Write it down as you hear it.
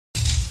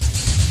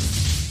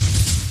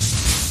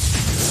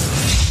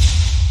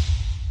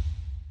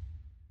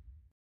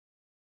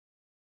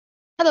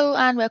Hello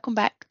and welcome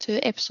back to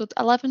episode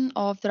 11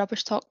 of the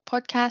Rubbish Talk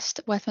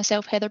podcast with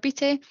myself, Heather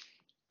Beattie.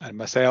 And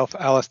myself,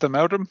 Alistair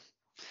Meldrum.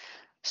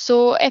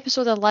 So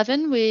episode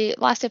 11,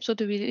 last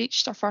episode we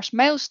reached our first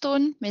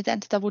milestone, made it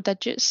into double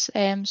digits.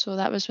 So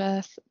that was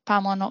with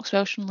Pamela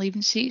Knox-Welsh from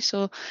Leaving Seat.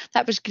 So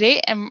that was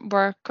great and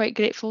we're quite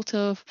grateful to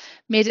have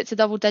made it to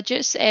double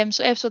digits. So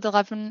episode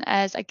 11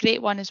 is a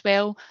great one as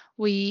well.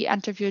 We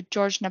interviewed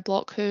George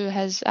Niblock, who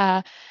has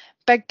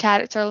big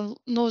character,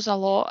 knows a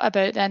lot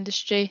about the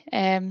industry,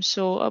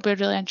 so it'll be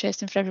really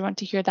interesting for everyone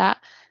to hear that.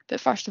 But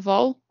first of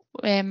all,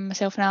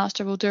 myself and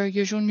Alistair will do our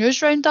usual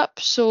news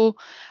roundup. So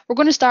we're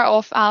going to start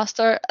off,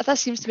 Alistair.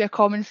 This seems to be a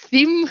common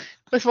theme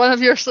with one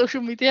of your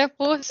social media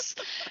posts,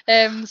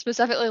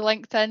 specifically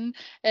LinkedIn,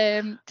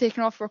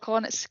 taking off, we're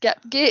calling it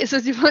Skipgate.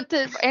 So do you want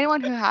to, for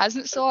anyone who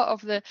hasn't saw it,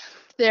 of the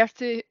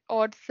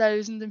 30-odd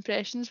thousand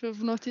impressions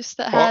we've noticed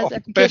it has,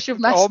 in case you've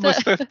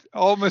missed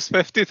almost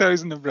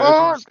 50,000 impressions.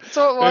 Oh,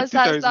 so it was.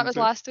 That was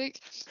last week.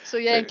 So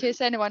yeah, in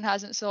case anyone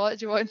hasn't saw it,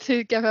 do you want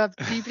to give a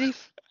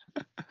debrief?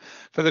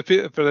 For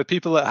the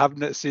people that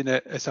haven't seen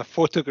it, it's a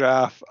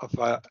photograph of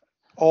a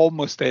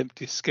almost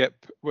empty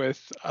skip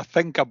with, I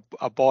think,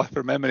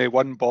 from memory,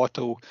 one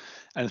bottle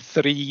and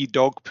 3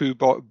 dog poo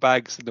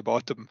bags in the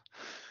bottom.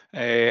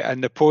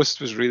 And the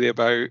post was really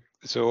about,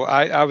 so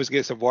I was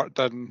getting some work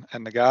done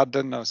in the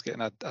garden. I was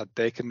getting a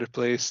decking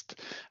replaced.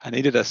 I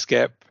needed a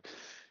skip.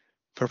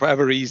 For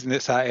whatever reason,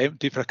 it's sat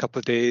empty for a couple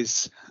of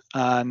days.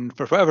 And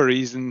for whatever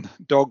reason,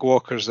 dog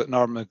walkers that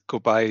normally go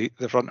by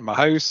the front of my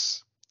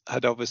house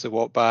had obviously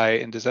walked by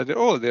and decided,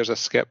 oh, there's a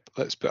skip,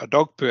 let's put a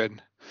dog poo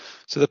in.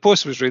 So the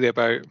post was really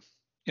about,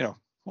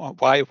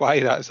 why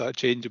that's that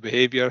change of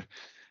behaviour.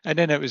 And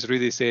then it was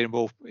really saying,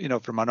 well,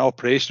 from an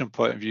operational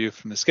point of view,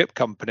 from the skip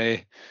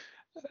company,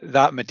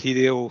 that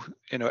material,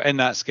 in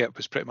that skip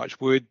was pretty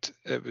much wood.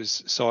 It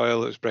was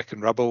soil, it was brick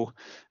and rubble.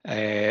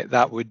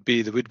 The wood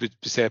would be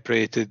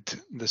separated,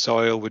 the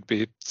soil would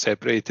be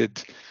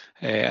separated,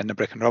 and the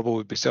brick and rubble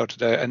would be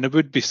sorted out. And there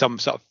would be some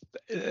sort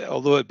of,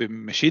 although it'd be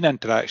machine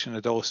interaction,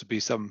 there'd also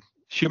be some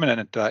human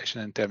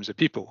interaction in terms of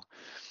people.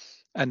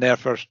 And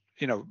therefore,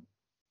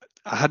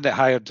 I hadn't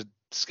hired a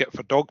skip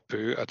for dog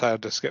poo, I'd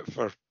hired a skip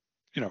for,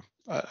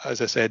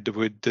 as I said, the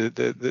wood,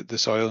 the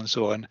soil and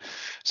so on.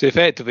 So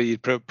effectively,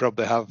 you'd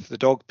probably have the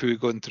dog poo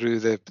going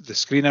through the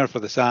screener for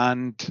the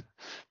sand.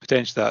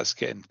 Potentially that's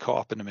getting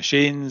caught up in the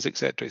machines,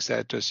 etc.,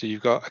 etc. So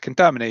you've got a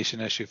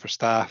contamination issue for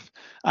staff,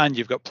 and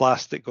you've got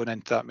plastic going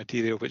into that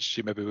material, which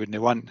you maybe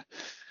wouldn't want.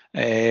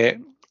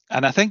 And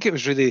I think it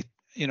was really,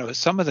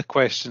 some of the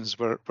questions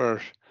were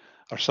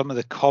or some of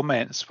the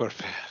comments were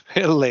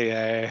fairly,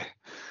 how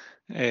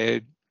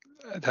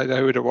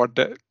would I word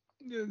it?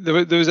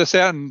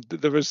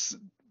 There was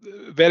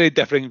very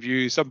differing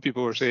views. Some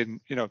people were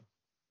saying,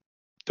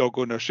 dog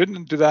owners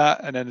shouldn't do that,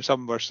 and then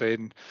some were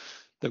saying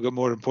they've got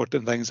more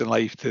important things in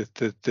life to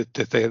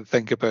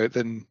think about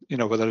than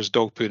whether it's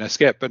dog poo in a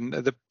skip. And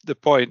the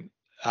point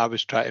I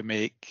was trying to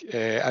make,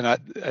 and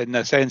in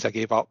a sense I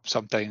gave up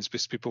sometimes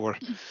because people were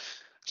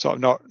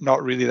sort of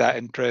not really that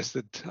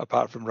interested,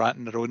 apart from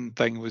ranting their own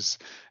thing, was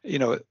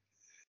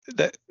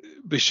that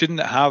we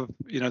shouldn't have,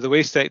 the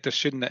waste sector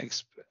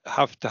shouldn't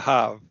have to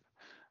have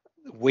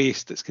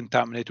waste that's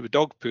contaminated with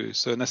dog poo.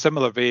 So in a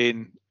similar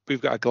vein,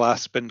 we've got a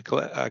glass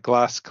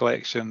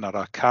collection or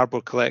a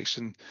cardboard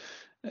collection,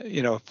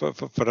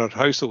 for our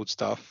household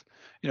stuff.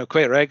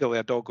 Quite regularly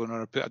a dog owner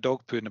will put a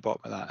dog poo in the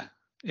bottom of that.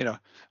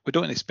 We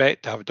don't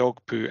expect to have dog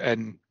poo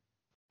in,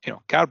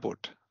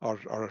 cardboard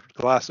or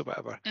glass or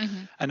whatever.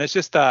 Mm-hmm. And it's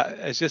just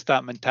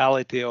that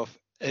mentality of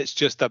it's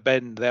just a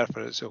bin,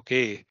 therefore it's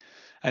okay.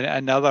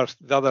 And the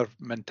other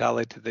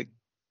mentality that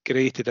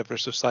grated ever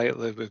so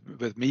slightly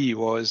with me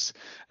was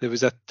there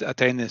was a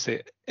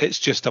tendency, it's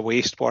just a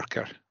waste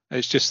worker.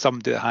 It's just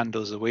somebody that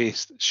handles the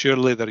waste.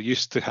 Surely they're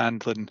used to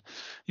handling,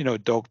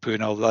 dog poo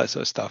and all that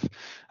sort of stuff.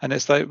 And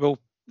it's like, well,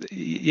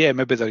 yeah,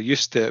 maybe they're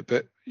used to it,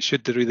 but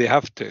should they really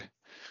have to?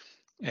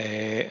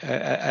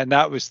 And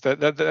that was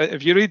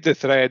if you read the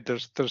thread,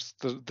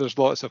 there's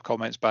lots of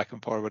comments back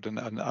and forward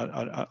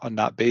on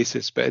that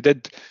basis. But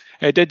it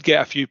did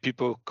get a few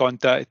people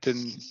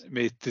contacting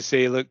me to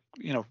say, look,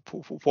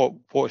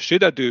 what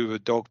should I do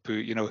with dog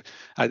poo?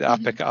 I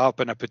pick it up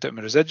and I put it in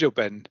my residual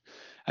bin.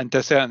 And to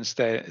a certain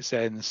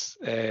sense,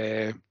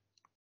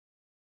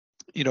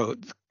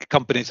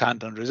 companies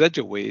handling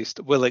residual waste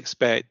will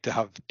expect to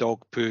have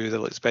dog poo,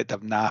 they'll expect to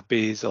have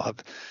nappies,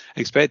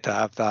 expect to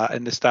have that,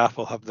 and the staff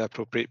will have the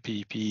appropriate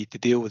PPE to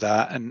deal with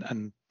that,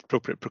 and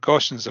appropriate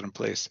precautions are in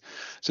place.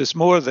 So it's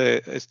not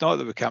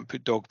that we can't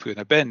put dog poo in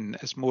a bin,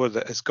 it's more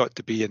that it's got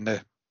to be in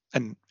the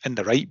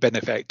right bin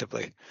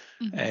effectively,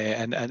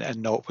 mm-hmm.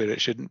 and not where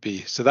it shouldn't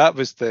be. So that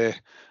was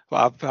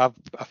what I've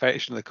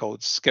affectionately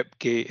called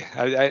Skipgate.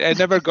 I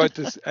never got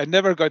to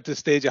the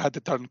stage I had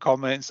to turn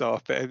comments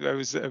off, but it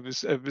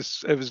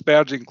was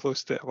verging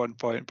close to it at one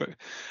point. But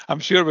I'm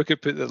sure we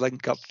could put the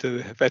link up to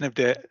if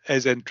anybody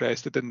is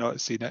interested and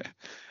not seen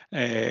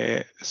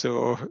it.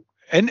 So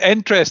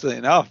interestingly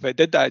enough, it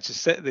did actually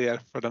sit there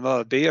for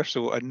another day or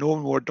so, and no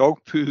more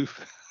dog poo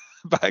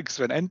bags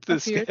went into the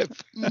Appeared. skip.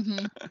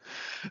 Mm-hmm.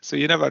 So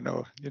you never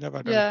know. You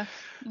never know. Yeah.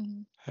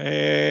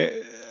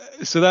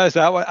 Mm-hmm. So that's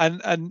that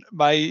one. And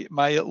my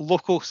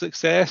local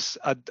success,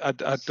 I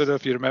don't know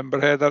if you remember,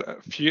 Heather,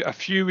 a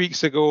few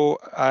weeks ago,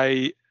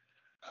 I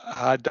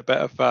had a bit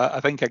of I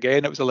think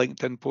again it was a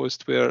LinkedIn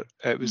post where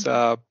it was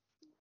a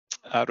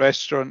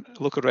restaurant,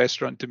 local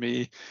restaurant to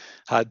me,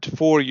 had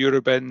 4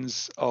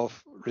 Eurobins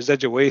of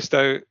residual waste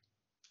out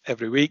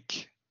every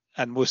week,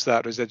 and most of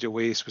that residual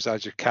waste was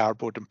actually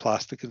cardboard and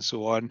plastic and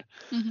so on.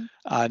 Mm-hmm.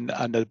 And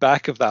at the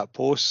back of that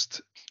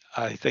post,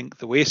 I think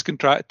the waste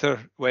contractor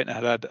went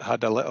and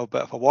had a little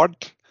bit of a word.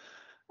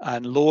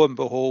 And lo and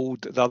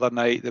behold, the other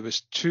night there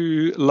was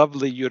 2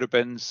 lovely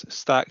Eurobins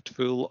stacked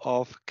full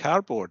of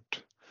cardboard,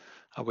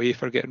 a way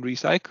for getting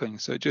recycling.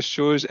 So it just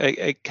shows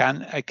it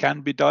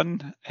can be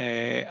done.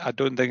 I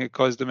don't think it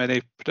caused them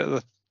any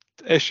particular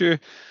issue,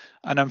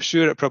 and I'm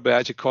sure it probably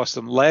actually cost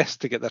them less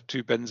to get their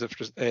 2 bins of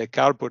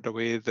cardboard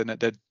away than it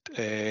did,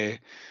 their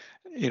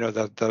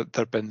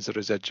bins of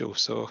residual.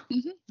 So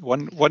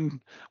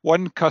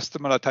one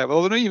customer at a time.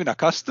 Well, they're not even a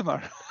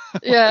customer.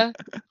 Yeah.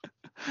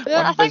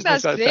 Yeah, I think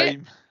business that's at great. a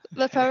time.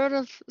 The power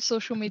of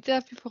social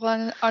media, people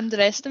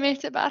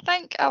underestimate it, but I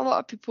think a lot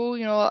of people,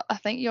 I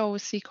think you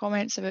always see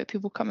comments about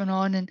people coming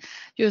on and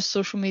use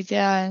social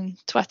media and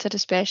Twitter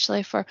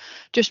especially for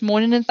just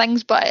moaning and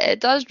things, but it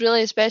does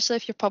really, especially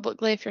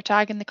if you're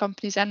tagging the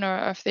companies in,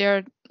 or if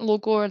their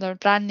logo or their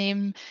brand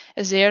name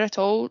is there at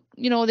all,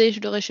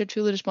 they should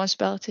feel the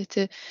responsibility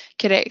to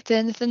correct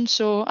anything.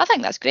 So I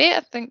think that's great.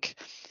 I think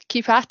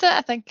keep at it.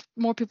 I think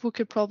more people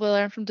could probably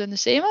learn from doing the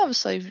same.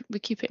 Obviously, we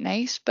keep it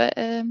nice, but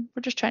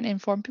we're just trying to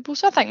inform people.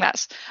 So I think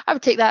I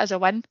would take that as a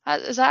win.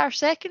 Is that our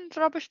second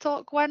rubbish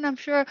talk win? I'm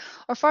sure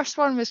our first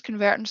one was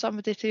converting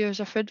somebody to use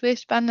a food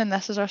waste bin, and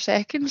this is our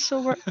second.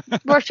 So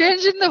we're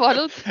changing the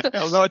world.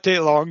 It'll not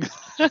take long.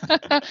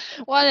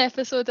 One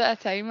episode at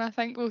a time. I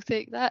think we'll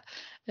take that.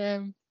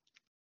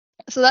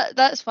 So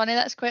that's funny.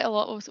 That's quite a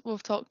lot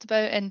we've talked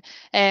about, and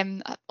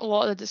a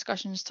lot of the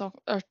discussions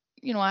are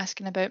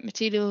asking about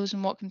materials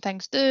and what can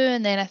things do.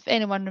 And then if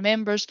anyone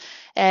remembers,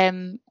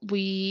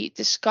 we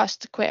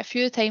discussed quite a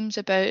few times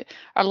about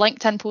our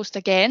LinkedIn post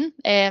again.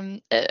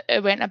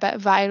 It went a bit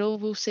viral,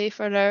 we'll say,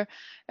 for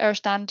our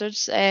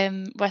standards,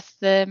 with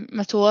the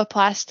Matola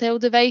Plastel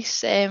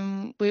device.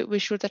 We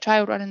showed a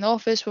trial run in the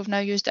office. We've now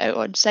used it out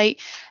on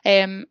site,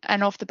 and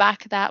off the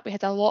back of that, we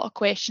had a lot of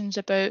questions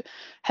about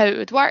how it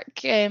would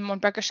work on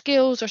bigger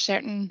scales, or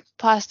certain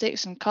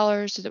plastics and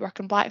colours. Did it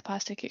work on black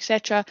plastic,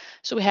 etc.?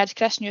 So we had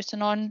Chris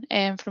Newton on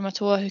from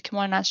Matola, who came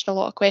on and answered a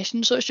lot of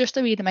questions. So it's just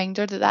a wee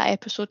reminder that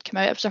episode came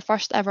out. It was our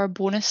first ever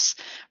bonus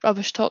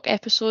Rubbish Talk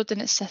episode,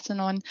 and it's sitting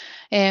on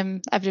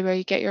everywhere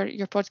you get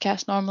your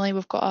podcast normally.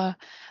 We've got a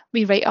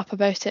wee write up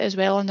about it as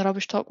well on the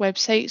Rubbish Talk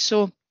website.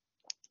 So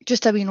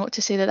just a wee note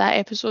to say that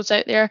episode's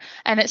out there,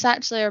 and it's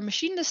actually, our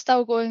machine is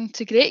still going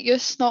to great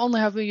use. Not only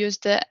have we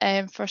used it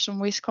for some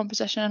waste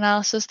composition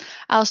analysis,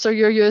 Alistair,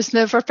 you're using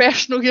it for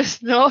personal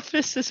use in the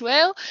office as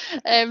well.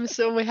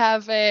 So we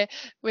had a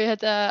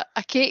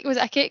cake. Was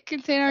it a cake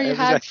container you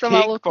had from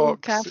a local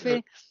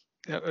cafe?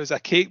 It was a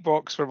cake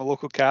box from a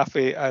local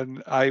cafe,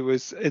 and I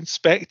was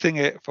inspecting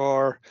it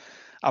for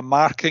a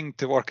marking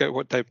to work out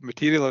what type of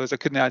material it was. I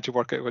couldn't actually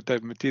work out what type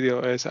of material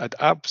it is. I had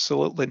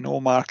absolutely no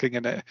marking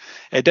in it.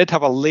 It did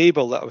have a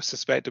label that I was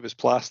suspected was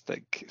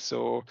plastic.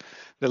 So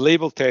the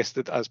label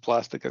tested as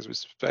plastic as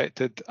was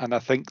suspected, and I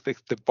think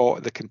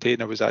the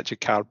container was actually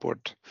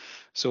cardboard.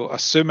 So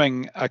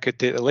assuming I could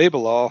take the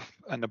label off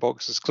and the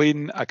box is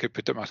clean, I could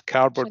put it in my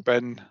cardboard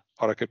bin,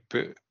 or I could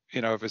put,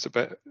 if it's a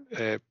bit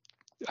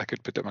I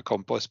could put it in my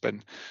compost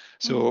bin.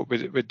 So we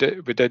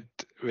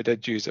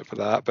did use it for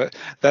that. But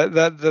there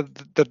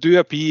do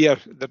appear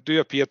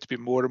to be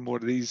more and more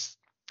of these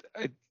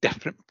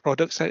different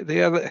products out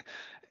there that,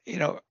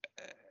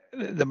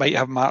 they might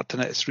have marked in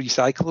it it's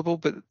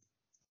recyclable, but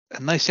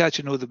unless you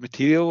actually know the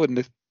material and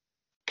the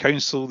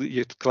council that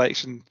your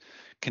collection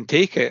can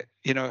take it,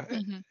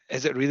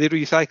 is it really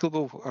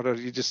recyclable, or are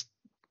you just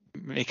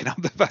making up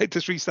the fact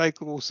it's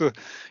recyclable? So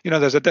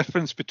there's a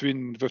difference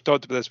between, we've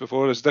talked about this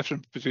before, there's a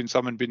difference between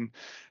someone being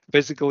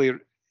physically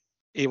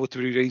able to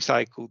be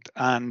recycled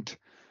and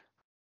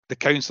the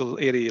council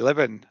area you live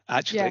in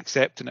actually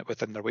accepting it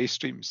within their waste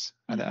streams.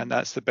 And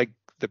that's the big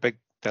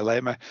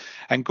dilemma.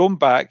 And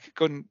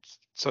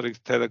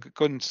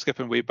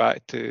skipping way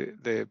back to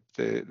the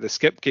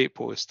Skipgate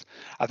post,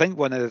 I think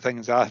one of the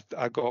things I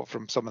got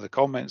from some of the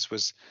comments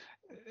was,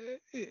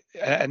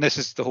 and this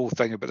is the whole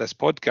thing about this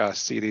podcast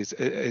series,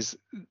 is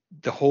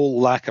the whole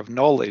lack of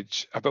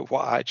knowledge about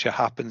what actually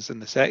happens in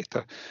the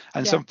sector.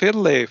 And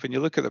when you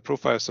look at the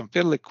profile, some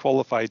fairly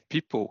qualified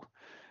people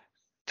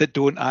that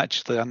don't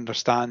actually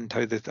understand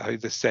how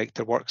the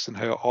sector works and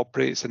how it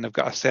operates, and they've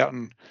got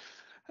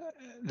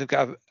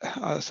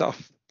a sort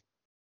of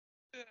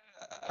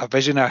a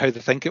vision of how they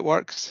think it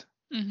works.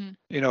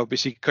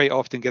 But you quite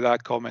often get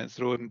that comment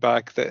thrown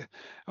back that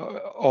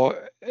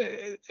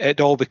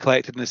it'd all be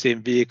collected in the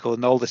same vehicle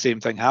and all the same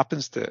thing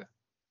happens to it.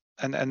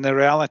 And the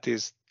reality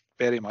is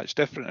very much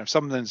different. If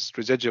something's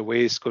residual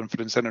waste going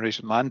for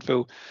incineration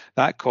landfill,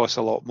 that costs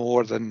a lot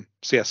more than,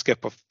 say, a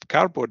skip of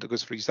cardboard that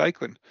goes for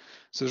recycling.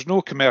 So there's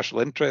no commercial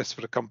interest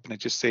for a company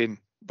just saying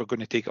we're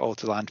going to take it all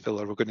to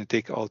landfill or we're going to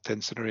take it all to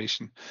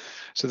incineration.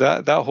 So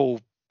that whole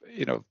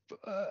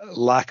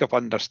lack of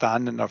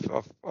understanding of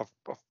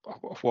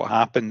what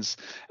happens,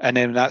 and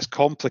then that's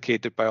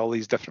complicated by all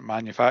these different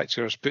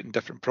manufacturers putting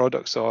different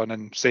products on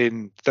and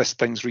saying this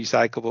thing's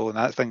recyclable and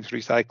that thing's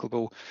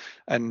recyclable,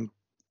 and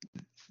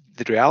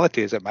the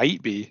reality is it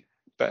might be,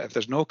 but if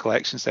there's no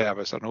collection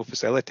service or no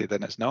facility,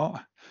 then it's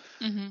not.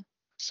 Mm-hmm.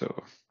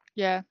 So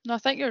yeah, no, I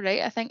think you're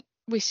right. I think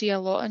we see a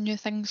lot of new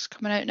things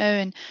coming out now,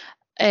 and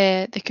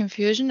the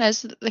confusion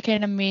is the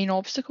kind of main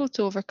obstacle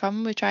to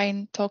overcome. We try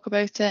and talk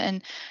about it,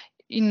 and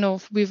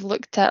we've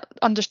looked at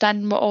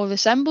understanding what all the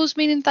symbols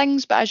mean and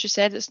things, but as you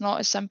said, it's not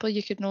as simple.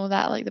 You could know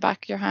that like the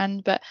back of your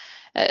hand, but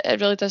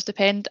it really does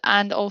depend,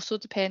 and also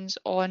depends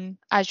on,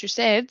 as you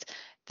said,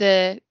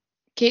 the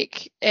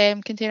cake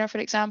container, for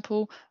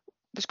example,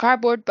 was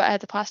cardboard but it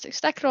had a plastic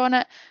sticker on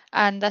it,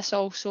 and this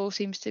also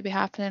seems to be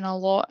happening a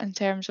lot in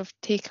terms of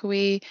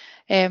takeaway.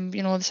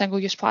 The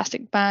single-use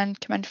plastic ban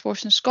came into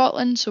force in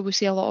Scotland, so we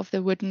see a lot of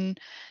the wooden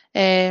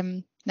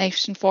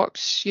knives and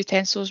forks,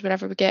 utensils,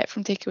 whatever we get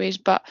from takeaways.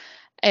 But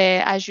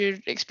as you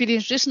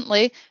experienced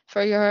recently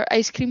for your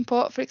ice cream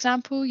pot, for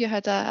example, you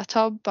had a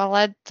tub, a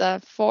lid,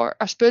 a fork,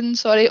 a spoon,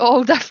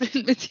 all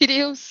different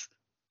materials.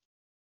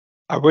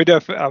 I would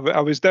have. I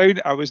was down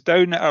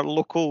at our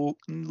local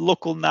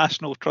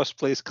National Trust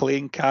place,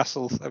 Clane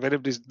Castle. If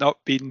anybody's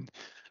not been,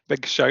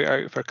 big shout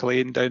out for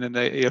Clane down in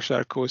the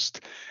Ayrshire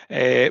coast.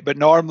 But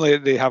normally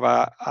they have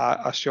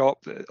a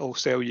shop that will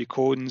sell you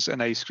cones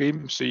and ice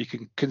cream, so you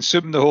can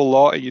consume the whole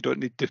lot and you don't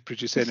need to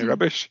produce any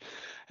rubbish.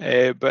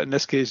 But in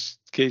this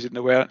occasion they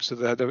weren't. So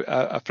they had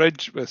a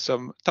fridge with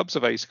some tubs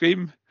of ice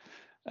cream,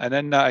 and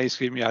in that ice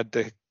cream you had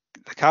the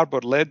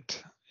cardboard lid.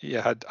 You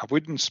had a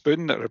wooden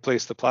spoon that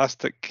replaced the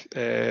plastic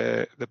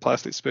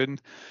spoon,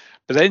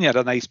 but then you had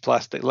a nice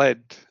plastic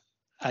lid,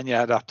 and you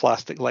had a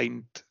plastic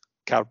lined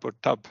cardboard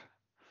tub.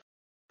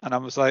 And I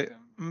was like,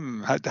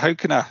 how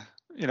can I,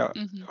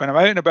 when I'm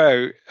out and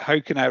about,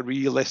 how can I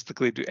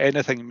realistically do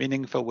anything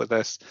meaningful with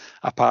this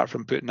apart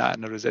from putting that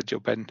in a residual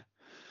bin?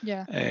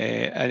 Yeah.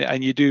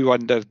 And you do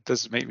wonder,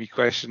 does it make me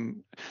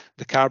question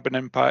the carbon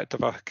impact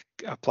of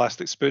a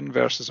plastic spoon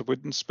versus a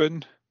wooden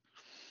spoon?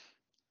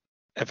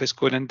 If it's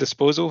going in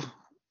disposal,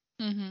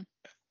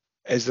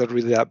 is there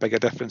really that big a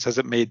difference? Has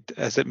it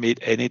made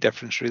any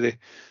difference really?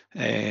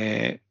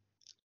 I'm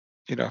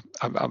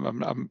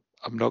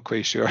not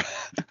quite sure.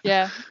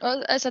 Yeah,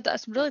 well, it's a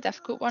really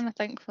difficult one. I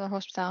think for the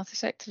hospitality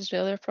sector as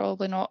well, they're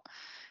probably not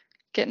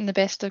getting the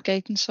best of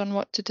guidance on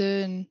what to do,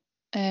 and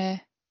it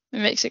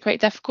makes it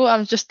quite difficult. I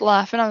was just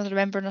laughing. I was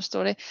remembering a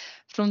story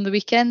from the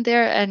weekend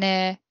there,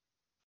 and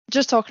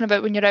just talking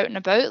about when you're out and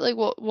about, like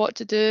what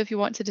to do if you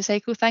want to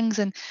recycle things.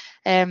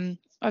 And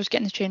I was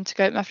getting the train to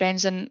go out with my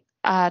friends, and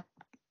I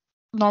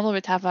normally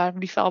would have a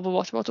refillable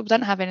water bottle, but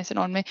didn't have anything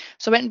on me.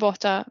 So I went and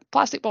bought a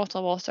plastic bottle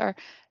of water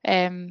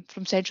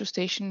from Central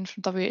Station,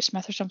 from W.H.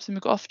 Smith or something.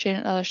 We got off the train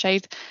at the other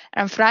side,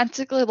 and I'm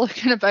frantically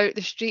looking about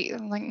the street.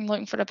 I'm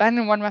looking for a bin,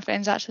 and one of my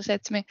friends actually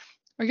said to me,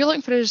 "Are you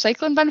looking for a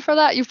recycling bin for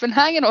that? You've been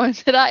hanging on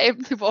to that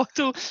empty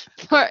bottle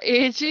for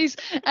ages."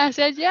 And I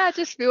said, "Yeah, I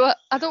just feel it.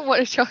 I don't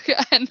want to chuck it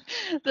in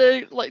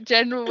the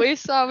general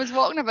waste." So I was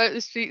walking about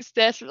the streets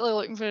desperately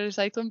looking for a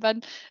recycling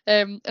bin,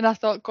 and I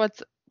thought, God,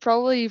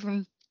 probably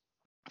even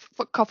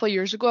a couple of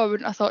years ago I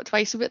wouldn't have thought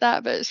twice about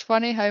that. But it's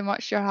funny how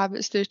much your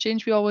habits do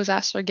change. We always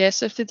ask our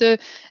guests if they do,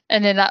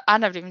 and then I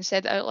never even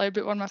said it out loud,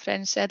 but one of my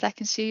friends said, "I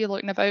can see you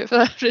looking about for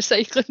a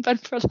recycling bin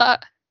for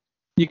that."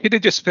 You could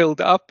have just filled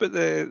it up at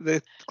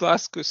the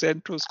Glasgow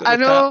Central's got I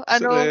the know,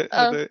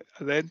 taps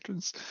at the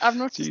entrance. I've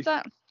noticed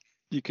that.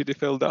 You could have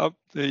filled it up.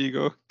 There you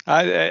go.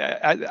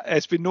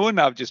 It's been known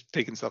I've just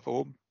taken stuff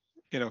home,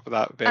 for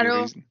that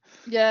very reason.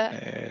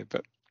 Yeah.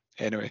 But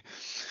anyway,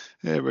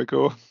 there we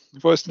go.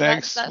 What's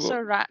next? That's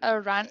our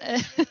rant.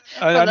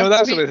 I know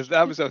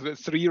that was about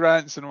 3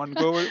 rants in one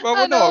go.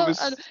 Well, no,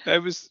 it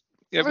was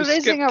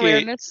raising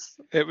awareness.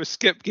 It was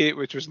Skipgate,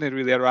 which wasn't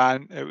really a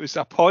rant. It was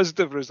a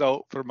positive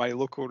result for my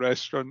local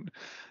restaurant,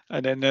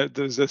 and then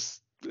there's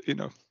this,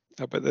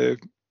 about the,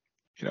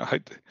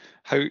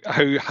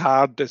 how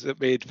hard is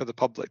it made for the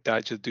public to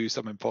actually do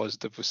something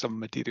positive with some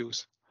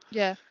materials.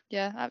 Yeah,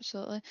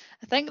 absolutely.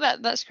 I think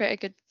that's quite a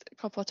good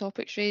couple of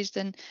topics raised.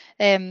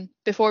 And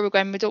before we go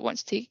in, we don't want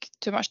to take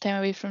too much time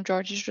away from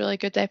George's really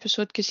good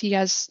episode, because he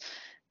is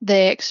the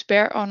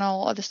expert on a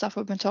lot of the stuff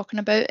we've been talking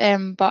about.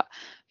 But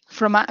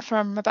from a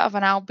bit of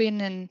an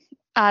admin and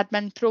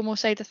admin promo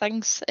side of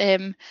things,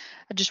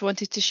 I just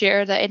wanted to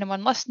share that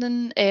anyone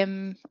listening,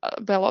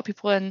 but a lot of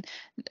people in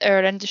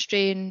our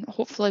industry and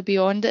hopefully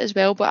beyond it as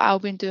well, but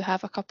Albion do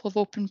have a couple of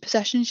open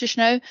positions just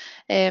now.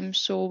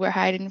 So we're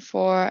hiring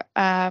for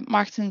a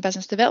marketing and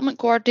business development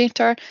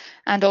coordinator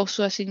and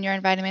also a senior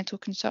environmental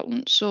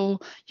consultant. So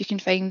you can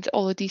find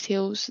all the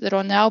details. They're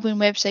on the Albion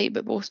website,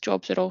 but both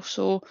jobs are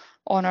also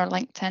on our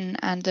LinkedIn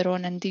and they're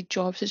on Indeed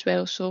Jobs as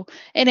well. So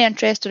any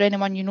interest or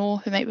anyone you know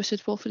who might be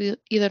suitable for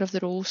either of the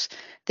roles,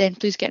 then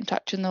please get in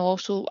touch, and I'll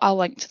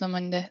link to them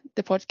in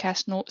the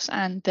podcast notes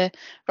and the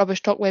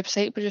Rubbish Talk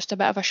website. But just a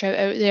bit of a shout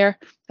out there,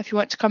 if you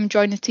want to come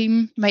join the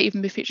team, you might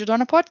even be featured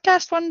on a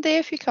podcast one day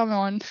if you come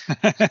on.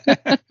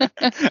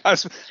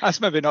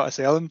 that's maybe not a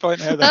selling point,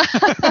 Heather.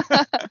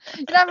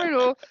 You never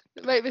know,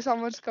 it might be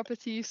someone's cup of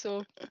tea,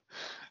 so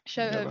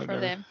shout out for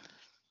them.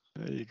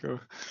 There you go.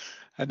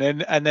 And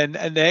then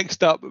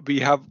next up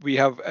we have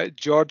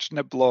George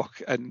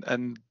Niblock,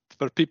 and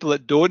for people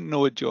that don't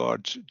know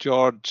George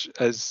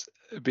has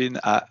been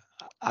a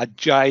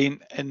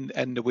giant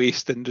in the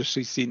waste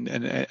industry scene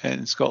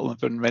in Scotland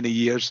for many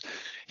years.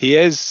 He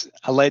is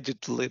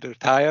allegedly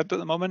retired at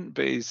the moment,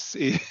 but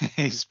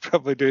he's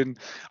probably doing,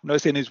 I'm not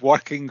saying he's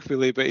working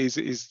fully, but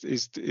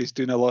he's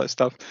doing a lot of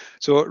stuff.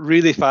 So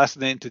really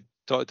fascinating to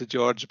talk to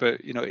George. But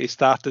he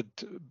started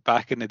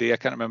back in the day. I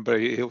can't remember.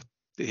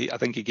 I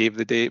think he gave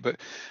the date, but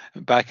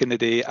back in the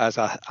day as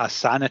a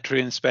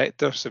sanitary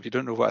inspector. So if you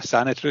don't know what a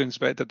sanitary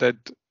inspector did,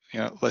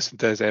 listen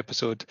to his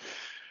episode.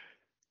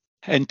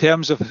 In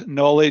terms of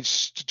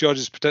knowledge,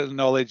 George's particular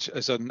knowledge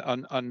is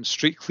on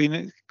street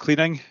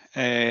cleaning,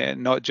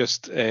 not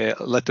just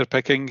litter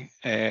picking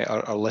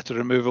or litter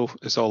removal.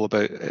 It's all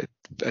about,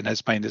 in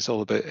his mind, it's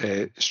all about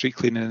street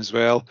cleaning as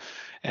well.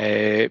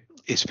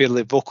 He's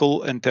fairly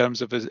vocal in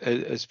terms of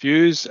his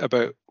views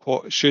about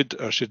what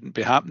should or shouldn't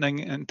be happening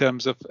in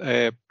terms of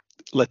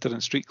litter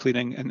and street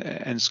cleaning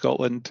in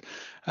Scotland,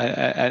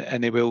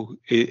 and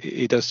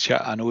he does.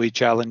 I know he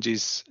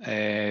challenges,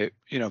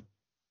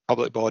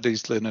 public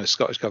bodies, the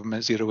Scottish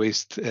Government, Zero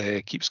Waste,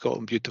 Keep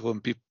Scotland Beautiful,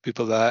 and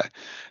people that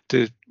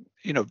to,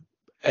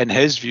 in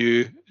his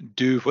view,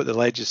 do what the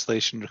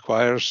legislation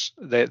requires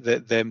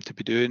them to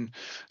be doing.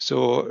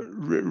 So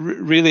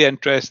really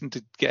interesting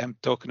to get him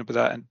talking about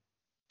that and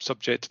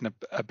subject in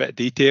a bit of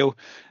detail.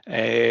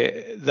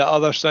 The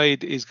other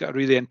side, he's got a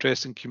really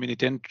interesting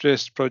community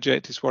interest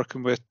project he's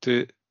working with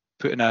to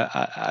put in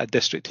a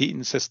district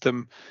heating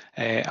system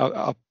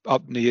up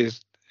near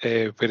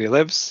where he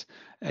lives.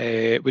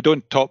 We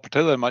don't talk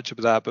particularly much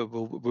about that, but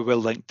we will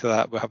link to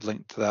that. We'll have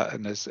linked to that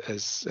in his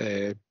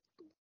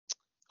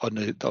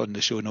on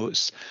the show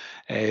notes.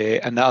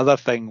 And the other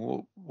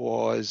thing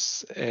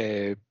was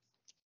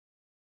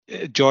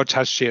George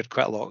has shared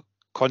quite a lot of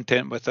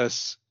content with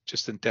us,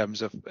 just in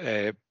terms of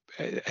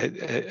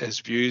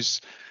his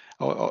views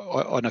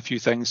on a few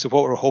things. So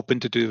what we're hoping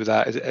to do with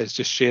that is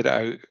just share it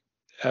out,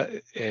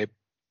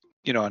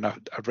 on a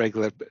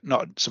regular,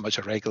 not so much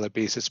a regular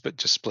basis, but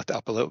just split it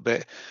up a little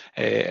bit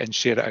and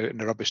share it out in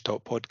the Rubbish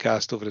Talk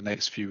podcast over the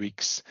next few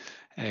weeks.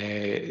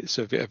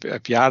 So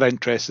if you are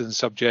interested in the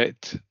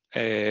subject,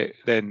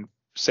 then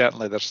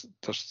certainly there's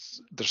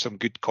some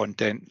good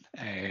content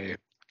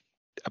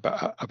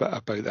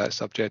about that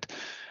subject,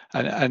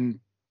 and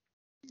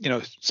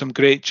some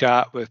great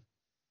chat with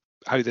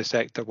how the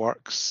sector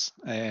works,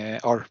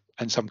 or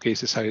in some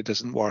cases how it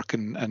doesn't work,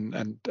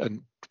 and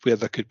where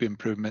there could be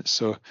improvements.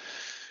 So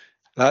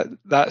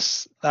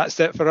that's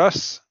it for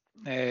us.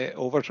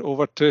 Over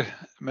to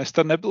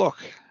Mr. Niblock.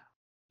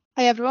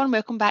 Hi everyone,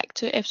 welcome back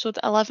to episode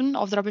 11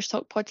 of the Rubbish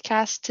Talk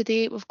podcast.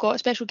 Today we've got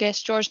special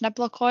guest George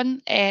Niblock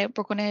on.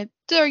 We're going to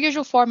do our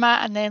usual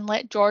format and then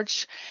let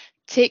George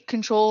take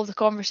control of the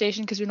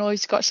conversation, because we know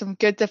he's got some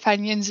good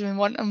opinions and we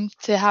want him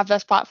to have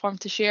this platform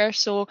to share.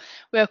 So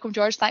welcome,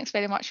 George. Thanks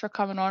very much for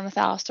coming on with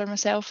Alistair and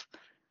myself.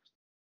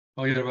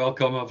 Oh, you're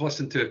welcome. I've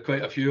listened to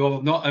quite a few of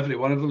them, not every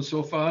one of them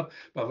so far,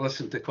 but I've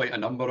listened to quite a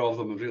number of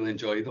them. I've really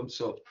enjoyed them.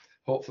 So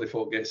hopefully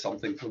folk get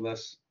something from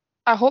this.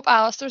 I hope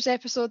Alistair's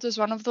episode is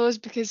one of those,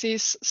 because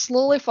he's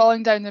slowly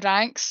falling down the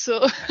ranks.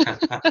 So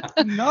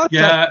Not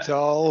at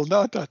all.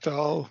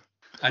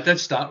 I did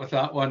start with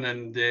that one,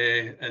 and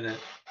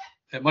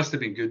it must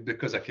have been good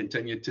because I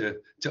continued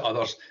to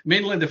others,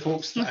 mainly the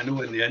folks that I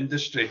know in the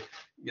industry,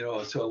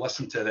 so I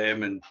listened to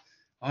them and,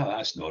 oh,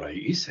 that's not right,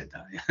 he said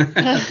that.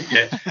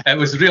 Yeah, it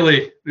was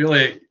really,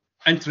 really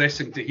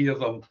interesting to hear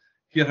how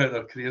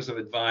their careers have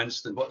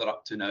advanced and what they're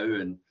up to now,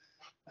 and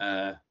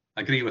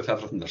agree with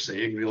everything they're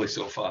saying really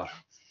so far.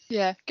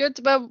 Yeah, good.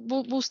 Well,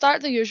 we'll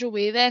start the usual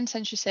way then,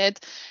 since you said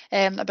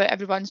about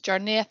everyone's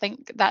journey. I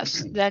think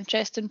that's the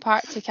interesting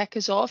part to kick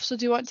us off. So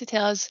do you want to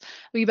tell us a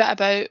wee bit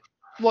about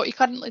what you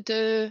currently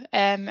do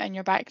and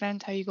your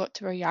background, how you got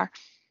to where you are?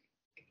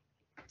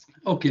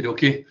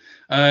 Okay.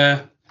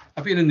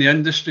 I've been in the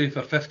industry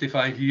for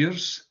 55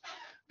 years,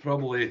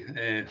 probably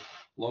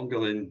longer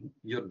than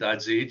your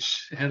dad's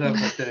age, Heather,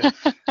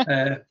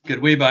 but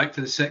get way back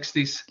to the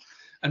 60s.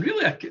 And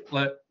really,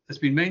 it's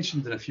been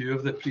mentioned in a few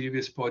of the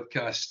previous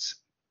podcasts,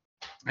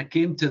 I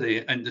came to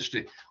the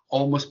industry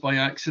almost by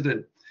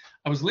accident.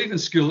 I was leaving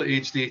school at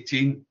aged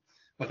 18,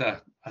 with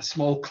a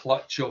small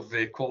clutch of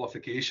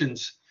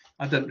qualifications.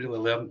 I didn't really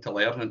learn to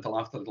learn until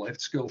after I left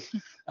school.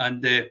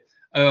 And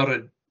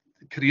our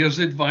careers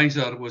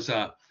advisor was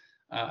a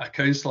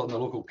councillor in the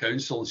local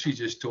council, and she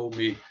just told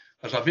me,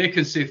 there's a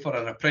vacancy for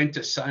an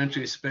apprentice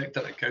sanitary inspector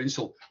at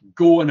council,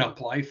 go and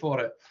apply for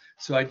it.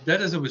 So I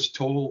did as I was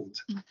told,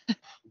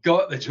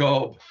 got the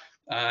job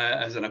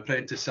as an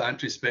apprentice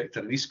sanitary inspector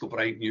in East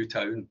Kilbride,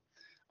 Newtown,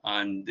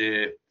 and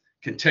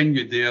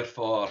continued there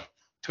for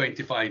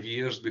 25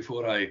 years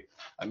before I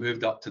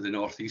moved up to the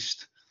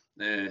northeast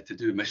to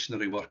do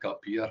missionary work up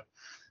here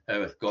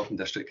with Gordon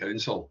District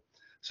Council.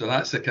 So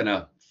that's the kind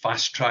of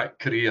fast track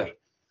career.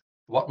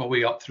 Worked my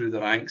way up through the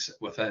ranks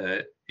with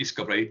East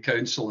Kilbride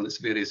Council and its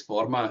various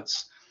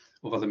formats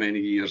over the many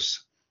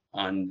years,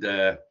 and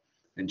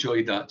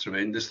enjoyed that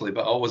tremendously.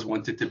 But I always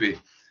wanted to be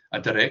a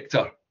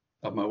director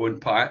of my own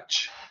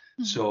patch.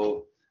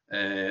 So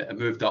I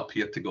moved up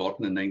here to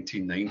Gordon in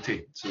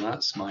 1990. So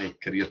that's my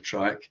career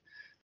track.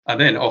 And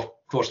then, of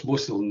course,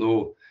 most will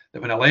know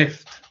that when I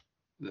left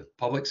the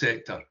public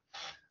sector,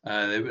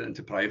 I went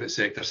into private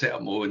sector, set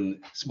up my own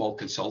small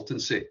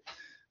consultancy,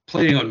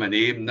 playing on my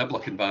name,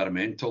 Niblock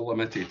Environmental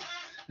Ltd.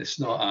 It's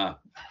not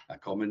a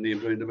common name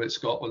round about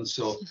Scotland,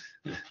 so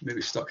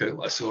maybe stuck out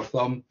like a sore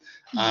thumb.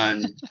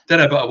 And did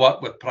a bit of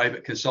work with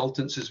private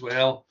consultants as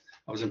well.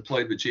 I was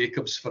employed with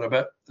Jacobs for a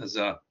bit as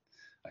a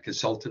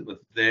consultant with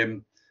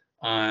them.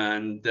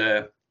 And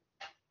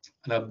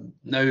I'm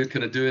now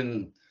kind of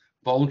doing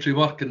voluntary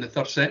work in the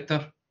third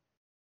sector.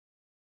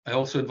 I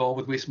also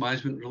involved with waste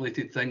management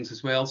related things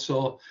as well.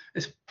 So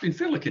it's been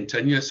fairly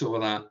continuous over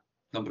that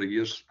number of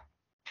years.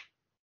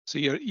 So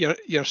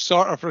you're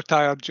sort of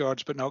retired,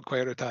 George, but not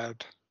quite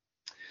retired.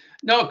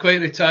 Not quite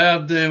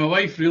retired. My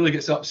wife really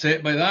gets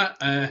upset by that.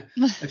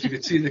 If you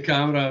could see the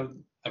camera,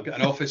 I've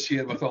got an office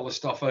here with all the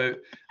stuff out.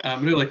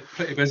 I'm really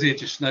pretty busy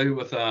just now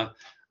with a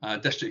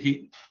district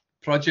heat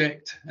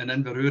project in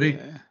Inverurie.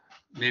 Yeah.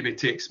 Maybe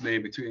takes me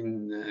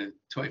between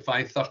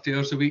 25, 30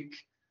 hours a week.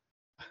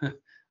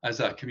 As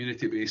a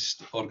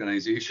community-based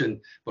organisation,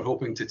 we're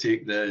hoping to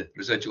take the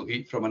residual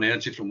heat from an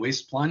energy from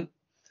waste plant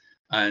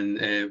and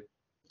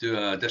do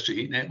a district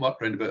heat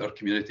network around about our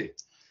community.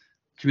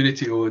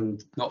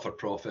 Community-owned,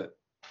 not-for-profit,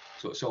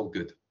 so it's all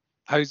good.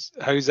 How's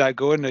that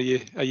going? Are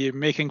you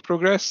making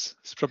progress?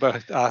 It's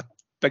probably a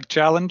big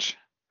challenge.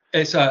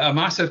 It's a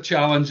massive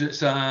challenge.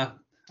 It's a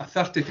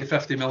 30 to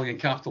 50 million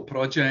capital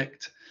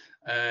project.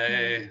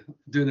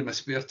 Doing in my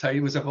spare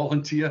time as a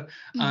volunteer,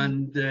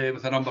 and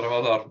with a number of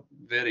other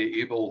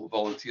very able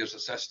volunteers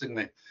assisting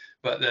me.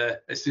 But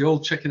it's the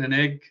old chicken and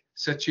egg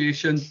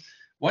situation.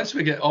 Once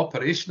we get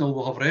operational,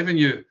 we'll have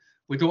revenue.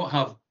 We don't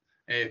have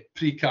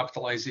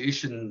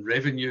pre-capitalisation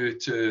revenue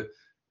to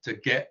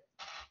get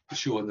the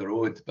show on the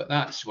road, but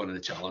that's one of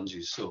the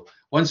challenges. So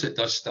once it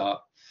does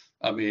start,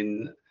 I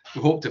mean,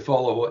 we hope to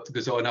follow what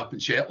goes on up in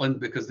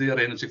Shetland, because their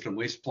energy from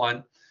waste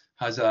plant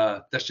has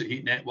a district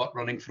heat network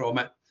running from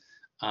it.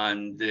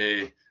 And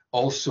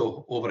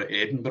also over at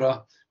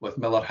Edinburgh with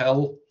Miller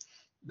Hill,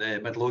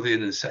 the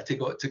Midlothian and the City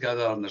got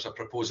together, and there's a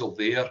proposal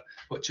there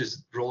which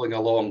is rolling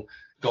along.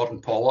 Gordon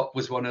Pollock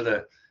was one of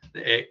the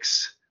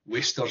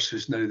ex-wasters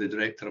who's now the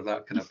director of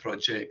that kind of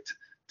project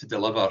to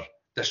deliver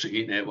district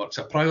heat networks,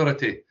 a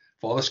priority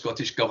for the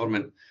Scottish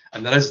Government.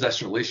 And there is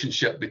this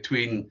relationship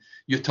between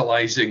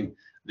utilising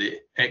the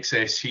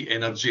excess heat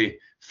energy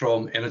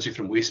from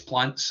waste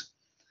plants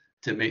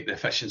to make the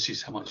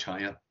efficiencies much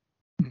higher.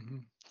 Mm-hmm.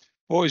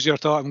 What was your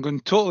thought? I'm going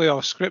totally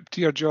off script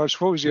here, George.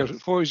 What was your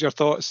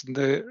thoughts on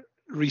the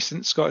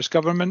recent Scottish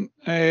Government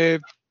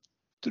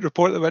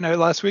report that went out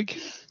last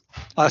week?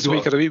 Last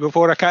week or the week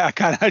before? I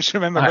can't actually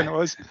remember when it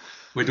was.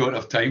 We don't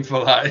have time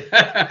for that.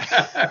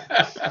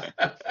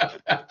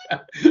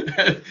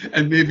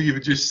 And maybe you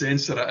would just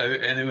censor it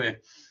out anyway.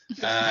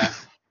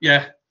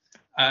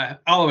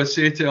 All I would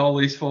say to all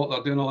these folk that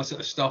are doing all this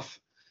sort of stuff,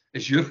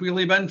 is your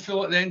wheelie bin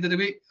full at the end of the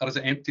week, or is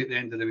it empty at the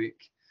end of the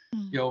week?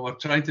 You know, we're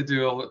trying to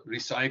do all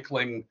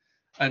recycling,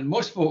 and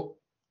most folk,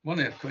 one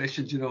of the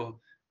questions, you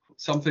know,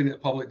 something that the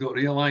public don't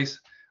realise,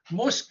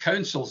 most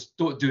councils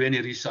don't do any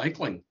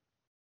recycling,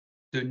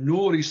 do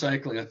no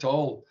recycling at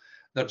all.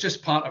 They're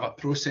just part of a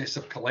process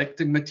of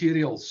collecting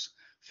materials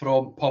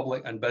from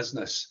public and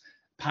business,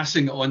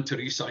 passing it on to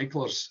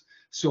recyclers.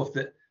 So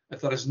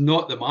if there is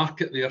not the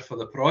market there for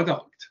the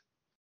product,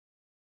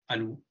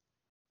 and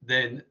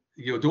then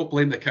you don't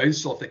blame the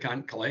council if they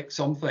can't collect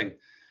something.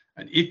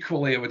 And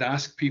equally, I would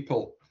ask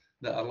people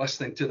that are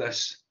listening to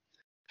this,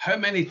 how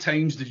many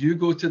times do you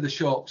go to the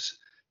shops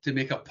to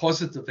make a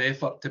positive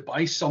effort to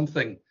buy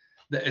something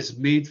that is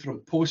made from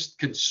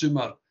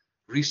post-consumer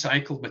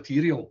recycled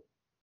material?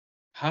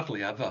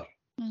 Hardly ever.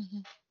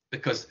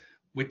 Because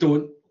we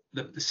don't,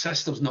 the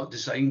system's not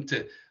designed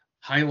to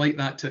highlight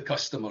that to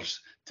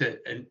customers, to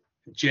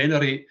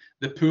generate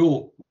the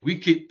pool. We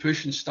keep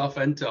pushing stuff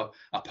into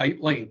a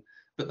pipeline,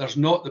 but there's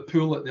not the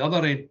pool at the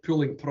other end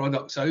pulling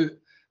products out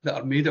that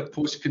are made of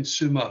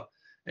post-consumer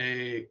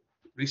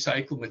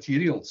recycled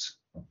materials.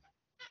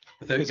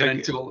 without getting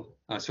into all.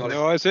 Sorry.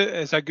 No,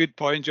 it's a good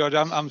point, George.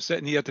 I'm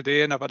sitting here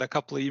today and I've had a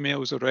couple of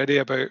emails already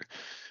about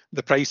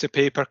the price of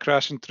paper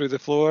crashing through the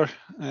floor.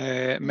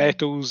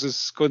 Metals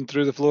is going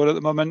through the floor at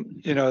the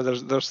moment. You know,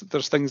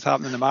 there's things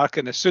happening in the market,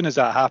 and as soon as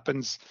that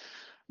happens,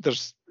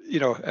 there's, you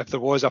know, if there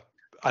was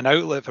an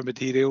outlet for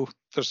material,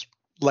 there's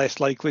less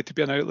likely to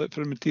be an outlet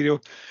for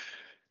material.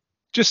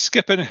 Just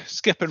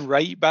skipping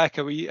right back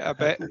a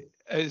bit,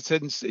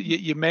 since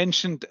you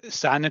mentioned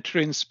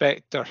sanitary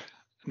inspector.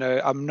 Now,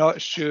 I'm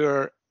not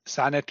sure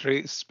sanitary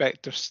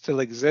inspector still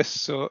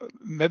exists, so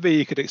maybe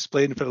you could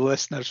explain for the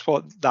listeners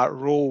what that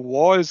role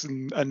was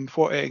and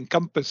what it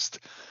encompassed.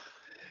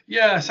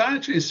 Yeah,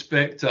 sanitary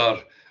inspector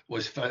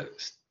was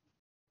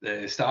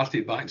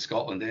started back in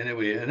Scotland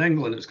anyway. In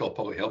England, it was called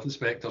public health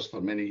inspectors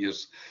for many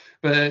years,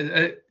 but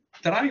it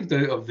derived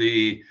out of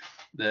the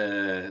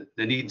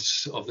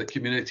needs of the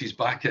communities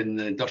back in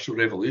the Industrial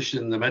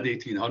Revolution, the mid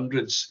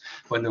 1800s,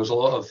 when there was a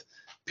lot of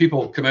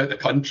people come out of the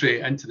country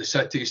into the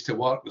cities to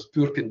work with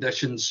poor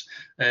conditions,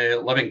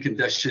 living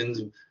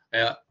conditions,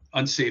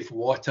 unsafe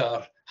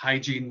water,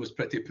 hygiene was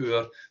pretty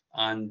poor,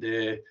 and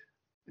the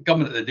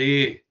government of the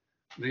day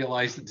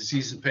realised that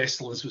disease and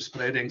pestilence was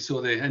spreading,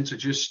 so they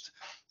introduced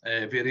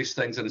various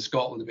things, and in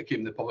Scotland it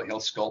became the Public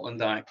Health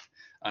Scotland Act,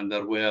 and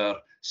there were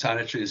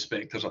sanitary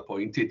inspectors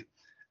appointed.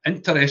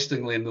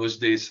 Interestingly, in those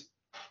days,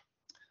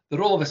 the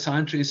role of a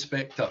sanitary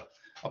inspector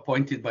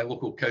appointed by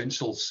local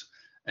councils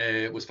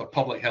was for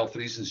public health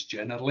reasons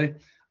generally,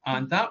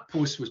 and that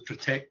post was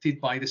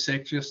protected by the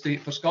Secretary of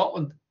State for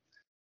Scotland.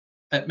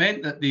 It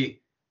meant that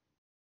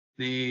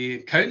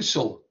the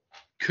council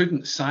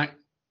couldn't sack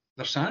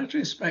their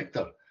sanitary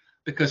inspector,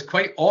 because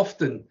quite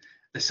often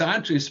the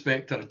sanitary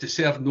inspector had to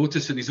serve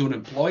notice in his own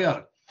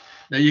employer.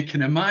 Now you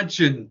can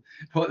imagine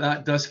what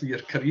that does for your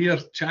career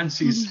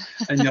chances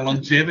and your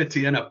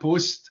longevity in a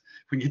post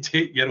when you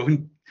take your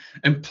own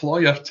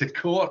employer to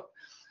court.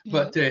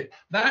 But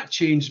that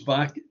changed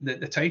back,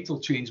 the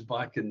title changed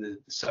back in the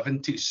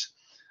 70s.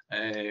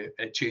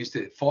 It changed,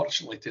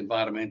 fortunately, to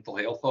Environmental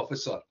Health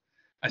Officer.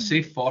 I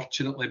say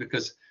fortunately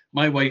because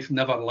my wife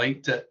never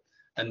liked it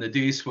in the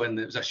days when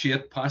it was a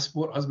shared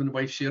passport, husband and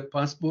wife shared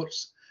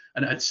passports,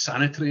 and it had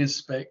sanitary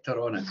inspector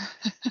on it.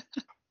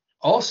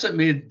 Also, it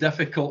made it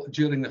difficult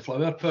during the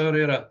flower power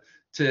era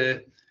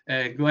to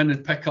go in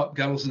and pick up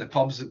girls in the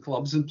pubs and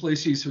clubs and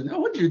places. When,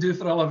 what do you do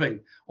for a living?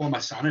 Oh, I'm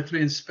a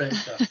sanitary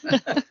inspector.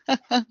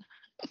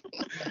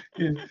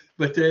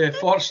 But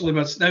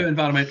fortunately, it's now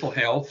environmental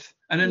health.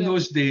 And in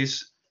those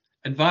days,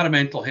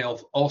 environmental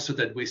health also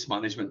did waste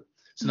management.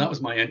 So that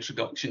was my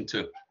introduction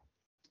to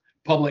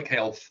public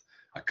health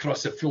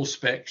across the full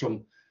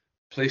spectrum: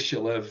 place you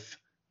live,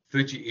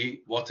 food you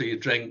eat, water you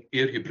drink,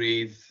 air you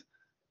breathe,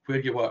 where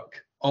you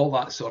work, all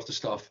that sort of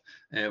stuff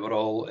were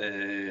all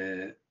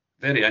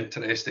very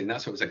interesting.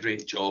 That's what was a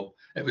great job.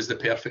 It was the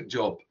perfect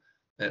job.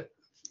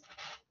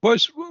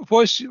 What's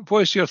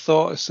your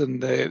thoughts on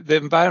the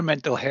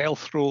environmental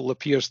health role?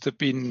 Appears to have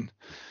been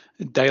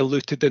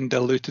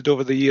diluted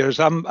over the years.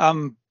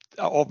 I'm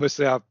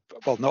obviously,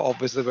 well, not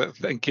obviously, but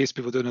in case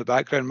people don't know the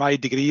background, my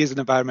degree is in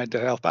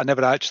environmental health, but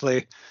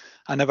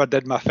I never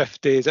did my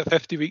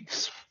 50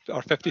 weeks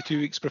or 52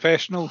 weeks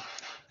professional.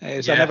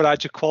 So I never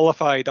actually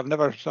qualified. I'm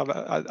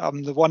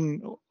the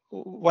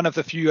one of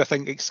the few, I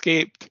think,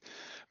 escaped.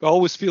 But I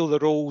always feel the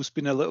role's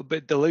been a little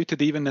bit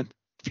diluted, even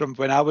from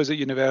when I was at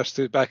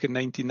university back in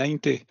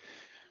 1990.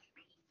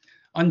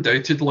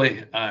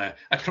 Undoubtedly,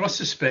 across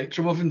the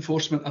spectrum of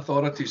enforcement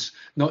authorities,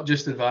 not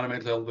just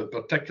environmental health, but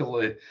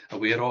particularly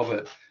aware of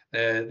it,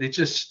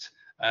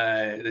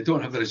 they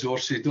don't have the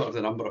resources, don't have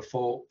the number of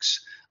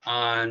folks,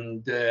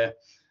 and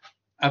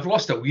I've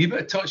lost a wee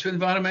bit of touch with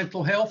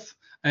environmental health.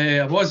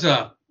 I was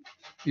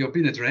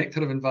being a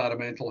director of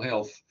environmental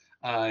health,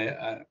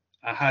 I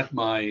had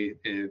my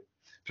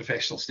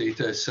professional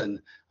status,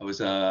 and I was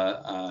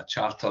a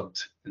chartered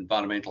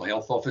environmental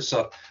health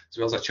officer, as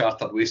well as a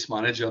chartered waste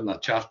manager and a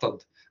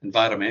chartered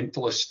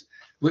environmentalist.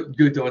 Looked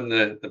good on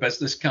the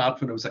business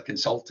card when I was a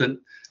consultant,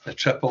 the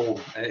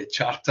triple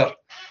charter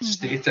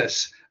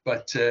status.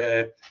 But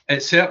it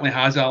certainly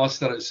has,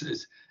 Alistair.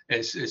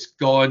 It's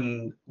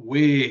gone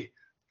way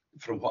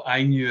from what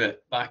I knew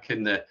it back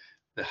in the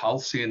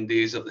halcyon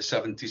days of the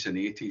 70s and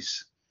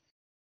 80s.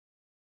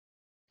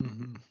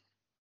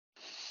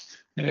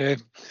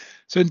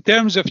 So in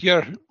terms of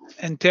your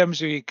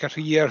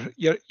career,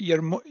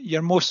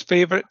 your most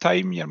favourite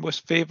time, your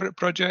most favourite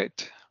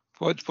project,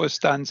 what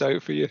stands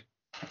out for you,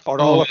 or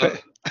all of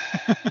it?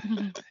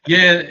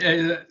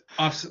 Yeah,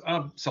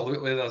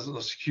 absolutely.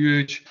 There's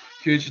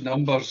huge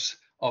numbers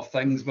of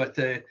things, but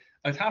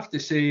I'd have to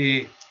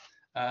say,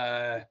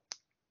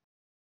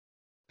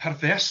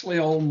 perversely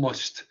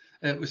almost,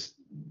 it was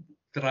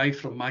derived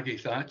from Maggie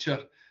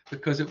Thatcher,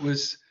 because it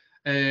was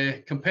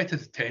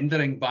competitive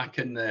tendering back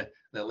in the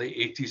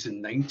late 80s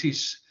and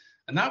 90s.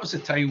 And that was the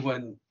time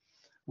when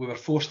we were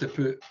forced to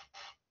put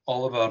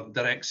all of our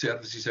direct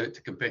services out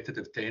to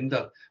competitive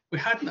tender. We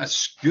hadn't a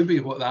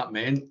Scooby what that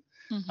meant.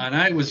 And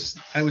I was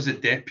a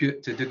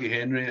depute to Dougie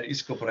Henry at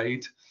East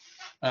Kilbride,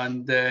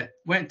 and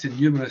went to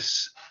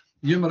numerous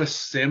numerous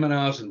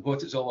seminars and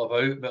what it's all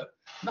about, but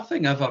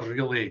nothing ever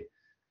really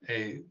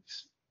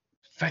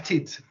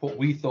fitted what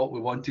we thought we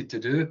wanted to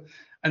do.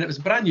 And it was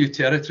brand new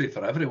territory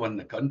for everyone in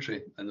the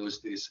country in those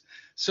days.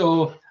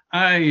 So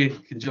I, in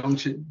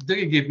conjunction,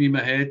 Dougie gave me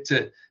my head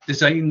to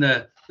design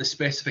the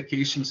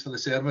specifications for the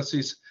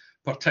services,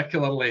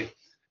 particularly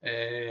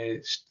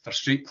for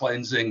street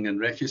cleansing and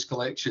refuse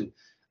collection.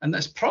 And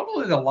that's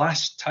probably the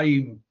last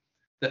time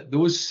that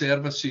those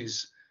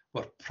services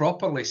were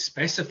properly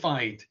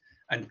specified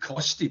and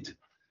costed,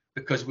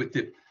 because we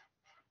could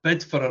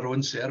bid for our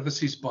own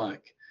services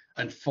back.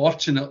 And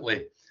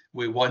fortunately,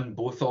 we won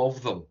both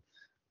of them.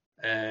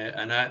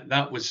 And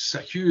that was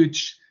a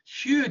huge,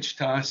 huge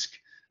task,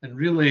 and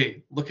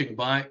really, looking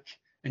back,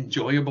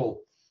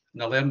 enjoyable.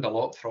 And I learned a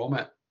lot from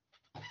it.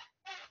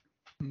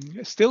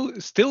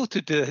 Still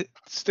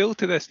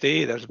to this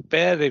day, there's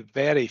very,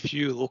 very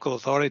few local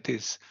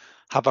authorities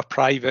have a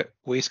private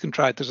waste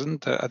contractor,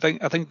 isn't it?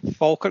 I think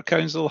Falkirk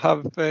Council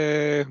have.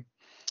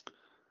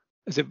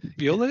 Is it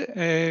Viola?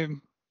 I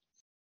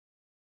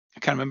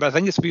can't remember. I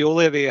think it's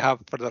Viola they have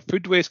for their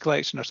food waste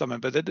collection or something.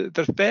 But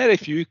there's very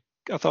few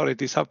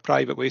authorities have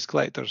private waste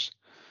collectors.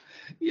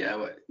 Yeah,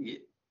 well,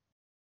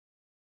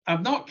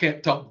 I've not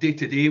kept up day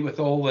to day with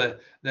all the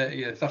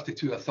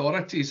 32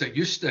 authorities. I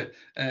used to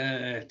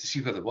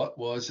see where the work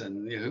was,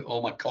 and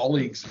all my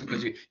colleagues,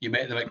 because you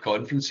met them at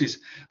conferences.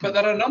 But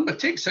there are a number.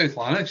 Take South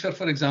Lanarkshire,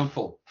 for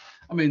example.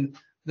 I mean,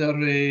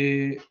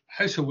 their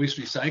household waste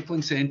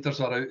recycling centres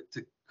are out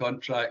to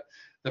contract.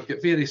 They've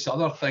got various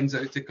other things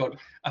out to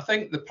contract. I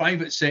think the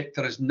private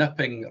sector is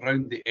nipping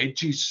around the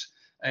edges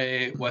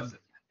with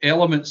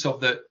elements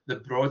of the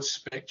broad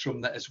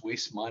spectrum that is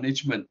waste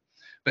management.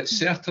 But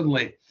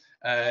certainly,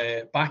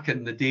 back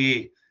in the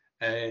day,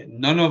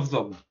 none of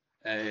them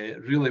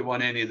really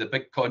won any of the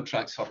big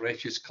contracts for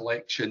refuse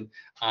collection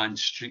and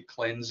street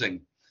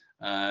cleansing.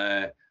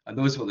 And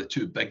those were the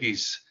two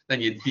biggies. Then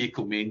you had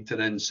vehicle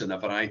maintenance and a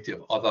variety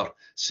of other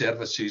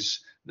services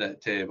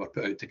that were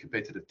put out to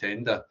competitive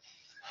tender.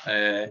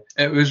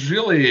 It was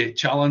really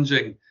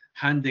challenging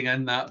handing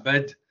in that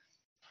bid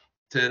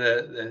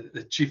to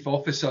the chief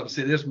officer and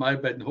say, "There's my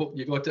bid, and hope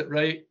you got it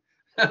right."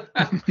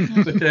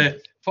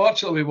 But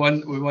fortunately,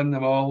 we won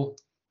them all,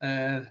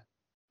 and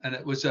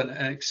it was an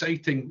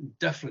exciting,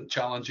 different,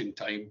 challenging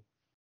time.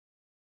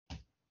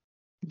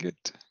 Good.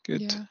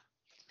 Yeah.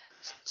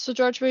 So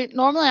George, we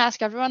normally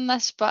ask everyone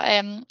this, but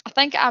I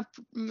think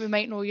we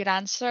might know your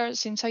answer. It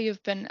seems how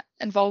you've been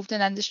involved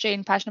in industry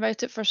and passionate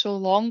about it for so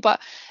long.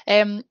 But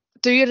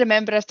do you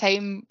remember a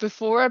time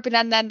before being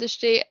in the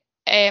industry?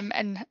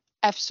 And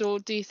if so,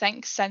 do you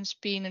think since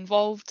being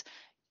involved,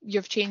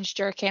 you've changed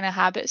your kind of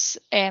habits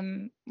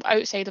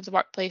outside of the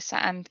workplace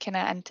and kind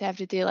of into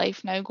everyday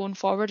life now going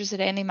forward? Is there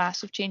any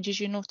massive changes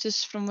you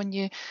noticed from when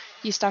you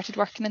started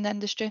working in the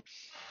industry?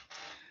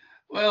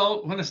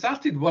 Well, when I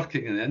started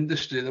working in the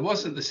industry, there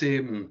wasn't the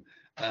same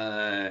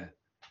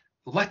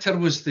litter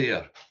was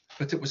there,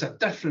 but it was a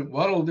different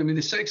world. I mean,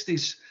 the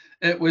 60s,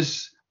 it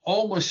was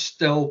almost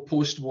still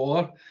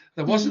post-war.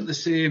 There wasn't the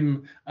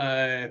same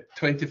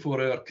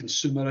 24-hour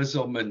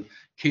consumerism and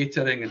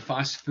catering and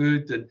fast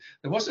food, and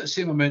there wasn't the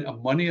same amount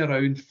of money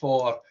around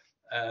for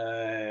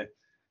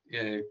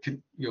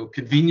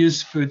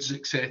convenience foods,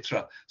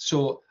 etc.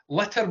 So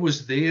litter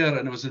was there,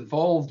 and I was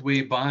involved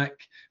way back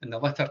in the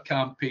litter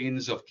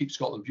campaigns of Keep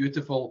Scotland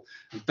Beautiful,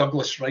 and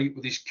Douglas Wright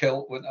with his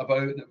kilt went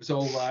about, and it was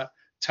all that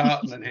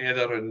tartan and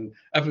heather and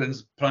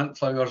everything's plant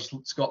flowers,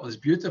 Scotland's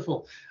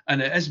beautiful,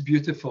 and it is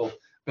beautiful,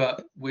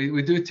 but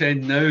we do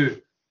tend now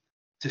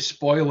to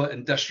spoil it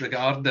and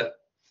disregard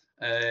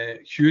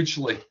it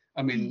hugely.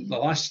 I mean, the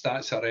last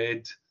stats I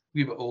read, a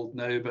wee bit old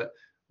now, but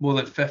more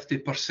than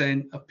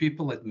 50% of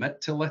people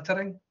admit to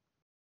littering.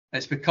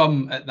 It's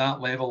become at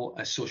that level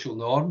a social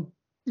norm.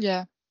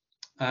 Yeah.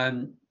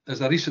 And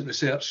there's a recent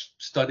research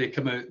study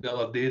come out the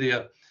other day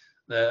there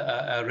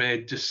that I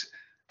read, just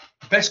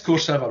best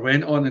course I ever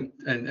went on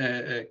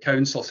in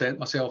council, sent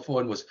myself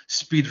on, was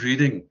speed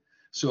reading.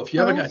 So if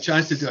you ever get a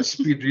chance to do a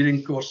speed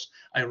reading course,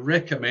 I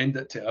recommend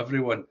it to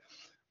everyone.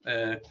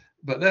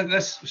 But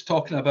this was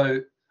talking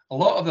about a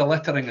lot of the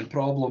littering and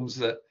problems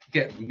that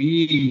get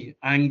me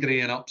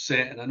angry and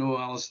upset, and I know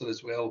Alistair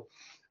as well,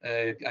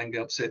 angry,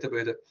 upset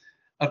about it,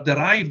 are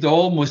derived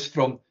almost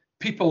from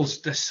people's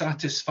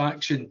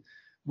dissatisfaction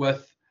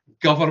with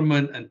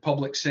government and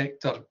public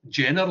sector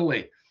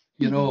generally.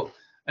 You know,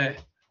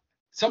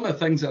 some of the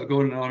things that are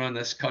going on in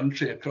this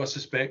country across the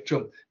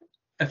spectrum,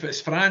 if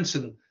it's France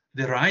and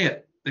they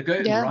riot, they go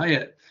out and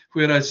riot,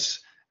 whereas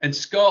in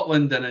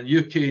Scotland and in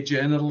UK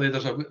generally,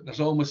 there's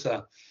almost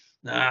a,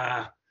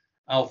 nah,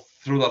 I'll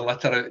throw their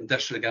litter out in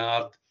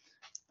disregard.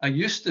 I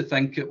used to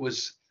think it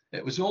was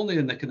only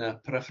in the kind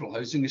of peripheral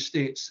housing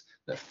estates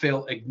that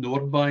felt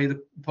ignored by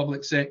the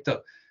public sector.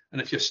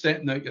 And if you're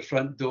stepping out your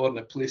front door and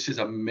the place is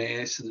a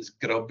mess and it's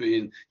grubby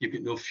and you've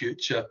got no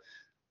future,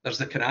 there's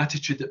the kind of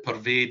attitude that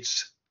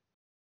pervades,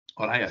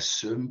 or I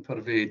assume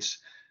pervades,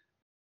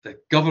 the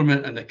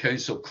government and the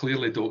council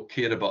clearly don't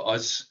care about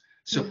us.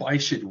 So why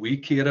should we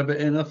care about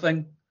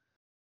anything?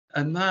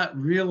 And that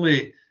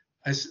really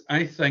as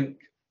I think,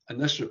 and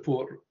this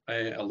report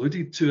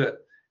alluded to it,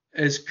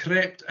 is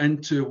crept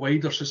into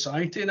wider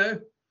society now.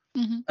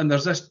 And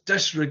there's this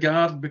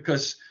disregard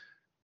because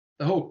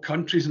the whole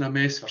country's in a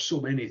mess for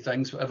so many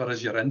things, whatever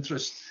is your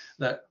interest,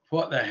 that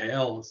what the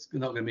hell, it's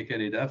not going to make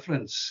any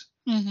difference.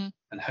 And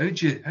how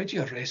do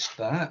you arrest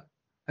that?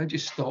 How do you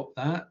stop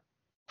that?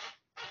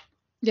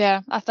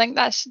 Yeah, I think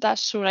that's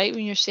so right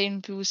when you're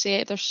saying, people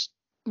say there's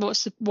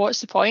what's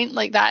the point?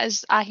 Like, that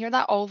is, I hear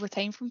that all the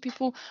time from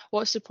people.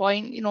 What's the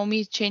point? You know,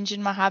 me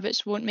changing my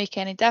habits won't make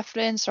any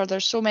difference, or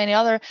there's so many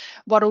other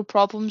world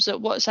problems that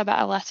what's a bit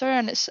of litter,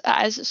 and it's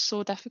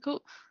so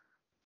difficult.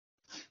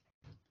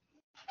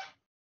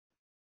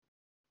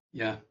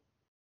 Yeah.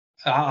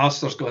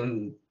 Alistair's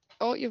gone.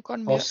 Oh, you've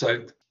gone off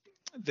sound.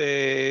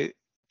 You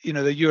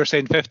were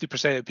saying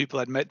 50% of people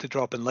admit to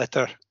dropping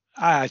litter.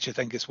 I actually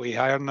think it's way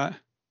higher than that.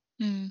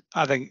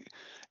 I think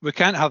we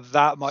can't have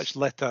that much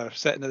litter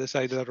sitting at the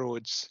side of the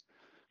roads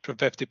from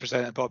 50%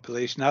 of the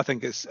population. I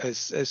think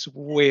it's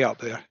way up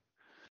there.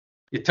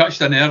 You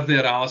touched a nerve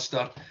there,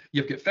 Alistair.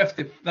 You've got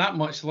that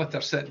much litter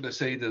sitting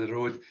beside of the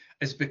road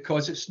is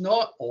because it's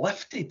not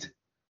lifted.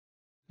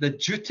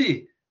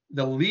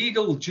 The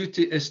legal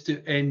duty is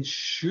to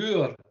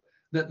ensure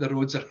that the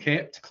roads are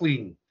kept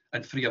clean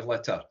and free of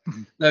litter.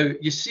 Now,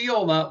 you see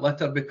all that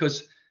litter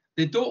because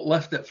they don't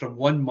lift it from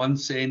 1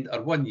 month's end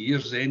or 1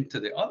 year's end to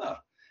the other.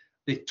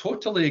 They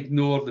totally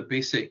ignore the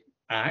basic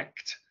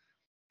act,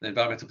 the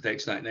Environmental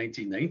Protection Act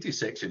 1990,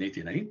 Section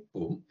 89,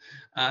 boom.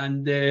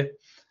 And they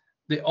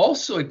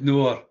also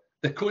ignore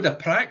the Code of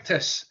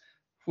Practice,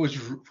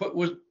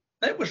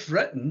 that was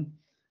written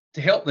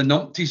to help the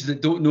numpties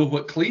that don't know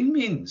what clean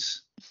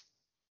means.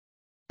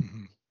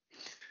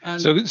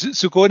 So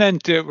going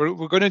into,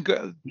 we're going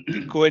to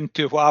go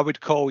into what I would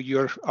call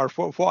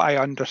what I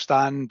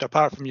understand,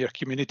 apart from your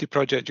community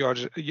project,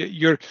 George,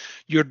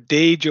 your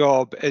day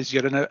job is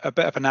you're a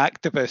bit of an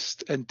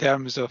activist in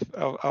terms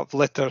of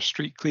litter,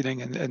 street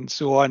cleaning, and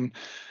so on.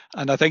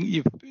 And I think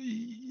you've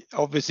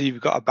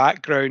got a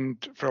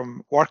background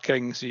from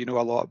working, so you know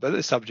a lot about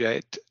the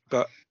subject.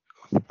 But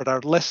for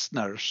our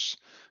listeners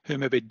who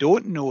maybe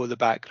don't know the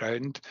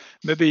background,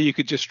 maybe you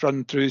could just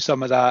run through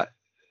some of that,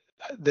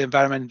 the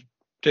Environmental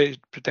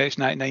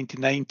Protection Act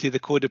 1990, the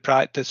Code of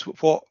Practice,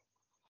 what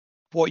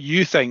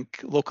you think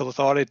local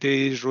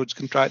authorities, roads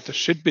contractors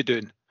should be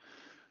doing.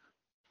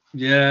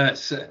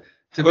 Yes.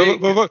 We've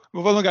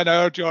only got an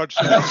hour, George.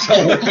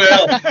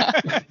 Well,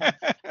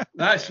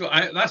 that's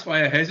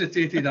why I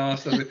hesitated,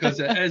 Alistair, because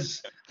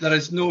there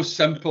is no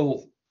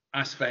simple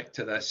aspect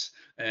to this.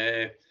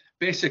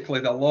 Basically,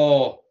 the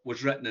law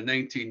was written in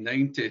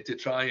 1990 to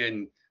try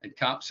and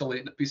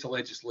encapsulate in a piece of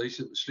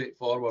legislation that was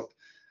straightforward.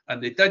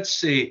 And they did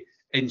say,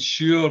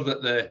 ensure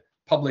that the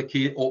public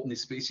open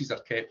spaces are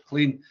kept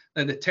clean.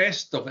 Now, the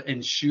test of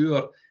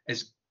ensure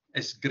is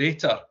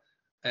greater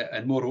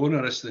and more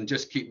onerous than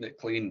just keeping it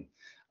clean.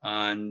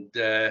 And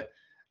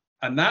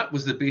that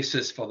was the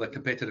basis for the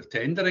competitive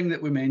tendering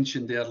that we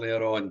mentioned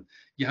earlier on.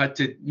 You had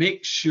to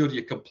make sure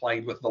you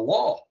complied with the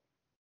law.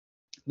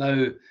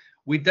 Now,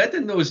 we did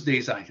in those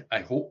days, I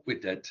hope we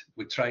did.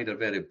 We tried our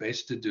very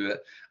best to do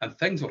it. And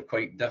things were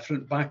quite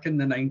different back in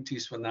the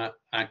 90s when that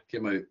act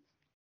came out.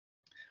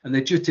 And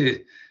the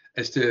duty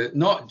is to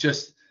not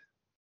just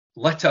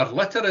litter.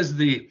 Litter is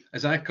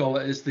as I call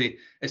it, it's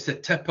the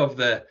tip of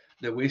the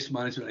waste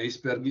management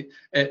iceberg.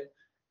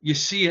 You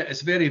see it,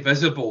 it's very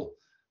visible,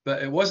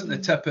 but it wasn't the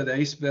tip of the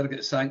iceberg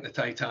that sank the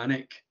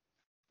Titanic.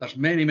 There's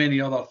many, many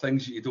other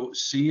things that you don't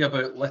see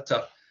about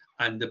litter,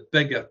 and the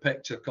bigger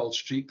picture called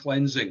street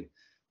cleansing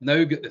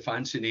now get the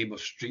fancy name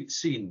of street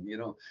scene,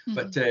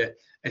 but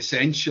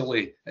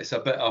essentially it's a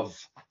bit of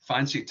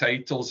fancy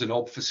titles and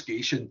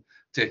obfuscation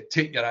to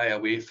take your eye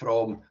away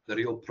from the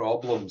real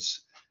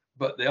problems.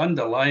 But the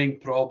underlying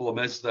problem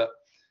is that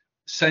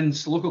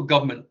since local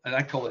government, and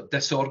I call it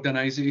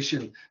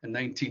disorganisation, in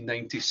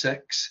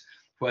 1996,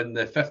 when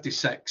the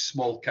 56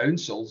 small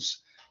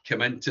councils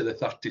came into the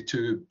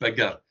 32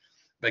 bigger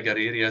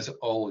areas,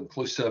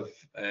 all-inclusive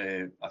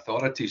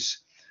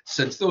authorities,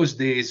 since those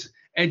days,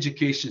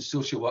 education,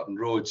 social work and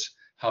roads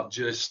have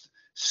just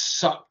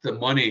sucked the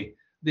money.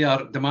 They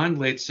are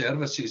demand-led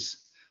services.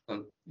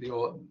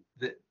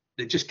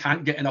 They just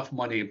can't get enough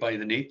money by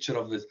the nature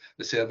of the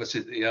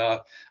services they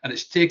are. And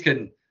it's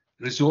taken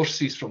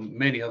resources from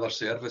many other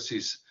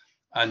services.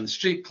 And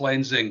street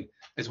cleansing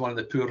is one of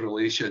the poor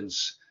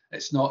relations.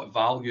 It's not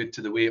valued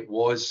to the way it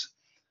was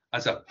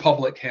as a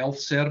public health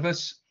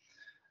service.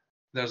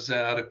 There's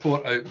a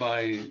report out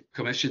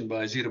commissioned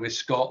by Zero Waste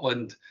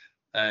Scotland,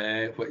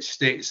 which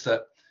states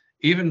that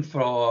even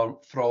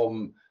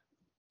from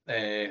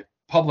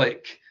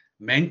public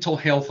mental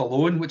health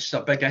alone, which is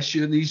a big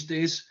issue these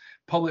days,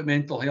 public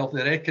mental health,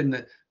 they reckon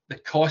that the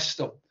cost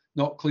of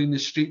not cleaning the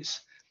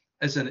streets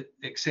is in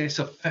excess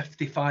of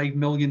 £55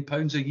 million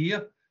a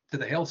year to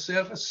the health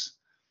service.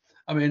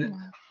 I mean,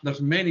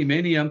 there's many,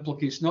 many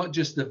implications, not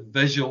just the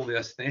visual, the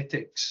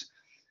aesthetics.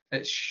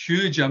 It's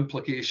huge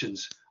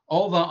implications.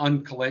 All that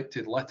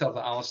uncollected litter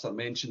that Alistair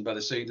mentioned by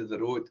the side of the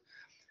road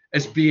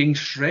is being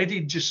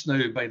shredded just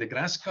now by the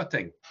grass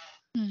cutting.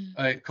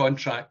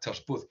 contractors,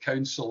 both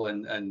council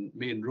and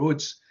main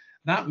roads.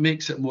 That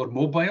makes it more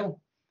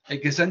mobile.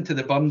 It gets into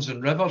the burns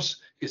and rivers,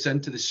 gets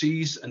into the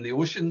seas and the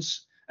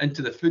oceans,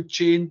 into the food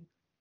chain.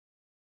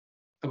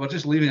 And we're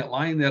just leaving it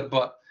lying there,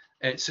 but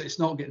it's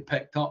not getting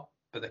picked up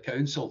by the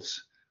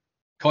councils.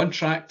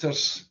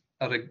 Contractors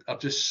are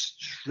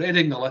just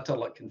shredding the litter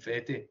like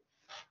confetti.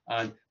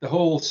 And the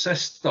whole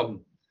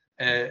system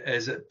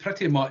is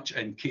pretty much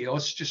in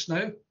chaos just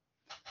now.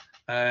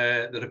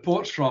 The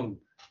reports from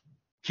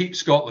Keep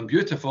Scotland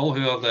Beautiful,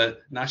 who are the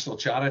national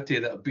charity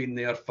that have been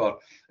there for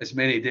as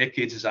many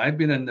decades as I've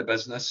been in the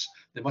business,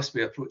 they must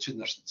be approaching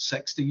their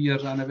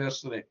 60-year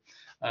anniversary.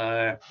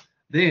 They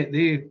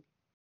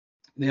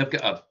have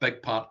got a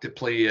big part to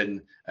play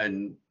in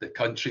the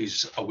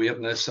country's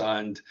awareness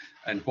and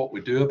what we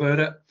do about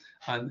it.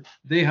 And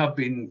they have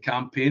been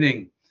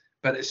campaigning,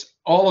 but it's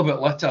all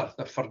about litter.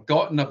 They've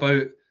forgotten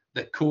about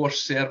the core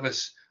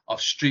service of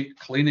street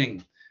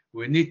cleaning.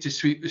 We need to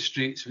sweep the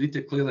streets. We need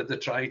to clear the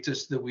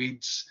detritus, the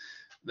weeds,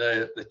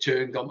 the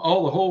chewing gum, the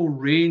whole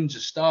range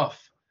of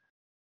stuff.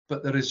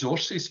 But the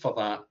resources for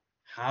that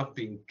have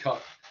been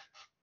cut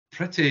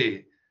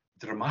pretty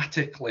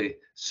dramatically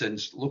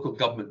since local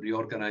government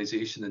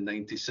reorganisation in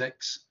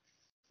 '96.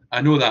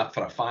 I know that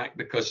for a fact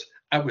because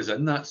I was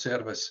in that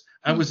service.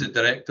 I was the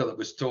director that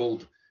was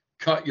told,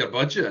 cut your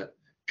budget,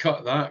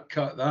 cut that,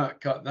 cut that,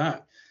 cut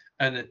that.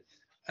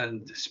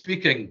 And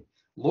speaking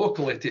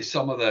locally to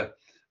some of the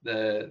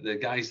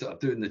guys that are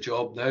doing the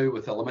job now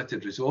with the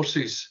limited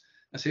resources,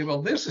 I say,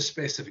 well, there's a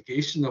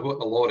specification of what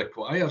the law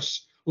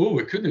requires. Oh,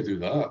 we couldn't do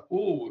that.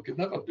 Oh, we could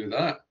never do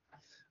that.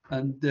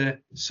 And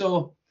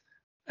so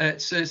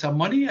it's a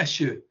money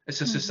issue.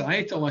 It's a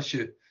societal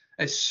issue.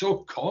 It's so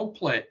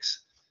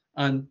complex.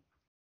 And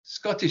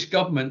Scottish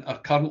Government are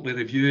currently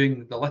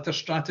reviewing the litter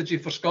strategy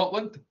for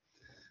Scotland.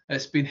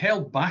 It's been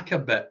held back a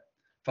bit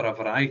for a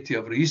variety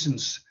of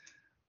reasons.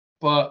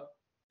 But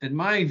in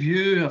my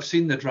view, I've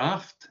seen the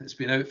draft. It's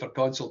been out for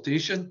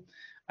consultation.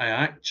 I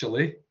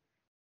actually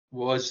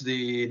was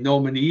the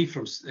nominee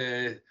from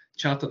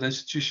Chartered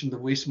Institution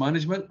of Waste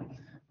Management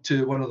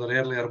to one of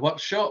their earlier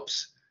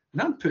workshops.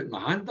 And I'm putting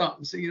my hand up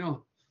and saying, you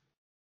know,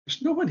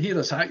 there's no one here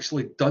that's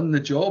actually done the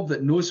job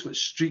that knows what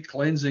street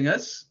cleansing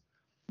is.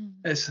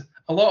 It's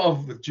a lot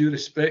of, with due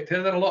respect,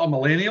 there are a lot of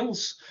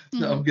millennials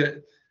that have got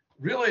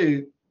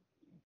really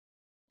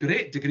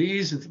great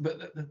degrees.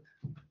 But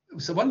it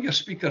was one of your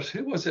speakers,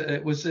 who was it?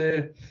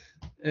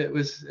 It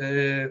was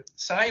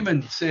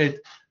Simon said,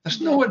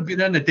 there's no one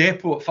been in the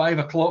depot at 5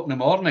 o'clock in the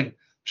morning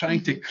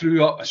trying to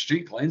crew up a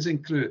street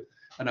cleansing crew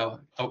on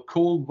a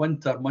cold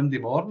winter Monday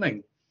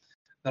morning.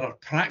 There are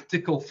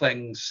practical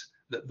things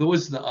that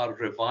those that are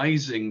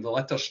revising the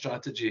litter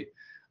strategy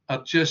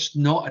are just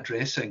not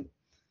addressing.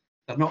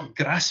 They're not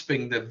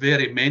grasping the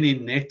very many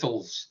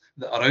nettles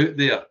that are out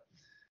there.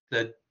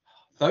 The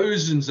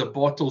thousands of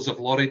bottles of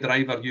lorry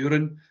driver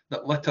urine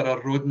that litter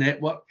our road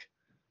network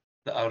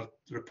that are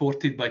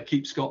reported by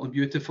Keep Scotland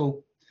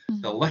Beautiful.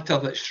 The litter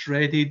that's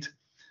shredded.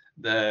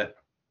 I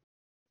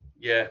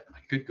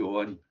could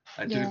go on.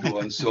 I do go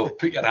on. So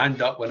put your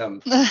hand up when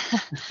I'm. Well,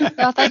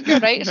 I think you're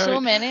right.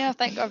 So many. I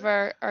think of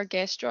our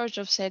guest George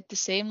have said the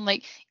same.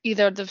 Like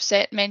either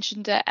they've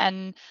mentioned it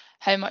in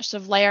how much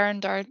they've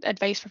learned or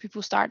advice for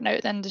people starting out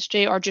in the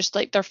industry, or just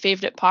like their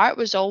favourite part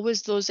was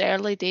always those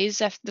early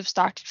days if they've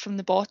started from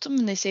the bottom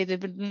and they say they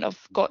wouldn't have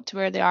got to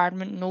where they are and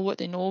wouldn't know what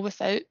they know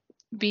without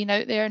being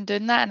out there and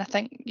doing that. And I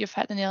think you've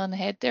hit the nail on the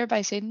head there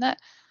by saying that.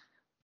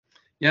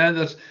 Yeah,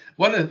 there's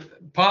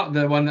part of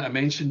the one that I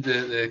mentioned,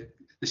 the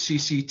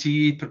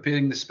CCT,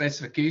 preparing the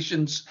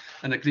specifications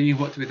and agreeing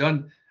what to be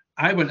done.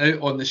 I went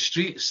out on the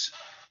streets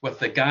with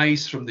the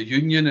guys from the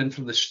union and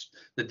from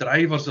the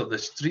drivers of the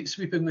street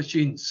sweeping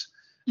machines.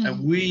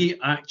 And we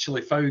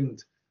actually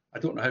found, I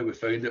don't know how we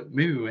found it,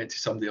 maybe we went to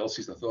somebody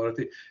else's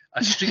authority,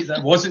 a street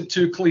that wasn't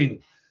too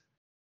clean.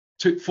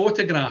 Took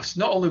photographs.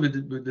 Not only we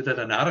did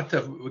a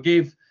narrative, we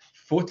gave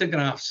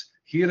photographs.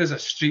 Here is a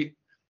street,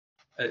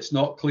 it's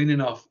not clean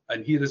enough,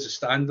 and here is the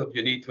standard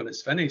you need when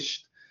it's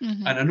finished.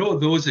 And I know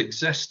those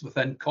exist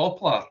within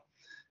Coplar.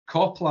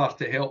 Coplar,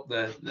 to help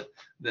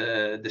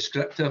the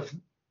descriptive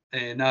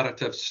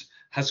narratives,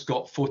 has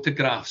got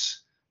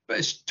photographs, but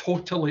it's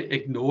totally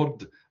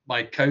ignored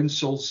by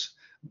councils,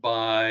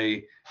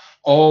 by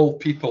all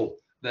people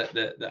that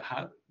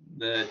have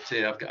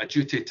got a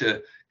duty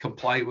to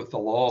comply with the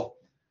law.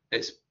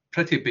 It's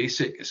pretty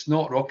basic. It's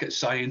not rocket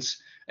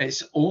science.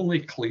 It's only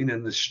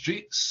cleaning the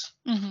streets.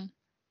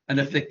 And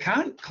if they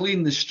can't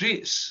clean the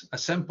streets, a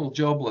simple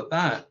job like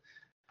that,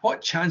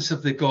 what chance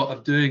have they got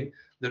of doing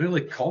the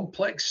really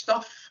complex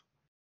stuff?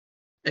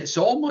 It's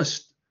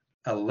almost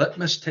a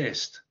litmus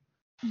test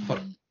for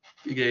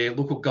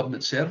local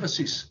government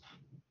services.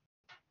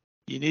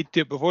 You need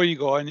to, before you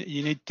go on,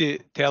 you need to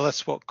tell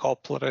us what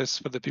Coplar is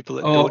for the people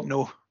that don't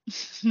know.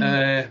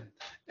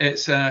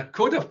 It's a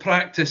code of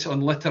practice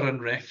on litter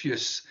and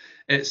refuse.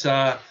 It's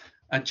a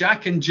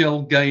Jack and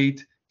Jill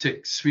guide to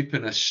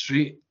sweeping a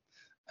street.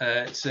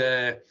 It's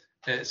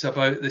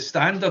about the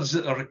standards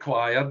that are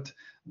required,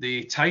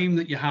 the time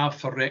that you have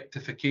for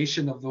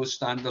rectification of those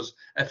standards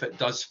if it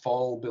does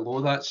fall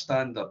below that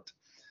standard.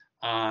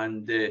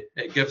 And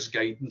it gives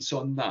guidance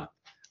on that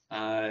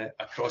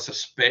across a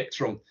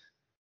spectrum.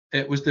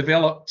 It was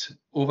developed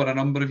over a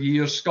number of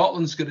years.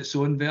 Scotland's got its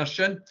own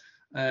version.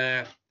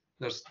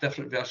 There's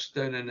different versions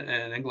down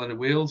in England and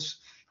Wales.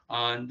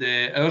 And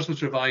ours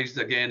was revised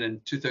again in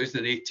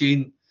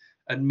 2018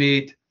 and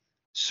made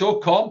so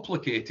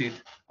complicated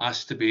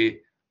as to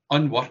be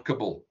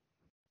unworkable.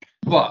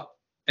 But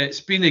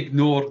it's been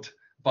ignored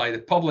by the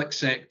public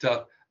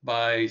sector,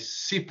 by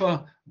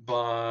SEPA,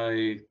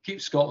 by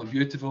Keep Scotland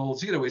Beautiful,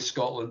 Zero Waste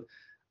Scotland,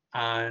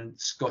 and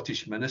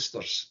Scottish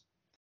ministers.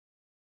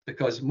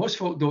 Because most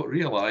folk don't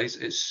realise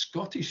it's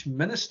Scottish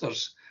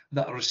ministers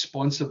that are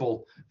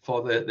responsible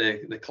for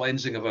the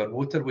cleansing of our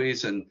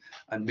motorways and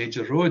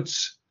major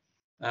roads.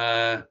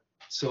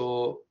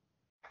 So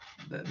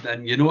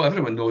then, you know,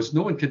 everyone knows,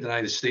 no one can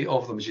deny the state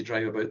of them as you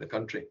drive about the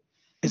country.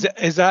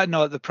 Is that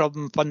not the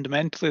problem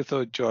fundamentally,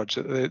 though, George?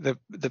 The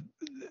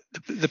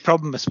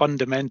problem is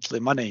fundamentally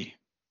money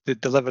to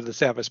deliver the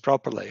service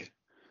properly,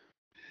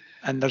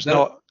 and there's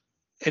not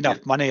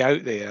enough money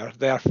out there.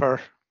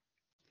 Therefore,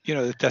 you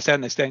know, to a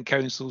certain extent,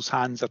 councils'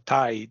 hands are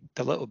tied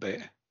a little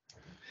bit.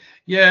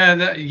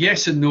 Yeah,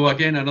 yes and no.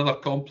 Again, another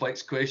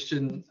complex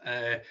question,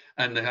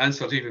 and the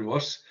answer is even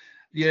worse.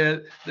 Yeah,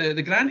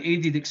 the grant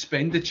aided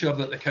expenditure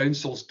that the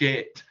councils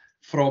get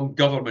from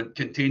government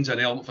contains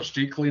an element for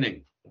street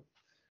cleaning.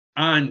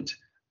 And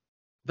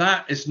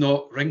that is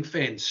not ring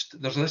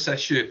fenced. There's this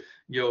issue,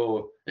 you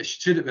know,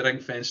 should it be ring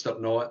fenced or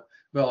not?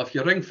 Well, if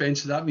you're ring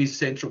fenced, that means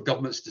central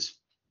government's just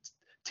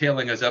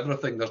telling us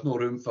everything. There's no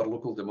room for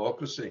local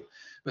democracy.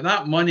 But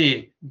that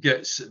money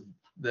gets,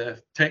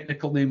 the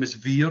technical name is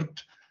veered,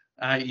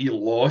 i.e.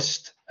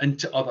 lost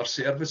into other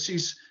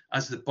services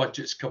as the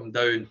budgets come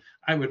down.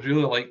 I would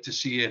really like to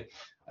see,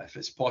 if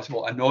it's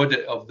possible, an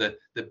audit of the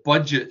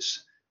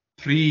budgets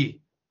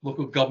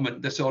pre-local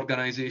government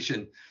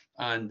disorganisation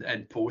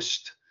and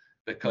post,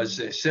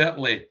 because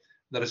certainly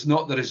there is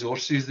not the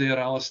resources there,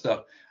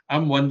 Alistair.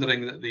 I'm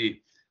wondering that the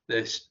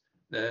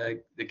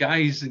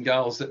guys and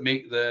gals that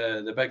make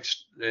the big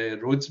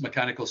roads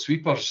mechanical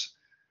sweepers,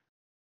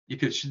 you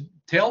could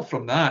tell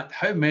from that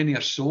how many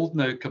are sold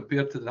now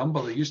compared to the number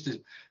they used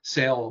to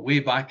sell way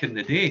back in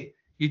the day.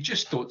 You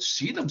just don't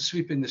see them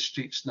sweeping the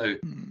streets now.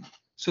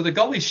 So the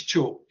gullies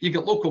choke. You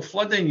get local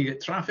flooding, you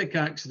get traffic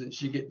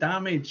accidents, you get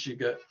damage, you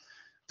get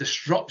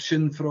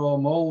disruption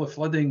from all the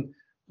flooding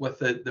with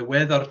the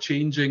weather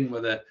changing,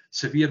 with the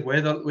severe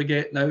weather that we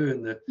get now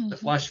and the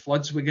flash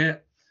floods we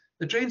get.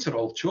 The drains are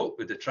all choked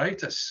with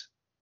detritus.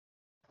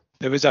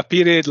 There was a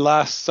period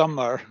last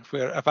summer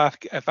where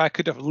if I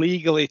could have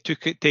legally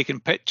taken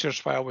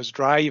pictures while I was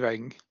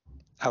driving,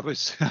 I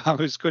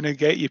was going to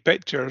get you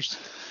pictures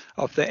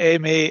of the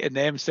M8 and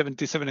the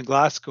M77 in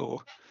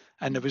Glasgow,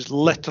 and there was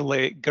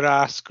literally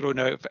grass growing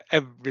out of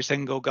every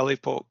single gully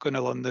pot going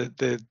along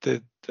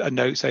the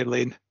outside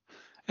lane,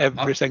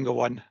 every single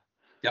one.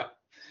 Yeah,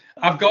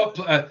 I've got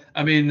a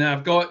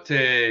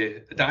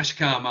dash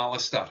cam,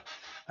 Alistair,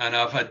 and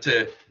I've got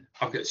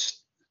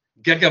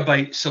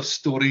gigabytes of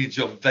storage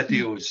of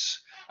videos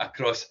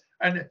across,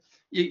 and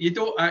you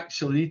don't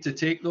actually need to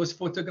take those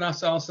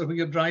photographs, Alistair, when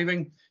you're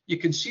driving. You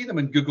can see them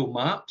in Google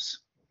Maps.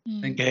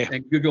 In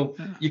Google,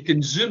 you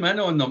can zoom in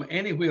on them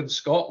anywhere in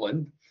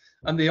Scotland,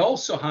 and they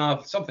also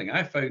have something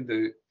I found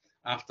out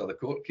after the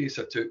court case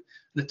I took. In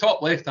the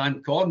top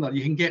left-hand corner,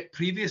 you can get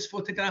previous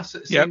photographs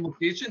at the same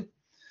location,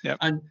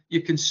 and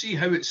you can see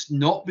how it's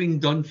not been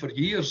done for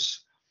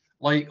years.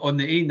 Like on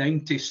the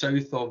A90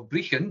 south of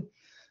Brechin,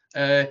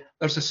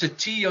 there's a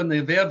settee on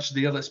the verge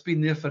there that's been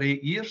there for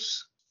 8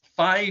 years.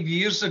 5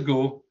 years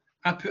ago,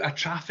 I put a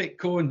traffic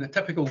cone, a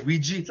typical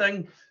Ouija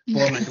thing,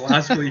 born in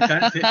Glasgow, you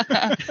can't take.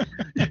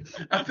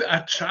 I put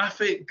a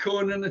traffic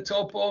cone on the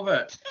top of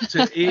it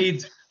to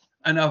aid,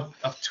 and I've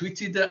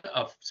tweeted it,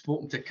 I've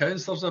spoken to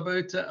councillors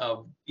about it,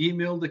 I've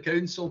emailed the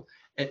council.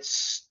 It's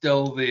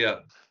still there.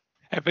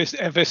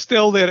 If it's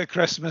still there at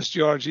Christmas,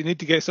 George, you need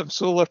to get some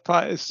solar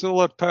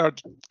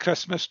powered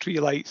Christmas tree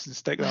lights and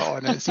stick that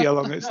on it and see how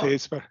long it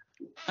stays for.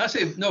 That's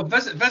it. No,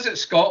 Visit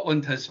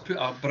Scotland has put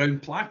a brown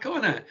plaque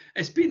on it.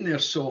 It's been there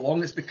so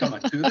long, it's become a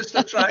tourist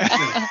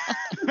attraction.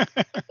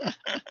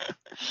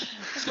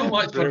 So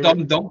much for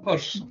dumb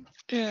dumpers.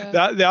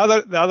 Yeah. The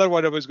other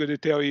one I was going to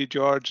tell you,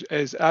 George,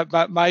 is at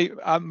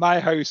my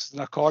house is in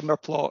a corner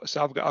plot,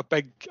 so I've got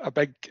a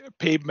big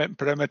pavement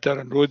perimeter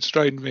and roads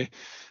around me.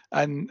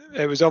 And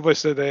it was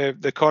obviously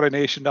the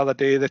coronation the other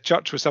day. The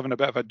church was having a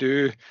bit of a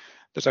do.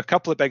 There's a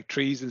couple of big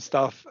trees and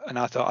stuff, and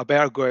I thought I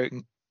better go out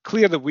and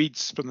clear the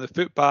weeds from the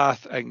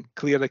footpath and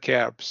clear the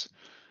curbs.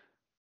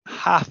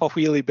 Half a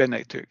wheelie bin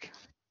it took.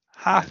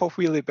 Half a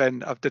wheelie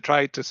bin of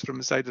detritus from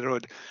the side of the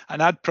road.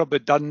 And I'd probably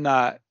done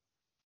that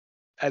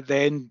at the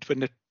end when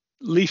the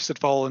leaves had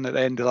fallen at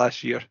the end of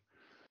last year.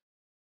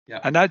 Yeah.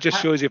 And that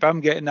just shows you, if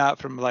I'm getting that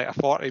from like a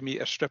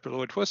 40-metre strip of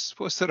road, what's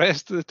the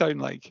rest of the town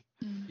like?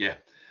 Yeah.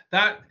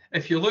 that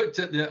if you looked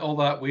at all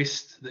that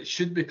waste that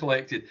should be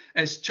collected,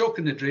 it's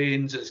choking the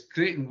drains, it's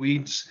creating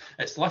weeds,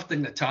 it's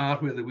lifting the tar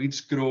where the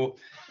weeds grow.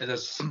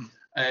 There's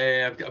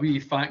I've got a wee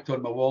fact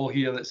on my wall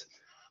here that's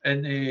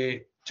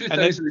in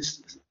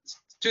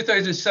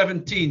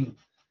 2017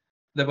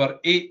 there were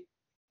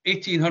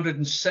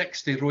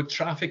 1,860 road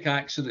traffic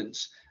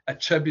accidents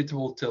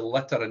attributable to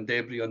litter and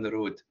debris on the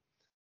road.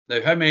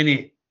 Now, how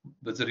many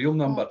was the real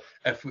number?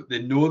 If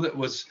they know that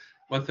was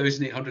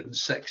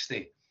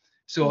 1,860.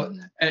 So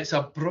it's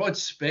a broad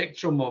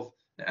spectrum of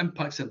the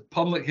impacts in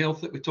public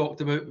health that we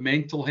talked about,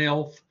 mental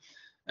health,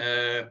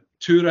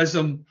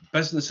 tourism,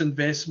 business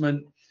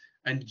investment,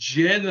 and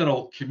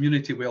general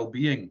community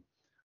well-being,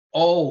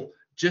 all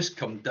just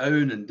come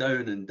down and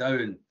down and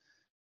down.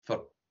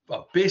 For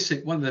a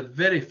basic, one of the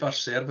very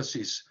first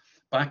services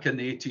back in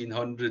the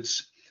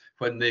 1800s,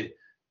 when the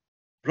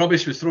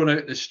rubbish was thrown out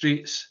in the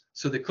streets,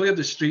 so they cleared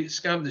the streets,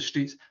 scanned the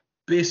streets,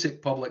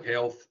 basic public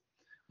health.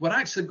 We're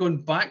actually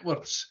going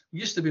backwards. We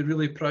used to be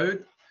really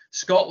proud.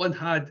 Scotland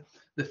had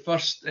the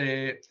first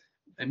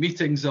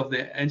meetings of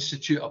the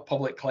Institute of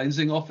Public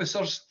Cleansing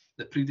Officers,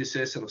 the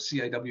predecessor of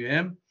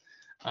CIWM.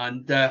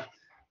 And I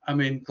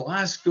mean,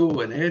 Glasgow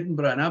and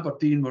Edinburgh and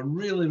Aberdeen were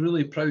really,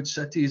 really proud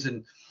cities.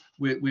 And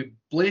we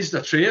blazed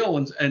a trail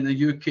in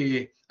the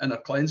UK in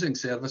our cleansing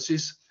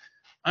services.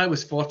 I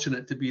was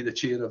fortunate to be the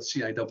chair of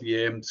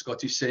CIWM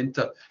Scottish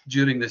Centre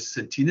during the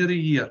Centenary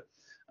year.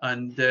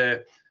 And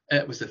it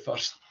was the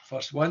first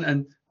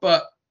one,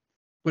 but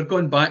we're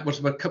going backwards.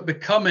 We're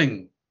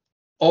becoming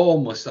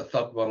almost a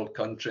third world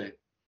country.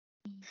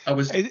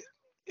 As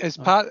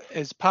part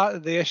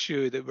of the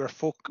issue that we're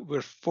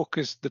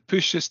focused. The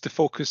push is to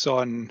focus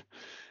on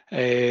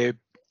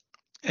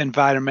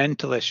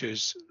environmental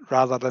issues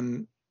rather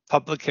than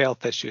public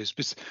health issues.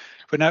 Because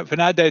when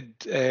I did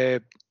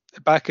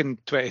back in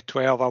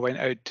 2012, I went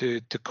out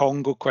to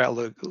Congo quite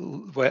a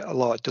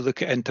lot to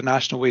look at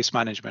international waste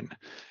management,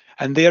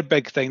 and their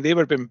big thing, they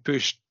were being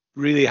pushed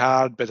really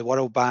hard by the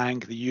World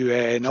Bank, the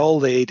UN, all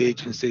the aid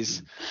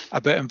agencies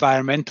about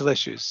environmental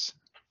issues.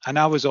 And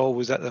I was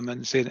always at them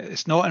and saying,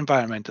 it's not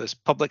environmental, it's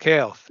public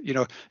health. You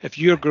know, if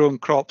you're growing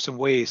crops and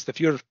waste, if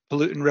you're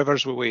polluting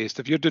rivers with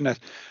waste, if you're doing it,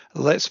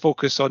 let's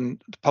focus on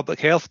the public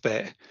health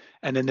bit.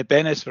 And then the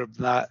benefits from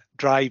that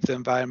drive the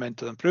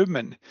environmental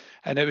improvement.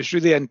 And it was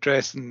really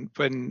interesting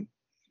when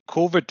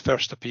COVID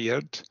first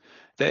appeared,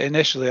 that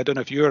initially, I don't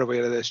know if you were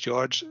aware of this,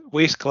 George,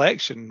 waste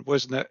collection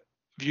wasn't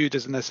viewed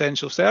as an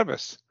essential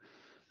service.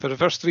 For the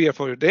first 3 or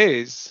 4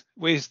 days,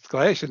 waste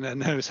collection,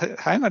 and I was,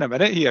 hang on a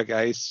minute here,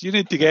 guys, you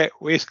need to get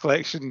waste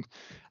collection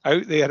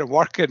out there and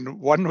working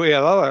one way or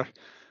another.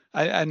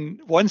 And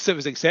once it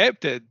was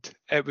accepted,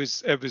 it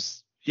was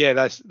yeah,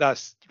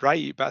 that's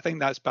right. But I think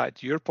that's back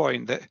to your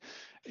point that,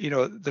 you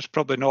know, there's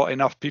probably not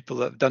enough people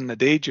that have done the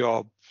day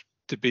job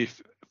to be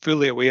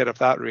fully aware of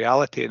that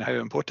reality and how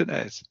important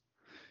it is.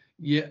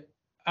 Yeah.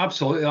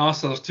 Absolutely,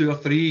 Arthur. There's 2 or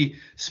 3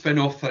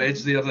 spin-off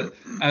threads there. That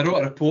I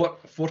wrote a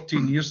report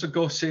 14 years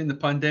ago saying the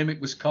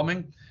pandemic was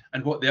coming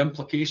and what the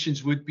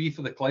implications would be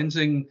for the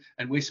cleansing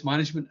and waste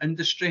management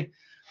industry.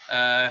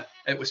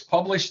 It was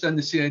published in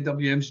the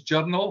CIWM's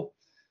journal.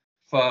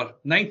 For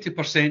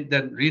 90%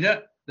 didn't read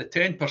it. The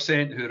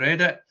 10% who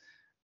read it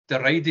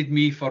derided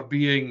me for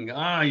being,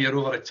 you're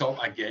over the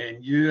top again,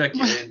 you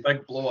again,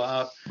 big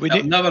blow-up.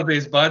 It'll never be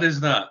as bad as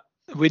that.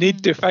 We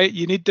need to find.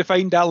 You need to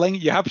find that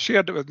link. You have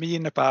shared it with me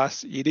in the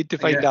past. You need to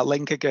find that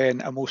link again,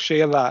 and we'll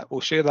share that.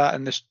 We'll share that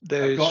in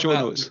the show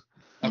notes.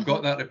 I've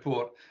got that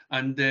report,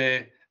 and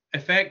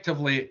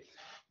effectively,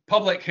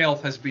 public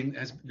health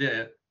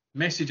the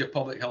message of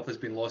public health has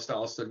been lost,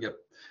 Alistair. You're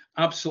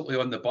absolutely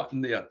on the button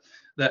there.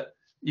 That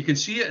you can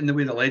see it in the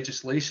way the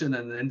legislation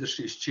and the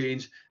industry has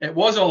changed. It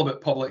was all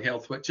about public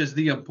health, which is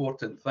the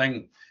important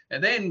thing.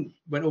 It then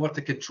went over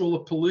to control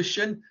of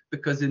pollution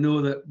because they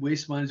know that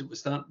waste management was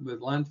starting with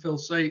landfill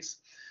sites.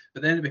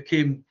 But then it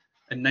became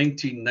in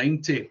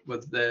 1990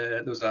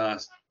 there was a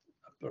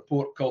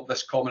report called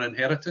This Common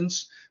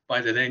Inheritance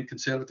by the then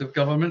Conservative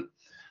government,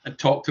 and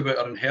talked about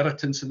our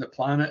inheritance in the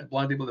planet,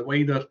 blinded with the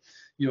wider,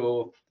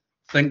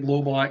 think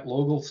global, act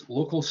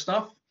local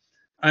stuff.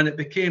 And it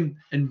became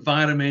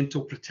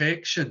environmental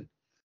protection.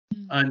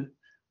 And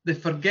they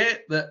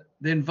forget that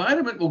the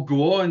environment will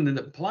go on and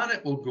the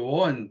planet will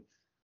go on.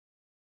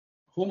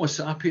 Homo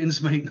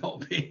sapiens might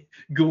not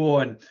go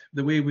on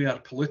the way we are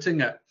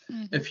polluting it.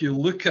 If you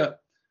look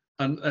at,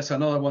 and that's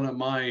another one of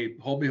my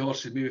hobby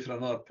horses, maybe for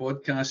another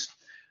podcast,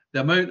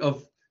 the amount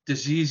of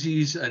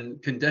diseases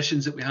and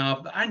conditions that we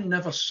have that I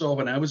never saw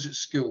when I was at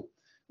school.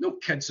 No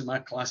kids in my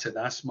class had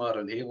asthma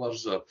or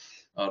inhalers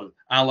or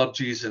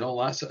allergies and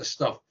all that sort of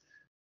stuff.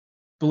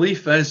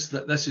 Belief is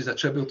that this is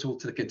attributable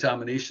to the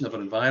contamination of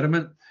our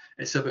environment.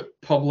 It's about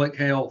public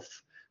health.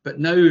 But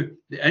now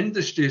the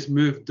industry has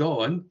moved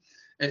on.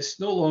 It's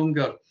no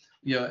longer,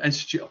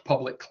 Institute of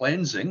Public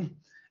Cleansing.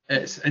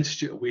 It's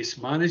Institute of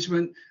Waste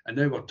Management. And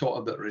now we're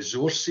talking about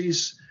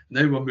resources.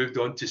 Now we're moved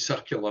on to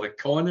circular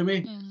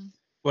economy.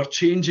 We're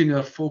changing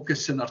our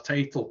focus and our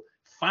title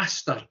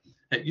faster.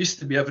 It used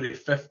to be every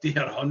 50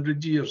 or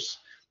 100 years.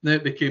 Now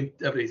it became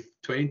every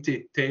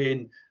 20,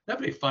 10,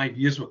 every 5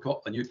 years we've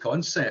got a new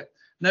concept.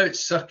 Now it's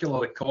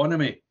circular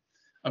economy.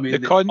 I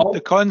mean,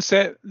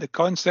 the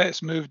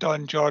concept's moved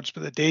on, George,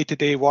 but the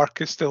day-to-day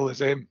work is still the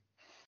same.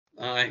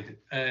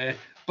 Aye,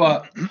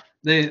 but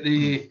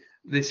they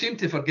seem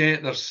to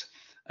forget there's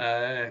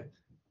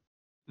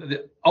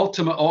the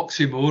ultimate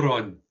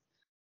oxymoron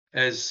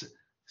is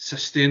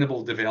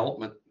sustainable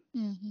development.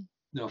 Mm-hmm.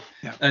 No,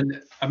 yeah.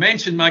 And I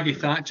mentioned Maggie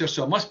Thatcher,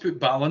 so I must put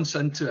balance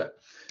into it.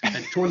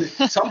 And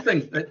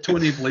something that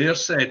Tony Blair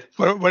said.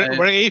 We're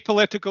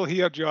apolitical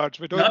here, George.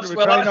 We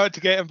try not to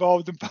get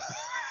involved in.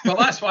 Well,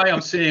 that's why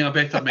I'm saying I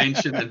better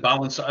mention and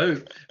balance it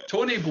out.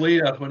 Tony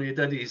Blair, when he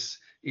did his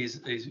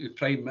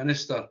Prime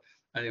Minister,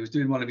 and he was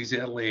doing one of his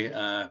early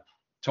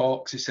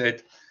talks, he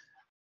said,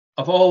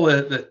 of all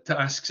the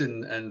tasks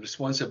and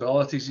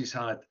responsibilities he's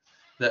had,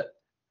 that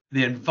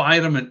the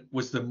environment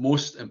was the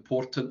most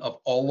important of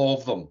all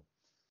of them,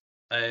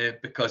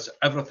 because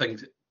everything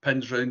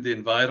pins around the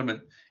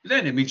environment. He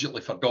then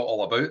immediately forgot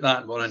all about that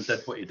and went and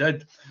did what he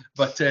did.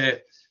 But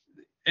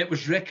it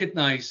was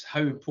recognised how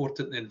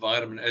important the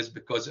environment is,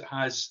 because it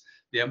has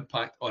the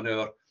impact on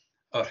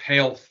our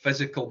health,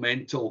 physical,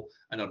 mental,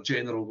 and our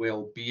general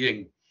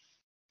well-being.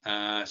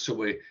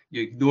 So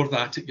you ignore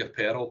that at your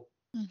peril.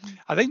 Mm-hmm.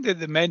 I think that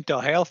the mental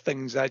health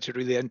thing is actually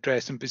really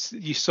interesting, because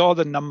you saw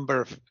the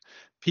number of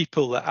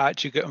people that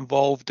actually got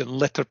involved in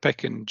litter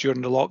picking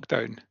during the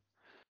lockdown,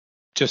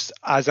 just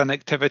as an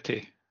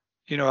activity.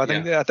 You know,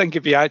 I think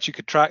if you actually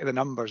could track the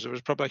numbers, there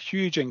was probably a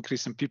huge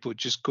increase in people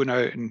just going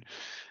out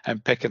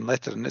and picking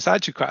litter, and it's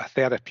actually quite a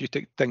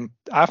therapeutic thing.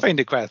 I find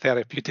it quite a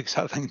therapeutic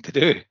sort of thing to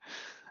do.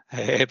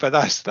 But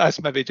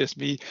that's maybe just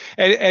me.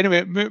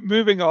 Anyway,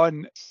 moving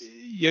on,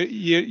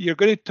 you're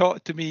going to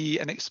talk to me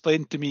and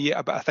explain to me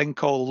about a thing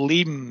called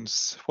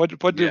LEAMS.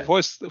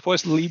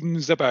 What's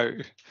LEAMS about?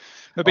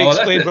 Maybe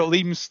explain what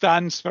LEAMS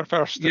stands for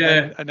first,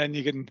 and then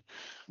you can.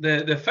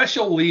 The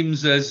official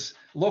LEAMS is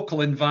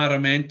Local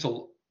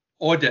Environmental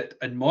Audit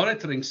and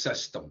Monitoring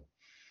System.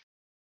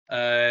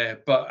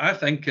 But I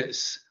think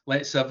it's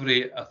lets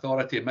every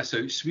authority miss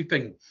out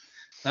sweeping.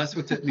 That's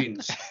what it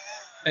means.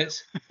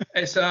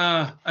 It's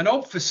an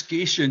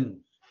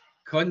obfuscation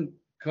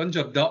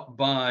conjured up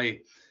by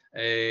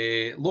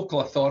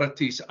local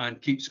authorities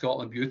and Keep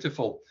Scotland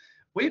Beautiful.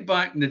 Way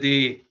back in the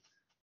day,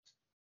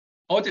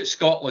 Audit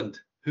Scotland,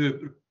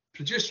 who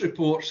produced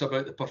reports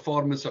about the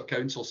performance of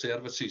council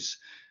services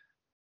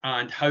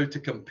and how to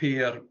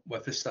compare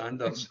with the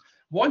standards,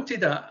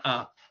 wanted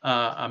a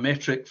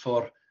metric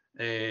for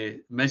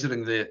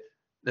measuring the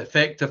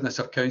effectiveness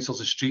of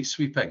councils of street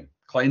sweeping,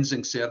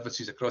 cleansing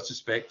services across the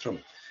spectrum.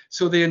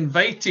 So they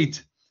invited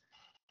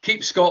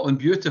Keep Scotland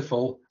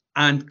Beautiful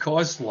and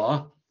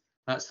COSLA,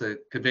 that's the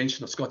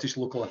Convention of Scottish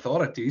Local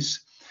Authorities,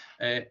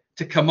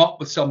 to come up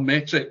with some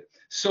metric.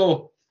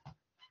 So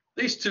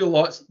these two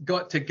lots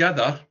got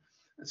together.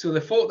 So the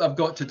folk that have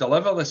got to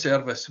deliver the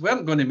service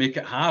weren't going to make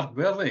it hard,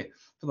 were they,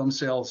 for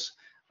themselves?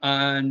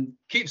 And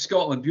Keep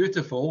Scotland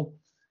Beautiful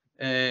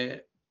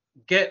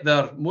get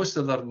most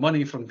of their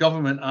money from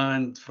government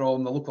and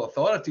from the local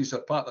authorities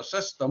are part of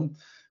their system.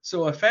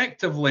 So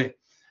effectively,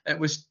 it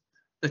was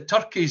the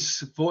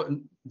turkeys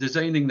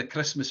designing the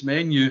Christmas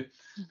menu,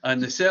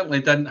 and they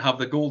certainly didn't have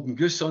the golden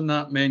goose on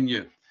that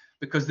menu,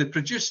 because they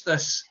produced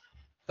this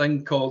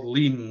thing called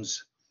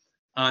LEAMS,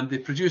 and they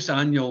produce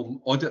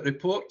annual audit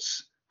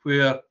reports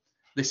where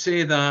they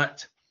say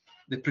that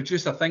they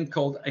produce a thing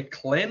called a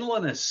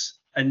cleanliness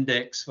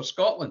index for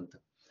Scotland.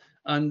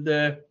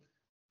 And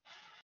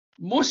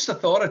most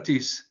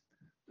authorities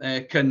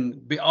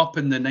can be up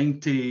in the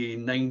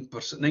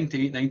 99%,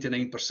 98,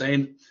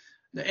 99%.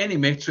 Any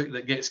metric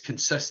that gets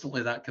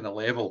consistently that kind of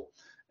level,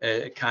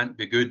 it can't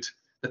be good.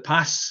 The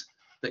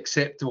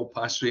acceptable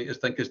pass rate, I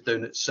think, is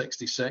down at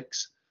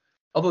 66.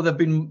 Although they've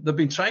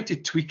been trying to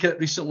tweak it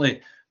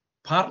recently,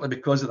 partly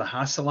because of the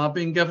hassle I've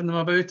been giving them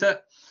about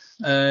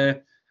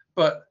it.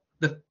 But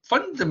the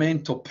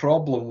fundamental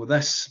problem with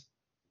this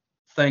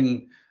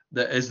thing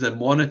that is the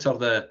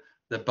monitor,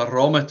 the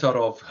barometer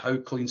of how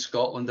clean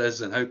Scotland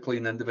is and how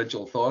clean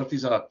individual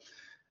authorities are,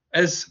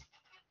 is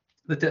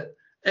that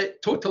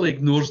it totally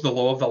ignores the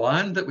law of the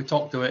land that we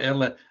talked about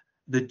earlier,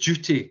 the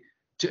duty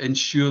to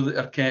ensure that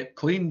they're kept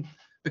clean.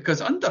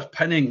 Because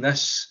underpinning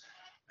this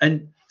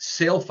and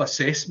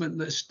self-assessment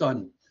that's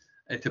done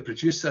to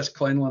produce this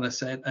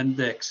cleanliness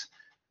index,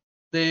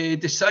 they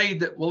decide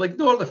that we'll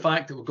ignore the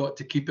fact that we've got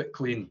to keep it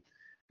clean.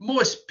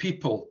 Most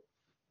people,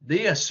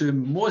 they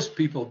assume most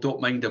people don't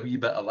mind a wee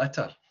bit of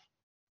litter,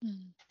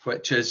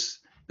 which is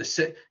the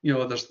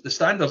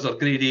standards are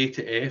grade A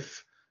to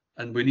F,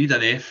 and we need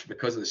an F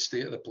because of the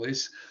state of the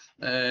place.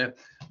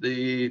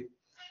 They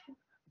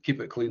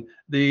keep it clean.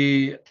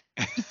 The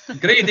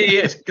grade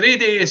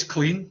A is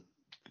clean.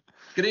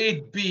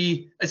 Grade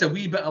B is a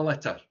wee bit of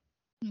litter.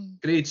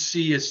 Grade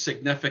C is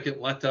significant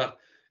litter.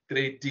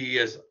 Grade D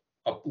is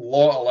a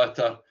lot of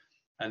litter,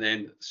 and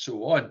then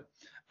so on.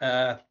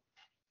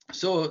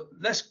 So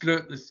this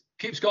group, this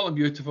Keep Scotland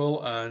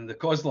Beautiful and the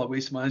COSLA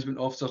Waste Management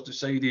Officers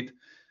decided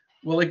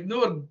we'll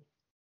ignore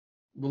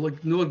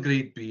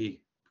grade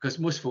B because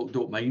most folk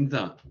don't mind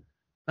that.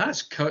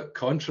 That's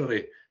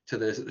contrary to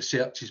the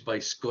researches by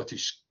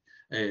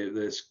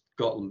the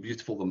Scotland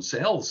Beautiful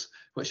themselves,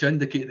 which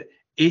indicate that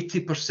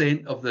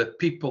 80% of the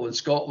people in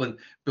Scotland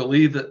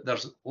believe that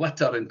there's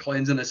litter and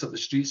cleanliness of the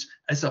streets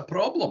is a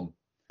problem.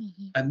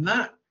 Mm-hmm. And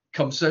that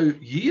comes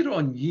out year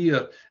on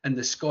year in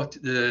the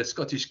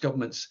Scottish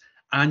Government's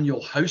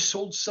annual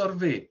household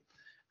survey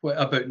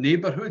about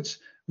neighbourhoods,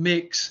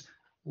 makes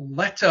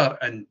litter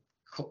and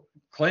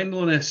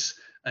cleanliness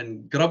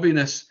and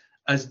grubbiness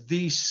as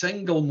the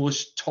single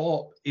most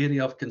top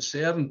area of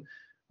concern.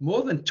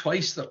 More than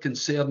twice their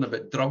concern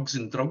about drugs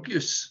and drug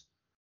use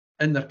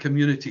in their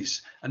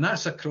communities. And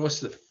that's across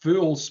the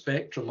full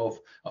spectrum of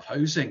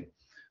housing.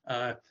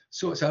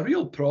 So it's a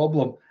real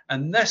problem.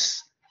 And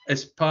this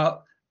is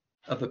part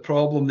of the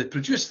problem. They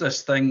produced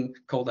this thing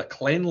called a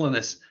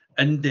cleanliness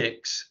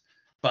index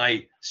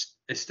by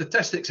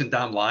statistics and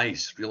damn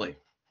lies, really.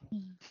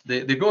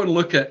 They go and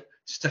look at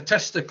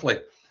statistically.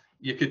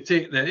 You could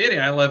take the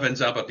area I live in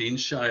is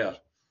Aberdeenshire.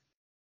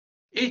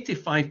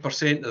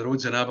 85% of the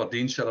roads in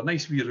Aberdeenshire are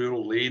nice wee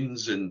rural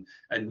lanes and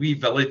wee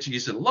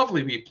villages and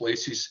lovely wee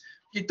places.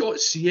 You don't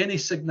see any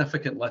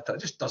significant litter.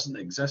 It just doesn't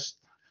exist.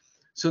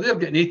 So they're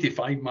getting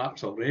 85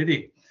 marks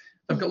already.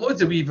 They've got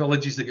loads of wee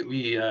villages that get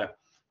wee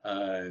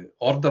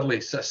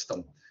orderly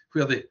system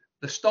where they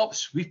stop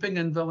sweeping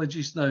in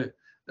villages now.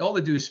 All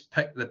they do is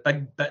pick the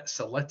big bits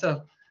of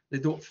litter. They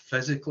don't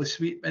physically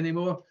sweep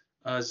anymore,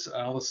 as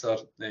Alistair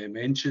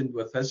mentioned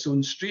with his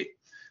own street.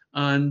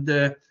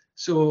 And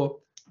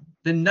so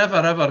they never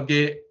ever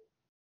get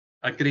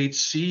a grade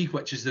C,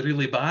 which is the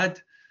really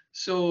bad.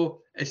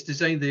 So it's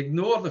designed to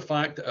ignore the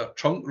fact that our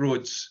trunk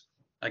roads,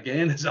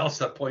 again, as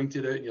Alistair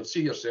pointed out, and you'll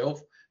see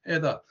yourself,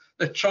 Heather,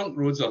 the trunk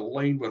roads are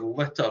lined with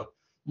litter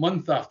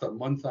month after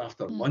month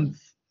after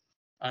month.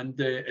 And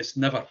it's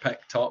never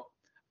picked up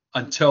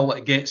until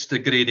it gets to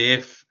grade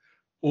F.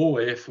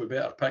 OF, we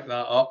better pick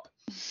that up.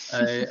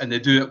 And they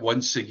do it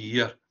once a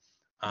year,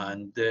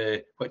 and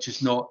which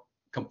is not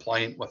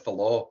compliant with the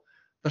law.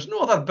 There's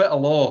no other bit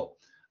of law.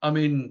 I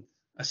mean,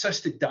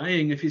 assisted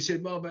dying, if you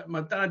said, well, but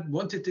my dad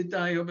wanted to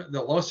die, but the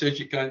law says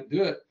you can't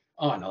do it.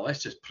 Oh, no,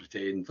 let's just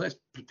pretend. Let's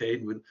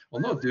pretend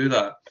we'll not do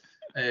that.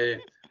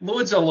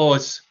 Loads of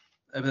laws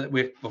that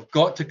we've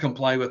got to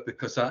comply with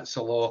because that's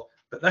a law.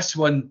 But this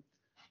one,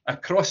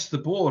 across the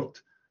board,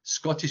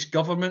 Scottish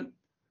Government,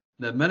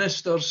 the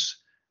ministers,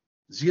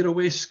 Zero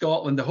Waste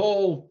Scotland, the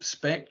whole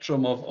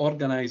spectrum of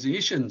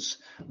organisations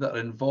that are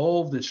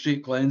involved in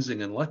street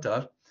cleansing and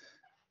litter,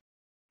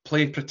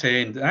 play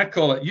pretend. I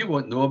call it, you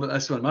won't know about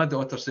this one, my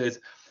daughter says,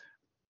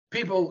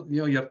 people,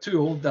 you're too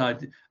old,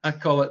 Dad. I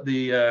call it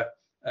the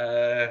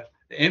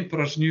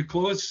Emperor's New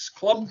Clothes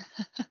Club.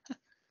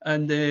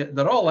 And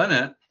they're all in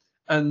it,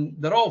 and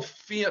they're all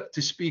feared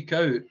to speak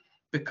out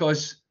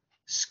because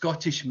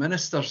Scottish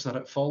ministers are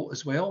at fault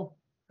as well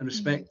in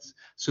respect.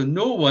 So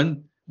no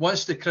one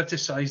wants to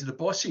criticise the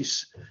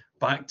bosses,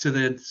 back to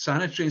the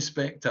sanitary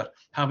inspector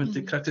having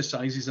to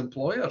criticise his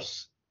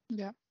employers.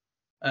 Yeah.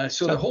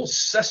 So the whole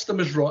system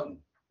is rotten.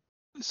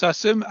 So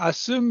I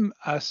assume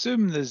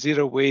the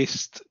Zero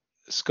Waste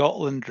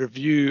Scotland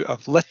review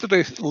of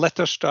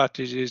litter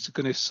strategy is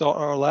going to sort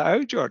all that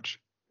out, George.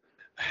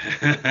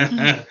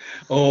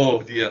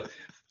 Oh dear,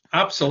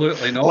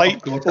 absolutely not.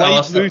 Light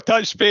blue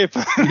touch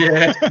paper.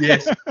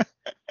 Yes.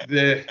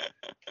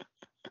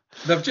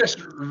 They've just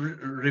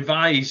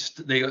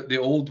revised the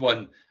old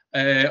one.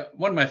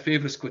 One of my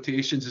favourite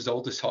quotations is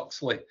Aldous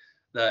Huxley,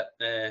 that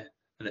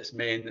and it's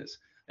men.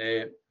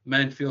 It's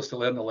man fails to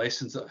learn the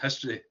lessons that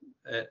history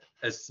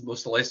is the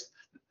most lesson.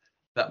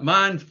 That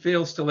man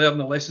fails to learn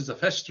the lessons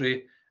of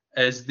history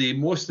is the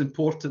most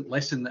important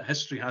lesson that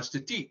history has to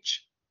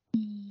teach.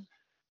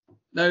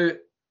 Now,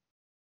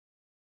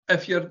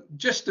 if you're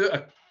just at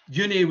a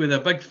uni with a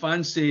big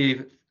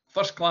fancy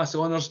first-class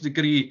honours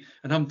degree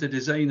and having to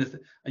design it,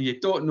 and you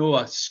don't know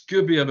a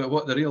Scooby about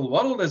what the real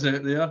world is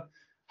out there,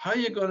 how are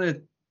you going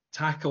to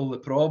tackle the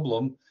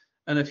problem?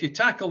 And if you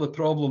tackle the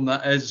problem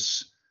that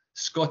is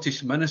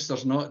Scottish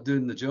ministers not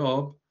doing the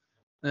job,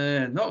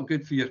 not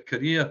good for your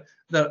career.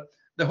 The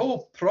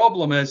whole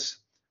problem is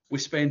we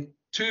spend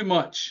too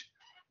much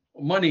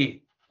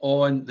money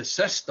on the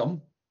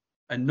system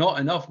and not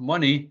enough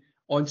money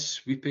on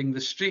sweeping the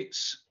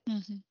streets.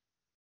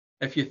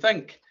 If you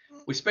think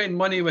we spend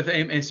money with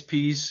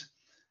MSPs,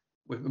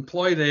 we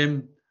employ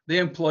them, they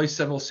employ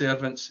civil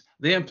servants,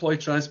 they employ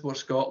Transport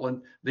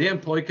Scotland, they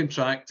employ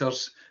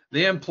contractors,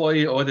 they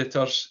employ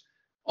auditors,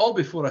 all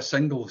before a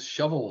single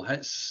shovel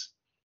hits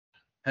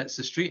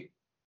the street.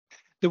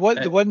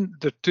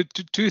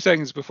 Two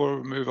things before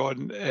we move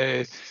on.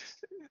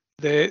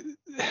 The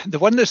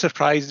one that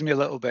surprised me a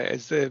little bit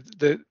is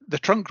the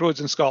trunk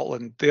roads in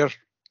Scotland. They're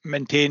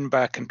maintained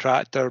by a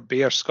contractor,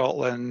 Bear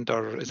Scotland,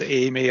 or is it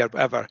AMA or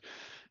whatever.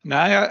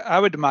 Now, I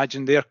would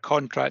imagine they're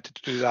contracted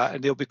to do that,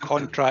 and they'll be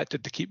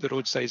contracted to keep the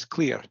roadsides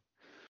clear.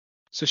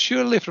 So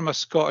surely from a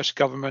Scottish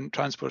Government,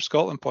 Transport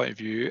Scotland point of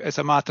view, it's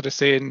a matter of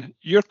saying,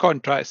 your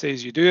contract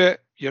says you do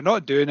it, you're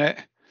not doing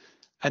it,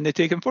 and they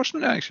take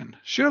enforcement action.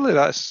 Surely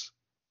that's...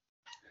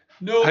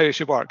 No. how it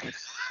should work?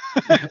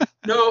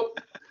 No.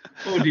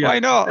 Oh dear. Why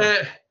not?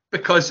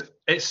 Because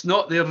it's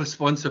not their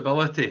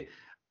responsibility.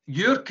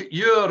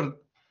 You're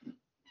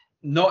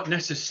not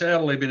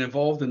necessarily been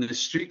involved in the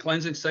street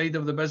cleansing side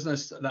of the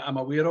business that I'm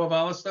aware of,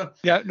 Alistair.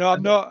 Yeah, no,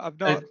 I'm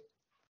not.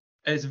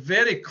 It's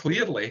very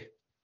clearly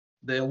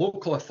the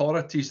local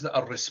authorities that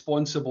are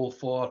responsible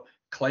for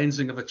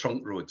cleansing of the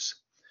trunk roads.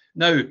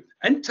 Now,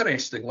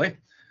 interestingly,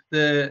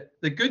 the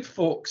good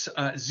folks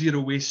at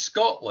Zero Waste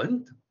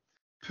Scotland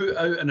put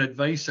out an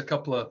advice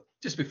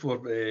just before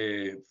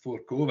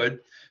COVID,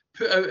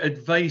 put out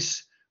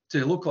advice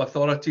to local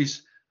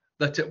authorities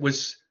that it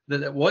was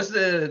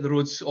the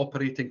roads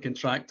operating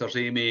contractors,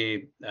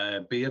 Amy,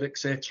 Bear,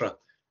 etc.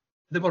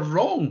 They were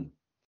wrong.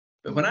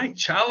 But when I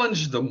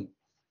challenged them,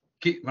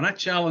 when I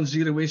challenged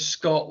Zero Waste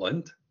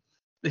Scotland,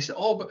 they said,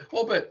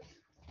 but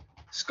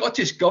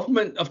Scottish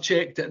Government have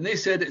checked it and they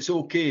said it's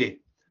okay.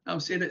 I'm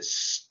saying it's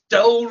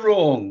still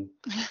wrong.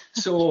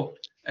 So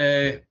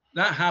that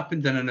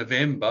happened in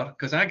November,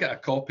 because I got a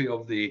copy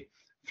of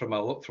from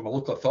a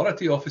local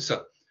authority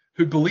officer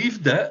who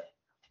believed it,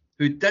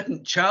 who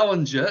didn't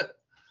challenge it.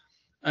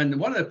 And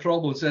one of the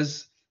problems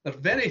is there are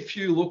very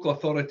few local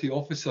authority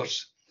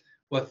officers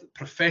with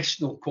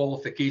professional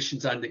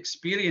qualifications and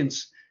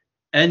experience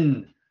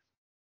in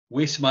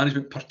waste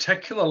management,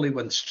 particularly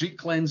when street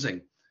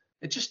cleansing.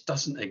 It just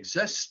doesn't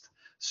exist.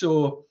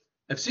 So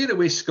if Zero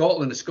Waste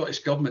Scotland, the Scottish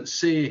Government,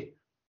 say,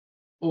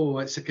 oh,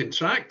 it's the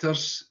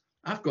contractors,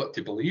 I've got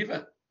to believe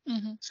it.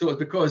 Mm-hmm. So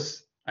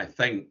because I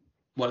think,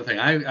 one thing,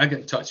 I got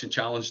in touch and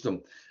challenged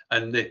them,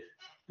 and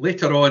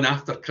later on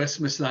after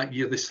Christmas that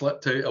year, they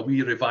slipped out a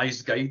wee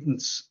revised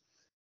guidance.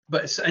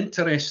 But it's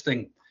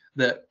interesting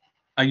that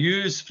I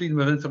use Freedom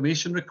of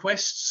Information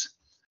requests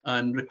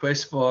and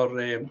requests for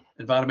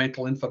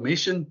environmental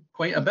information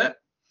quite a bit.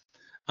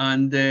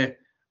 And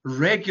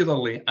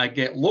regularly I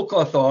get local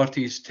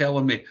authorities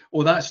telling me,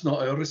 oh, that's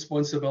not our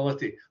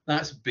responsibility.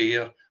 That's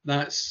Bear.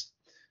 That's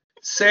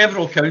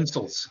several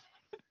councils.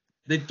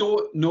 They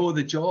don't know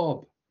the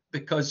job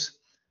because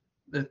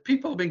the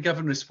people have been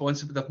given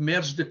responsibility. They've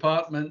merged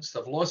departments.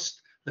 They've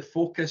lost the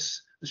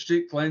focus, the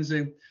street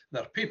cleansing.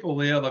 There are people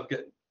there. They've got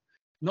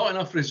not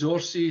enough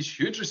resources,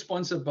 huge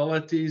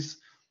responsibilities.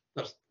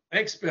 Their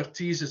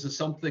expertise is in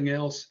something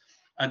else,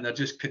 and they're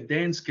just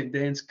condense,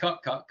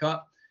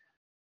 cut.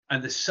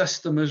 And the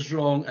system is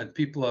wrong, and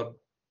people are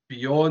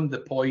beyond the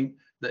point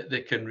that they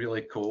can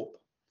really cope.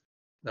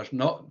 There's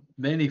not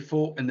many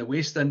folk in the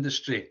waste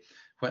industry.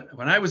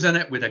 When I was in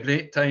it, we had a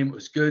great time. It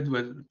was good.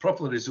 We were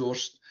properly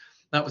resourced.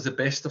 That was the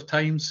best of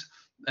times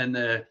in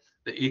the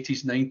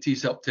 80s,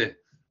 90s up to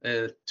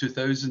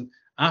 2000.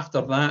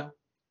 After that,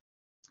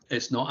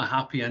 it's not a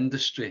happy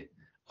industry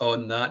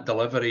on that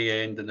delivery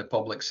end in the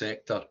public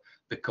sector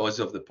because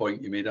of the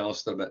point you made,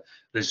 Alistair, that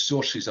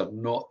resources are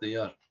not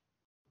there.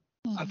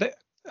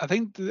 I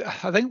think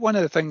one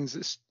of the things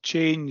that's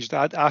changed,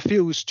 I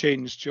feel has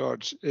changed,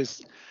 George,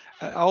 is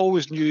I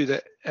always knew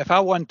that if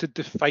I wanted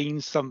to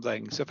find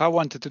something, so if I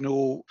wanted to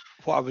know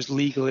what I was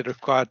legally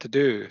required to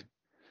do,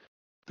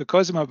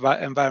 because of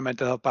my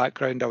environmental health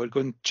background, I would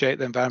go and check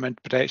the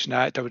Environmental Protection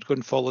Act, I would go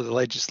and follow the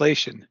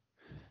legislation.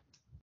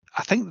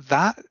 I think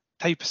that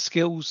type of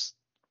skills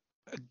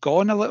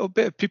gone a little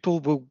bit. People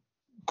will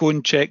go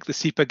and check the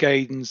SEPA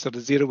guidance or the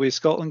Zero Waste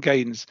Scotland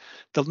guidance.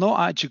 They'll not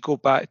actually go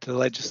back to the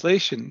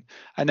legislation.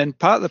 And then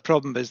part of the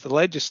problem is the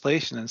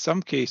legislation in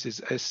some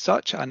cases is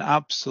such an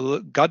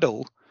absolute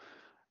guddle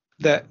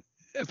that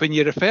when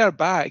you refer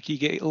back, you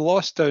get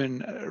lost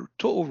down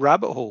total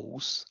rabbit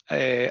holes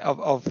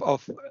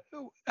of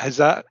has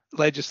that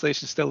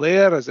legislation still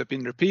there? Has it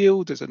been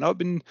repealed? Has it not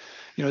been?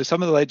 You know,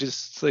 some of the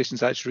legislation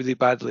is actually really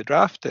badly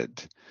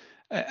drafted,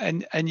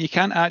 and you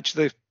can't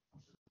actually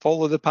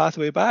follow the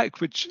pathway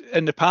back, which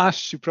in the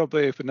past you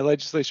probably, when the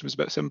legislation was a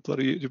bit simpler,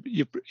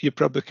 you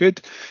probably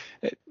could.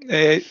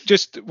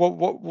 Just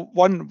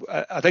one,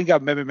 I think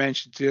I've maybe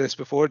mentioned to you this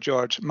before,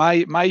 George.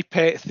 My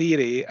pet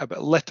theory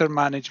about litter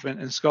management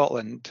in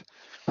Scotland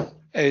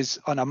is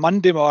on a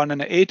Monday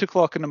morning at 8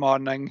 o'clock in the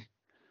morning,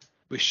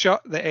 we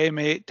shut the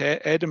M8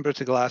 to Edinburgh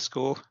to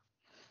Glasgow,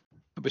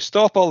 we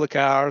stop all the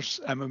cars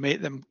and we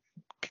make them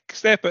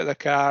step out of the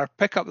car,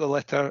 pick up the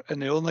litter,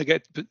 and they only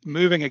get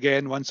moving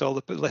again once all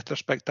the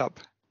litter's picked up.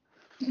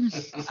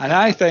 And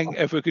I think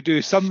if we could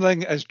do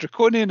something as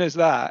draconian as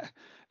that,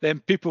 then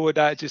people would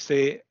actually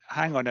say,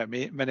 hang on a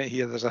minute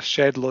here, there's a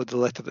shed load of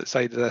litter at the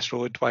side of this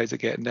road, why is it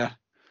getting there?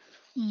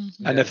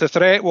 Mm-hmm. And if the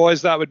threat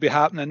was that would be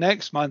happening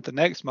next month and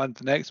next month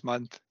and next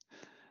month,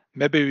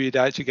 maybe we'd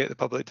actually get the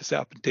public to sit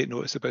up and take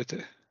notice about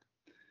it.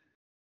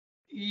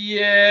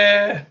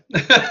 Yeah.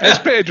 It's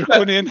pretty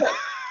draconian.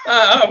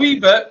 A wee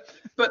bit.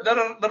 But there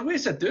are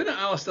ways of doing it,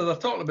 Alistair. They're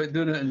talking about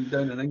doing it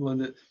down in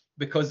England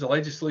because the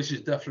legislation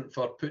is different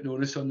for putting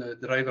onus on the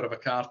driver of a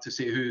car to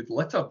say who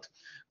littered.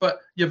 But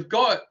you've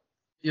got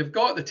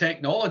the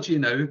technology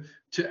now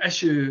to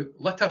issue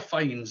litter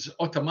fines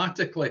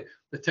automatically.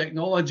 The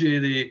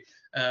technology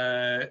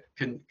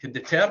can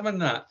determine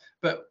that.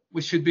 But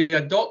we should be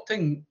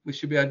adopting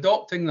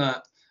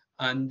that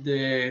and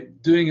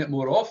doing it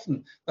more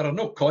often, there are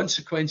no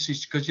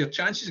consequences, because your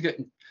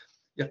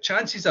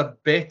chances are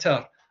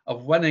better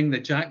of winning the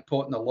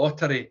jackpot in the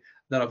lottery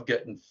than of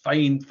getting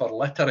fined for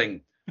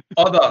littering.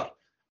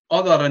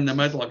 other in the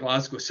middle of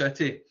Glasgow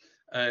City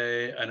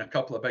and a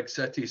couple of big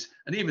cities.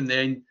 And even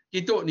then,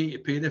 you don't need to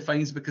pay the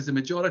fines, because the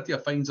majority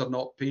of fines are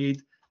not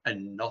paid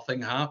and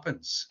nothing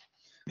happens.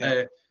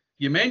 Yeah.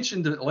 You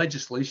mentioned that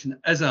legislation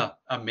is a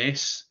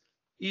mess.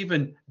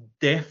 Even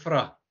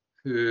DEFRA,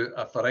 who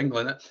are for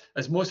England,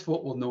 as most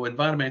folk will know,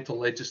 environmental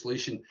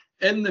legislation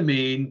in the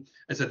main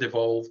is a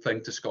devolved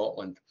thing to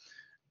Scotland.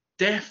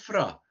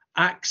 DEFRA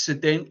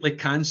accidentally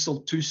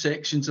cancelled 2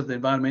 sections of the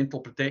Environmental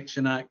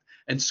Protection Act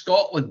in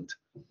Scotland,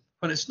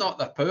 when it's not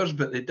their powers,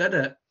 but they did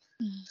it.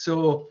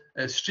 So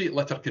street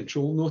litter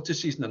control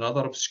notices and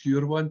another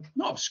obscure one,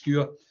 not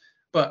obscure,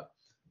 but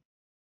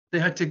they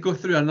had to go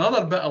through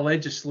another bit of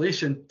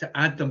legislation to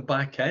add them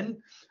back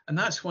in. And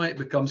that's why it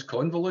becomes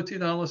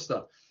convoluted,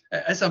 Alistair.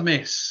 It is a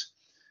mess.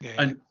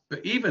 Yeah.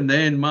 But even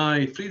then,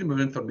 my freedom of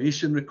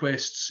information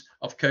requests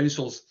of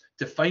councils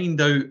to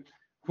find out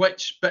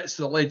which bits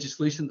of the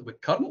legislation that we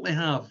currently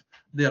have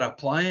they're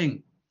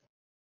applying,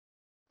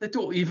 they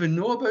don't even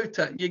know about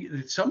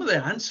it. Some of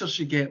the answers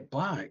you get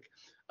back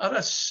are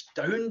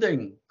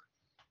astounding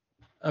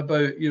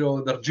about,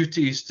 their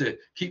duties to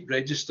keep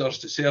registers,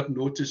 to serve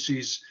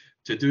notices,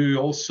 to do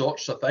all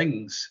sorts of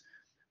things.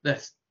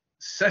 The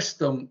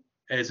system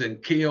is in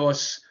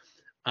chaos,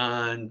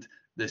 and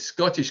the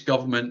Scottish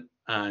Government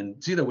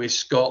and Zero Waste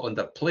Scotland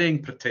are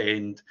playing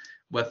pretend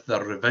with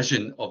their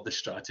revision of the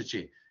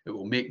strategy. It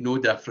will make no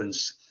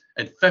difference.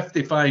 In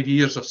 55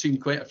 years, I've seen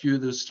quite a few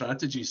of those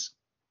strategies.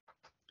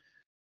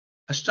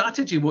 A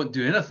strategy won't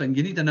do anything.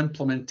 You need an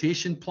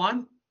implementation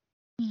plan,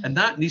 and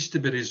that needs to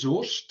be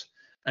resourced.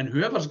 And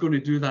whoever's going to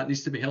do that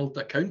needs to be held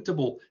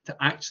accountable to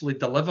actually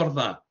deliver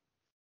that.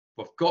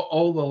 We've got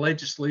all the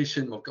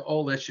legislation, we've got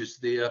all the issues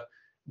there.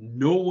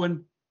 No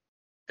one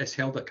is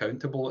held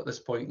accountable at this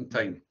point in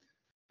time.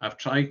 I've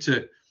tried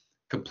to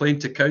complain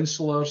to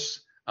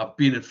councillors. I've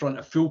been in front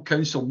of full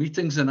council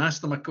meetings and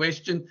asked them a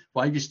question: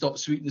 why have you stopped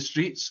sweeping the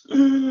streets?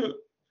 And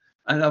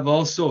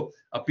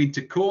I've been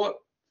to court.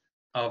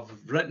 I've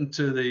written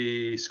to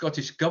the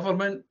Scottish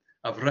Government.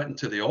 I've written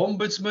to the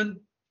Ombudsman.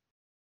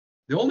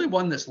 The only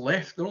one that's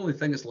left, the only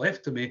thing that's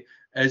left to me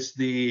is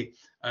the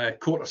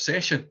Court of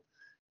Session.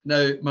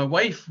 Now, my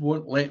wife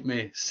won't let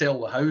me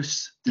sell the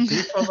house to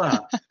pay for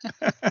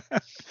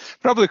that.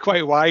 Probably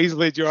quite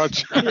wisely,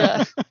 George.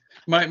 Yeah.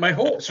 My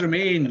hopes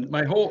remain,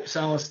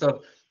 Alistair,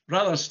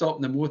 rather than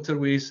stopping the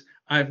motorways,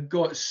 I've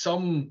got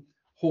some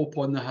hope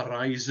on the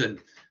horizon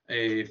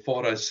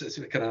for us,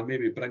 can I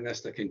maybe bring this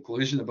to a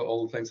conclusion about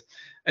all the things,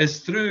 is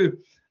through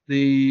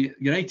the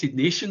United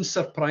Nations,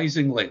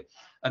 surprisingly,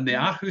 and the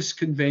Aarhus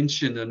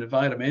Convention on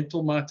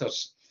Environmental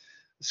Matters.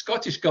 The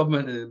Scottish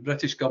Government and the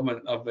British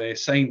Government have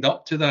signed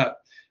up to that,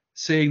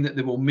 saying that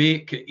they will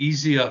make it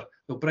easier,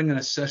 they'll bring in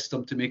a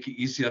system to make it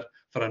easier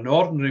for an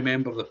ordinary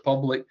member of the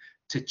public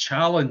to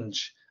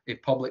challenge a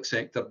public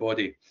sector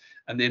body.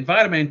 And the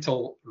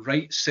Environmental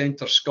Rights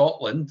Centre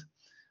Scotland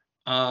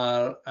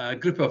are a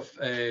group of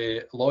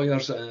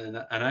lawyers and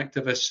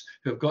activists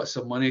who have got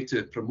some money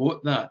to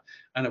promote that.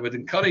 And I would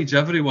encourage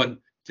everyone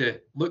to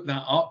look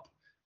that up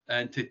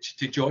and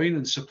to join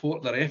and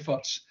support their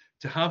efforts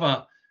to have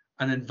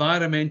an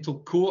environmental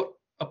court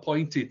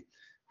appointed,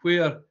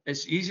 where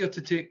it's easier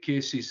to take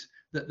cases,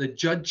 that the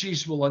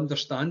judges will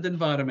understand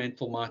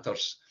environmental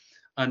matters,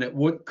 and it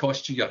won't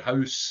cost you your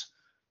house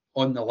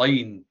on the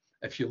line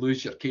if you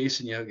lose your case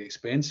and you have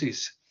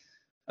expenses.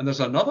 And there's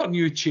another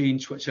new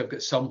change which I've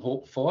got some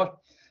hope for,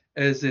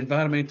 is the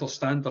Environmental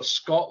Standards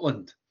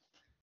Scotland.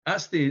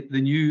 That's the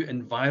new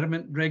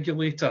environment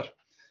regulator.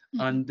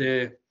 And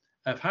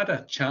I've had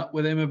a chat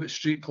with them about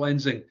street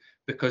cleansing,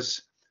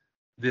 because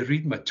they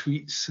read my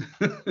tweets.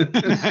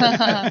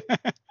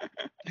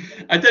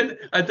 I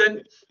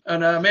didn't,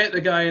 and I met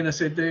the guy and I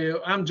said,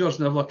 I'm George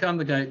Niblock, I'm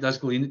the guy that does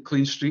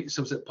clean streets.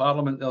 I was at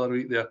Parliament the other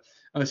week there.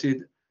 And I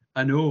said,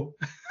 I know.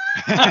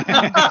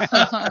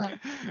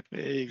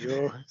 There you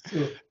go.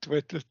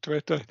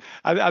 Twitter.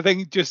 I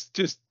think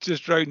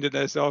just rounding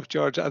this off,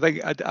 George,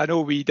 I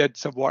know we did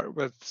some work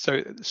with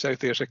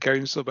South Ayrshire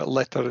Council about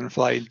litter and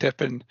flying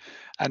tipping,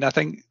 and I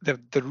think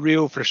the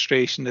real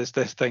frustration is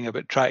this thing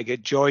about trying to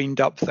get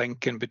joined up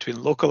thinking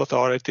between local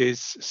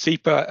authorities,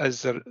 SEPA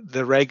as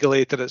the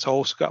regulator that's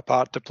also got a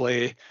part to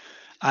play,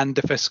 and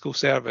the fiscal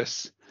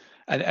service,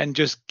 and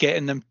just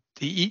getting them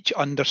to each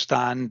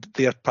understand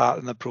their part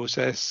in the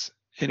process.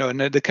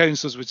 And the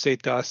councils would say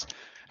to us,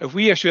 if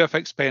we issue a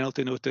fixed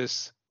penalty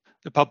notice,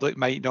 the public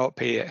might not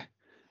pay it.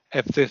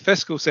 If the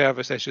fiscal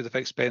service issues a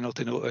fixed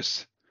penalty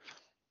notice,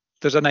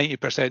 there's a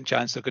 90%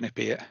 chance they're going to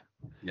pay it.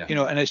 Yeah.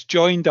 And it's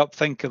joined up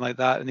thinking like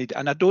that.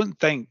 And I don't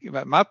think,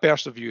 my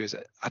personal view is,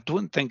 I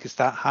don't think it's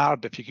that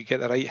hard if you could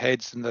get the right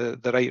heads in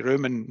the right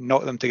room and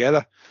knock them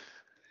together.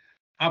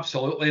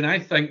 Absolutely. And I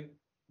think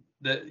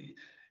that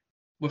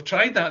we've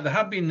tried that. There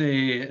have been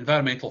the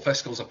environmental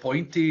fiscals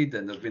appointed,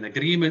 and there's been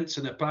agreements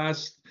in the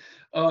past.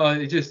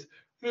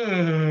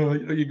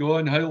 You go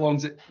on, how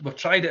long's it? We've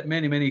tried it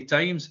many, many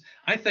times.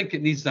 I think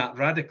it needs that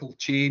radical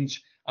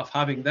change of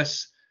having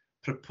this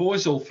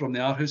proposal from the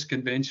Aarhus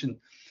Convention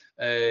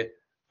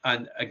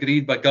and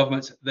agreed by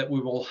governments that we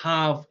will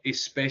have a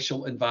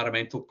special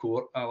environmental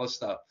court,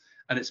 Alistair.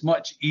 And it's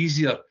much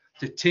easier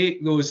to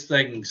take those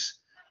things,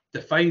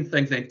 define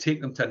things, then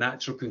take them to a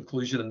natural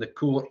conclusion in the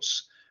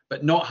courts,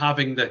 but not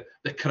having the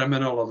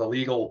criminal or the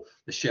legal,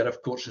 the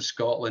sheriff courts in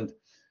Scotland.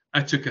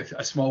 I took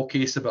a small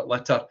case about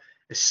litter.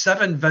 It's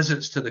 7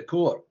 visits to the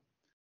court,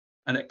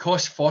 and it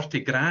costs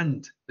 40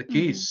 grand, the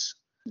case.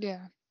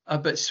 Yeah.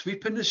 But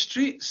sweeping the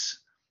streets,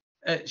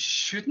 it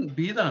shouldn't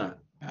be that.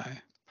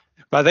 Aye.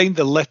 But I think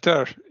the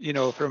litter, you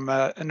know, from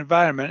an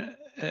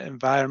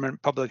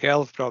environment, public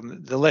health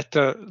problem, the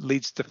litter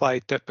leads to fly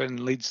tipping,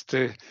 leads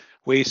to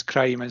waste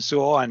crime and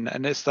so on.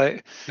 And it's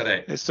like,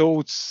 Correct. it's the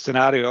old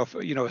scenario of,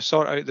 you know,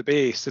 sort out the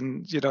base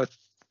and, you know,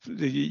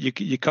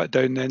 you cut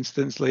down the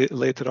instance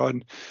later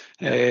on.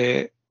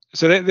 Yeah.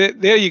 So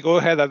there you go,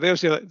 Heather.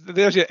 There's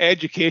your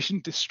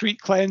education to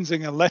street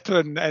cleansing and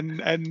littering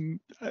and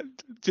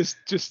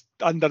just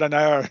under an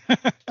hour.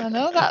 I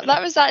know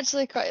that was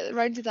actually quite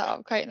rounded that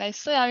up quite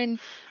nicely. I mean,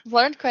 I've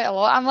learned quite a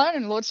lot. I'm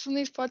learning loads from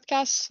these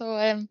podcasts.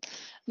 So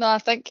no, I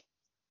think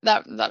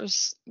that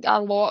was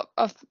a lot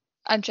of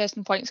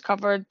interesting points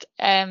covered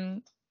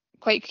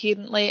quite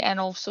coherently, and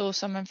also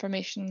some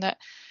information that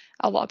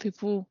a lot of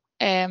people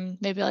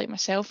maybe like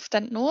myself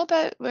didn't know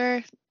about,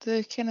 where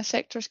the kind of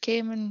sectors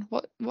came and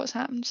what's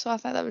happened. So I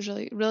think that was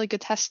really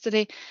good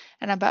history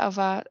and a bit of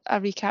a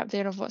recap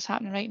there of what's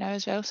happening right now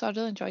as well. So I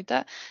really enjoyed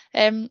that.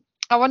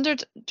 I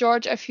wondered,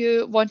 George, if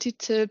you wanted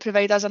to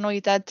provide us, I know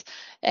you did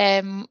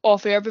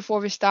off air before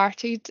we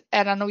started,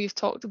 and I know you've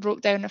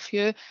broke down a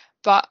few,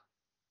 but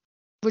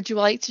would you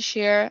like to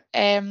share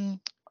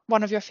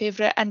one of your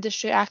favourite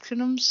industry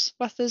acronyms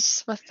with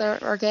us, with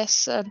our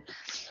guests, to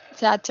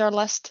add to our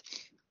list?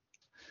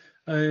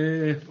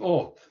 There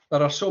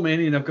are so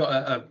many, and I've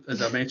got,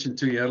 as I mentioned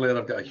to you earlier,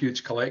 I've got a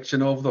huge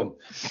collection of them.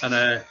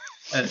 And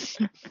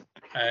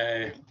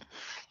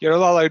you're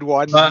only allowed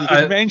one. You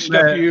can mention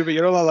a few, but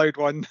you're only allowed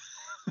one.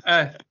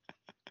 I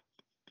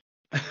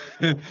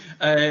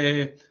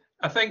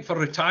think for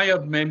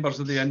retired members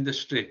of the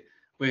industry,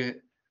 we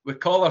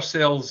call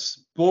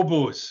ourselves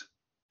bobos.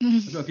 I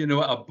don't know if you know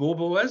what a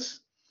bobo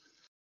is.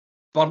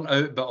 Burnt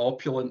out but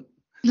opulent.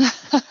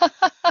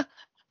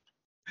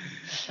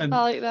 And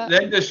I like that.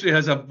 The industry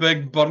has a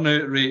big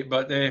burnout rate,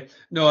 but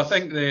no, I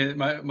think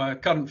my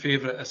current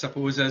favourite, I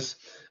suppose, is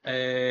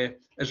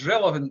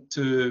relevant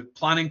to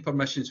planning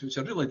permissions, which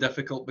are really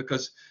difficult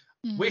because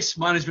waste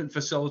management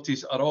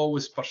facilities are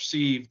always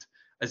perceived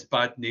as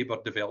bad neighbour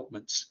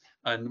developments.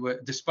 And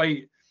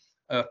despite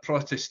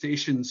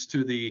protestations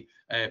to the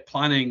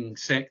planning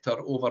sector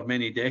over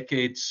many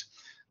decades,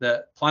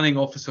 that planning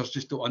officers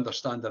just don't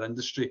understand their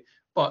industry.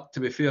 But to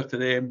be fair to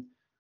them,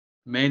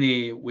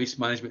 many waste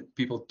management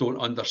people don't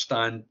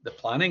understand the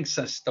planning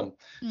system.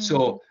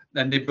 So,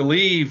 and they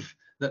believe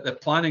that the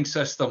planning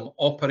system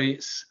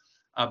operates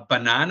a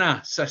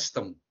banana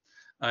system.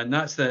 And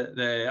that's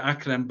the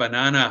acronym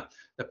BANANA.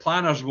 The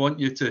planners want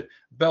you to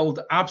build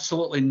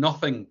absolutely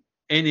nothing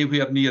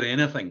anywhere near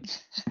anything.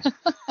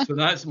 So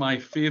that's my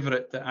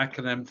favourite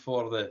acronym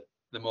for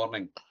the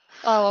morning.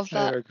 I love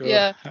that.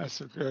 Yeah.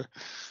 That's okay.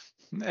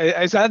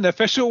 Is that an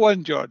official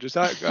one, George? Is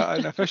that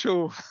an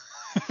official?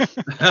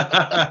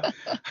 I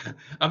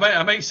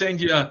might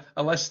send you a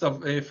list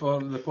of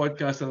for the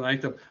podcast of the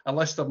item, a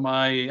list of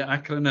my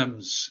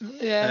acronyms.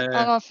 Yeah,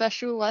 an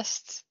official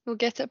list. We'll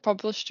get it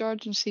published,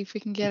 George, and see if we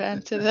can get it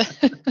into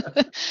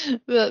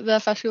the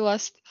official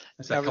list.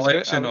 It's a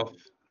collection of.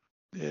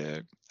 Yeah,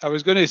 I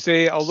was going to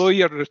say, although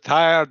you're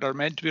retired or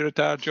meant to be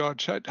retired,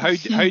 George, how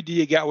do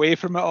you get away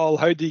from it all?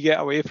 How do you get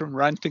away from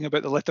ranting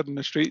about the litter in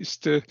the streets?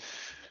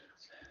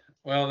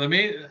 Well,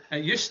 it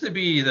used to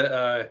be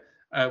that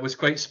I was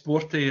quite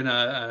sporty, and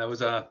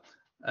I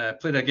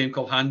played a game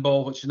called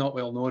handball, which is not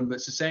well known, but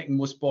it's the second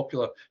most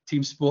popular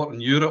team sport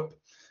in Europe.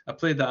 I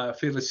played that at a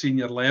fairly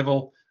senior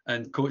level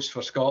and coached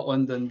for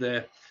Scotland,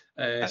 and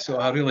so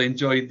I really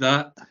enjoyed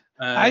that.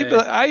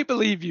 I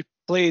believe you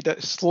played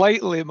at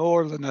slightly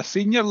more than a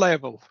senior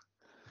level.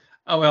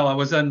 Oh well, I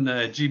was in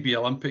the GB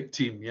Olympic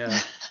team. Yeah.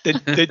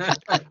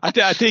 I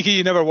take it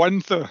you never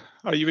won, though,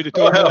 or you would have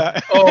told me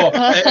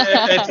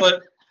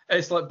that.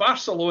 It's like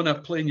Barcelona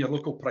playing your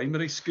local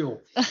primary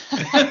school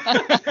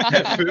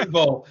at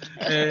football.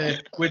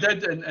 We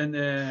did,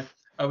 and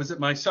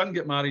my son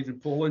got married in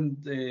Poland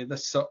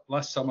this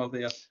last summer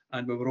there,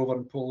 and we were over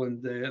in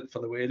Poland for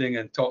the wedding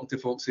and talking to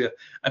folks there.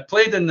 I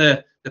played in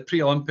the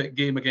pre-Olympic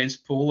game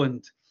against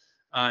Poland,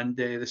 and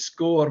the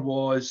score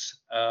was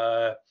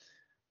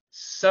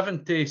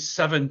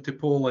 77 to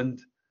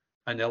Poland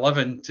and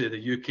 11 to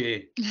the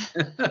UK.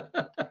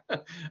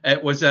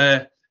 It was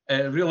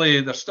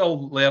really, they're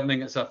still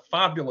learning. It's a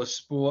fabulous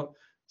sport,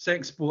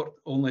 second sport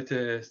only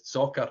to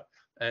soccer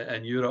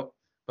in Europe.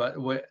 But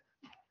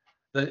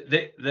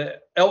the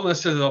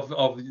illnesses of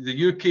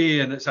the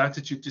UK and its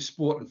attitude to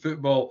sport and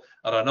football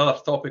are another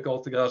topic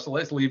altogether. So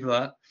let's leave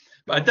that.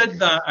 But I did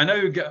that. I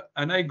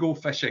now go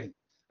fishing.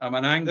 I'm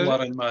an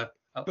angler in my.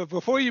 But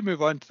before you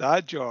move on to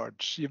that,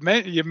 George, you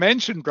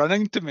mentioned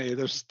running to me.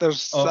 There's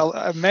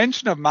a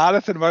mention of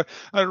marathon.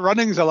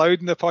 Running's allowed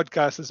in the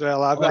podcast as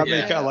well. I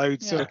make it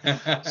allowed. So,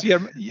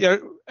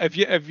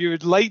 if you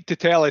would like to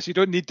tell us, you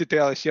don't need to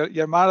tell us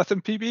your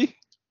marathon PB.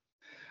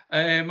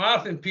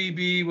 Marathon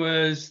PB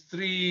was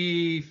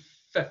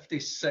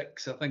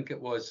 3:56, I think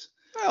it was.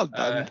 Well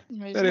done.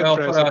 Very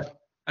impressive. For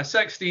a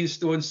 16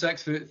 stone,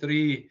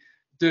 6'3",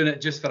 doing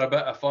it just for a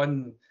bit of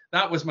fun.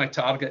 That was my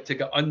target, to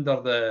get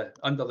under the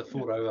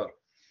 4 hour.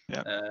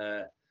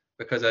 Yeah.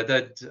 Because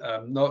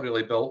I'm not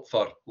really built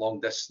for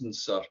long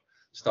distance or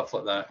stuff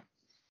like that.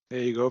 There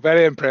you go.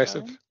 Very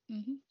impressive.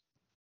 Mm-hmm.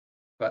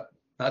 But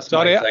that's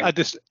sorry, my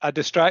thing. I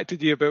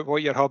distracted you about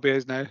what your hobby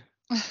is now.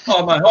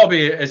 Oh, my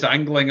hobby is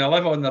angling. I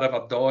live on the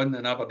River Don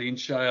in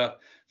Aberdeenshire.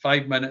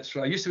 5 minutes.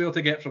 I used to be able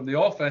to get from the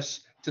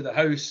office to the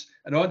house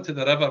and onto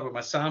the river with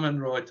my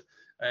salmon rod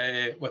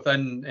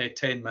within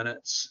 10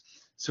 minutes.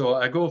 So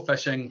I go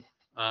fishing.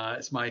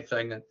 It's my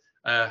thing.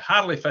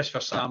 Hardly fish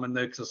for salmon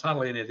now because there's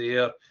hardly any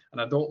there,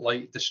 and I don't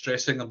like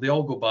distressing them. They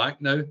all go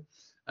back now,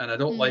 and I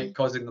don't like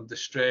causing them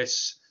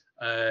distress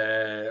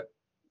in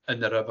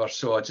the river.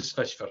 So I just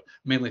fish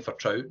mainly for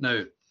trout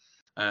now,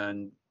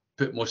 and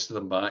put most of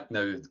them back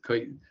now.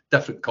 Quite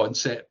different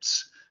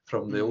concepts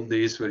from the old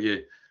days where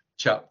you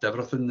chapped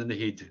everything in the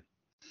head.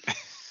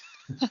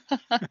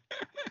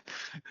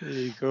 There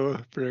you go.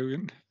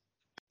 Brilliant.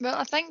 Well,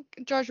 I think,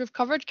 George, we've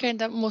covered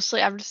kind of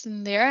mostly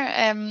everything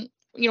there.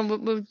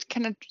 We've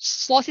kind of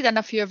slotted in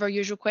a few of our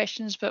usual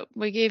questions, but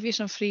we gave you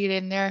some free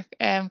rein there,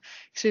 because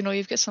we know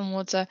you've got some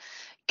loads of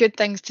good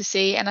things to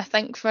say. And I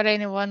think for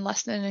anyone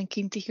listening and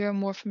keen to hear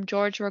more from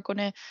George, we're going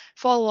to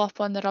follow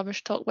up on the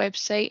Rubbish Talk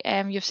website.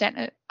 You've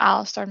sent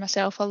Alistair and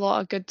myself a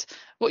lot of good,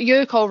 what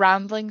you call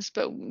ramblings,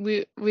 but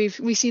we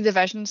see the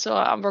vision. So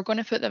we're going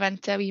to put them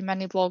into a wee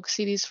mini blog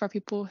series for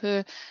people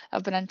who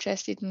have been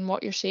interested in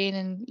what you're saying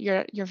and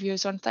your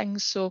views on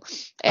things. So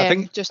I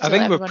think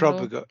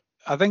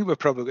we've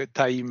probably got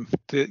time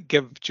to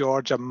give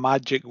George a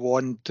magic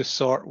wand to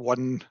sort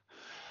one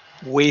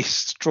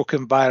waste /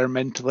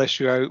 environmental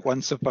issue out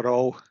once and for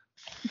all.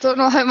 Don't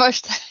know how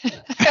much time.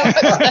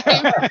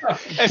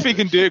 If he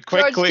can do it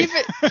quickly.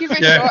 George, keep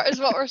it short is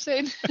what we're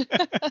saying.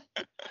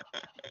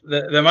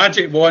 The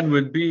magic wand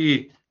would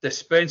be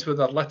dispense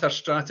with our litter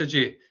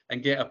strategy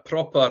and get a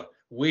proper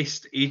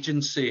waste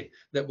agency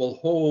that will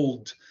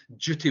hold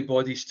duty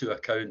bodies to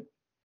account,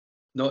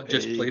 not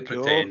just play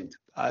pretend.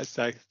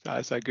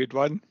 That's a good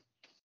one.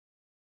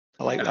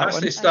 I like it that has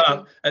one. To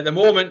start at the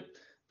moment.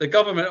 The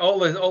government, all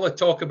the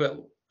talk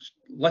about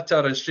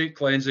litter and street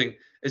cleansing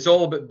is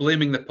all about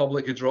blaming the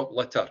public who drop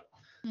litter.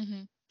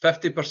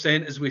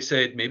 50%, as we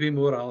said, maybe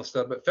more,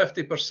 Alistair, but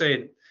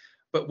 50%.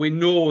 But we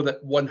know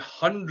that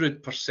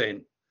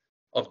 100%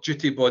 of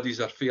duty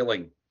bodies are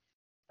failing,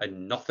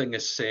 and nothing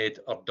is said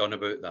or done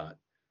about that.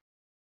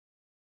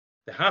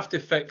 They have to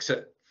fix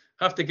it,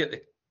 have to get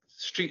the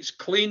streets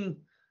clean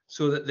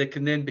so that they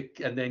can then be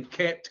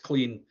kept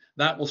clean.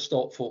 That will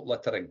stop folk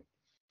littering,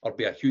 or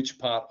be a huge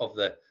part of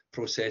the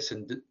process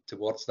and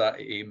towards that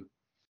aim.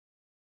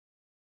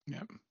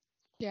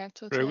 Yeah,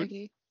 totally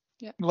agree.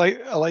 Yeah,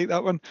 I like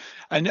that one.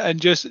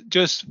 And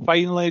just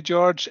finally,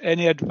 George,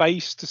 any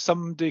advice to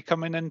somebody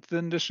coming into the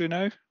industry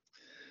now?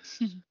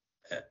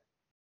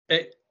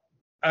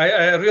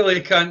 I really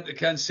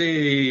can't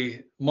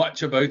say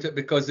much about it,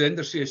 because the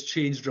industry has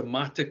changed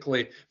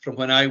dramatically from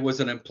when I was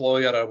an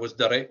employer. I was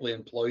directly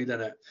employed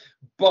in it,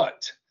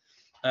 but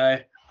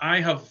I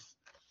have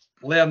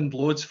learned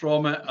loads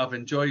from it. I've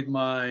enjoyed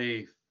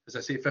my, as I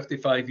say,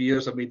 55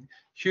 years. I made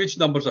huge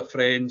numbers of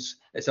friends.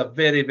 It's a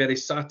very, very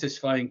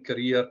satisfying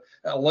career.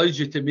 It allows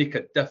you to make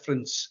a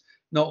difference,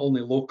 not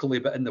only locally,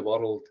 but in the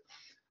world.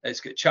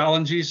 It's got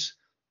challenges,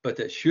 but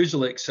it's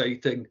hugely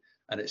exciting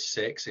and it's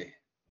sexy.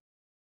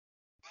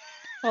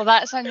 Well,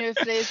 that's a new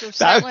phrase. We've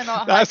certainly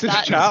not had that's his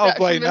chat-up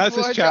line. That's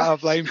his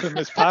chat-up line from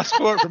his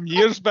passport from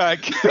years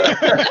back.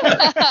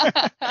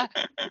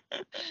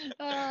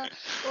 Well,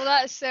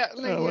 that's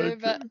certainly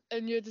a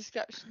new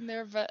description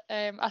there. But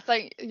I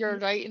think you're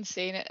right in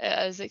saying it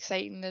is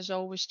exciting. There's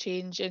always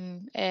change,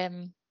 and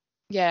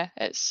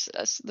there's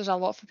a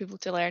lot for people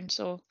to learn.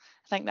 So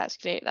I think that's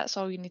great. That's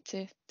all you need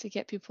to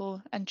get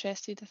people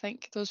interested. I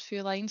think those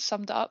few lines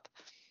summed it up.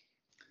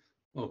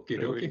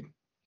 Okay.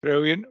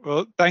 Brilliant.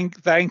 Well,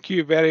 thank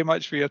you very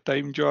much for your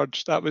time,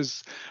 George.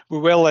 We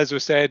will, as we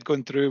said,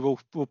 going through,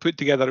 we'll put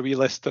together a wee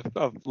list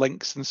of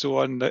links and so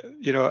on, that,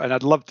 and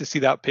I'd love to see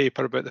that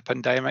paper about the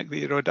pandemic that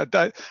you wrote.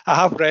 I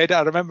have read it.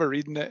 I remember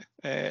reading it.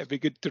 It'd be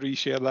good to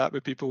reshare that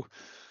with people.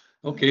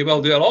 Okay,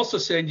 well, I'll also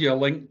send you a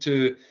link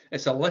to,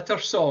 it's a litter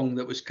song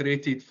that was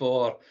created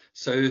for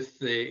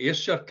South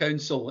Ayrshire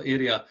Council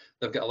area.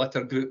 They've got a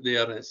litter group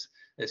there, and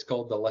it's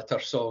called the Litter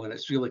Song, and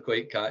it's really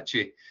quite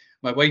catchy.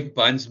 My wife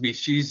bans me.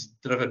 She's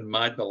driven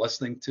mad by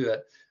listening to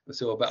it.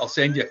 But I'll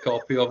send you a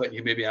copy of it and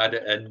you maybe add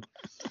it in.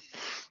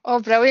 Oh,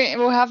 brilliant.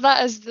 We'll have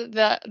that as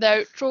the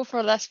outro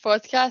for this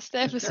podcast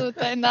episode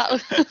then.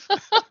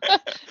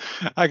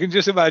 I can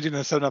just imagine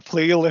us on a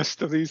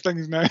playlist of these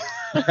things now.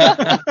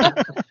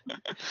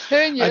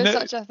 Who knew And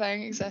such a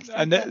thing existed?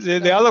 And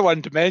the other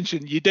one to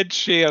mention, you did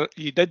share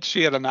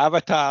an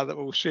avatar that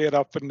we'll share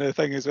up in the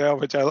thing as well,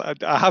 which I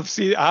have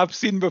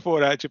seen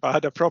before actually, but I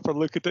had a proper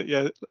look at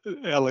it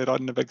earlier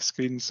on the big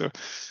screen. So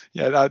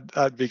yeah,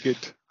 that'd be good.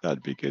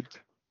 That'd be good.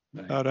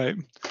 Right. All right.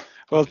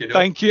 Well,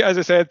 thank you. As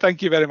I said,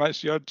 thank you very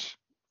much, George.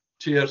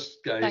 Cheers,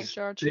 guys. Thanks,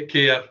 George. Take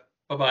care.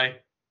 Bye-bye.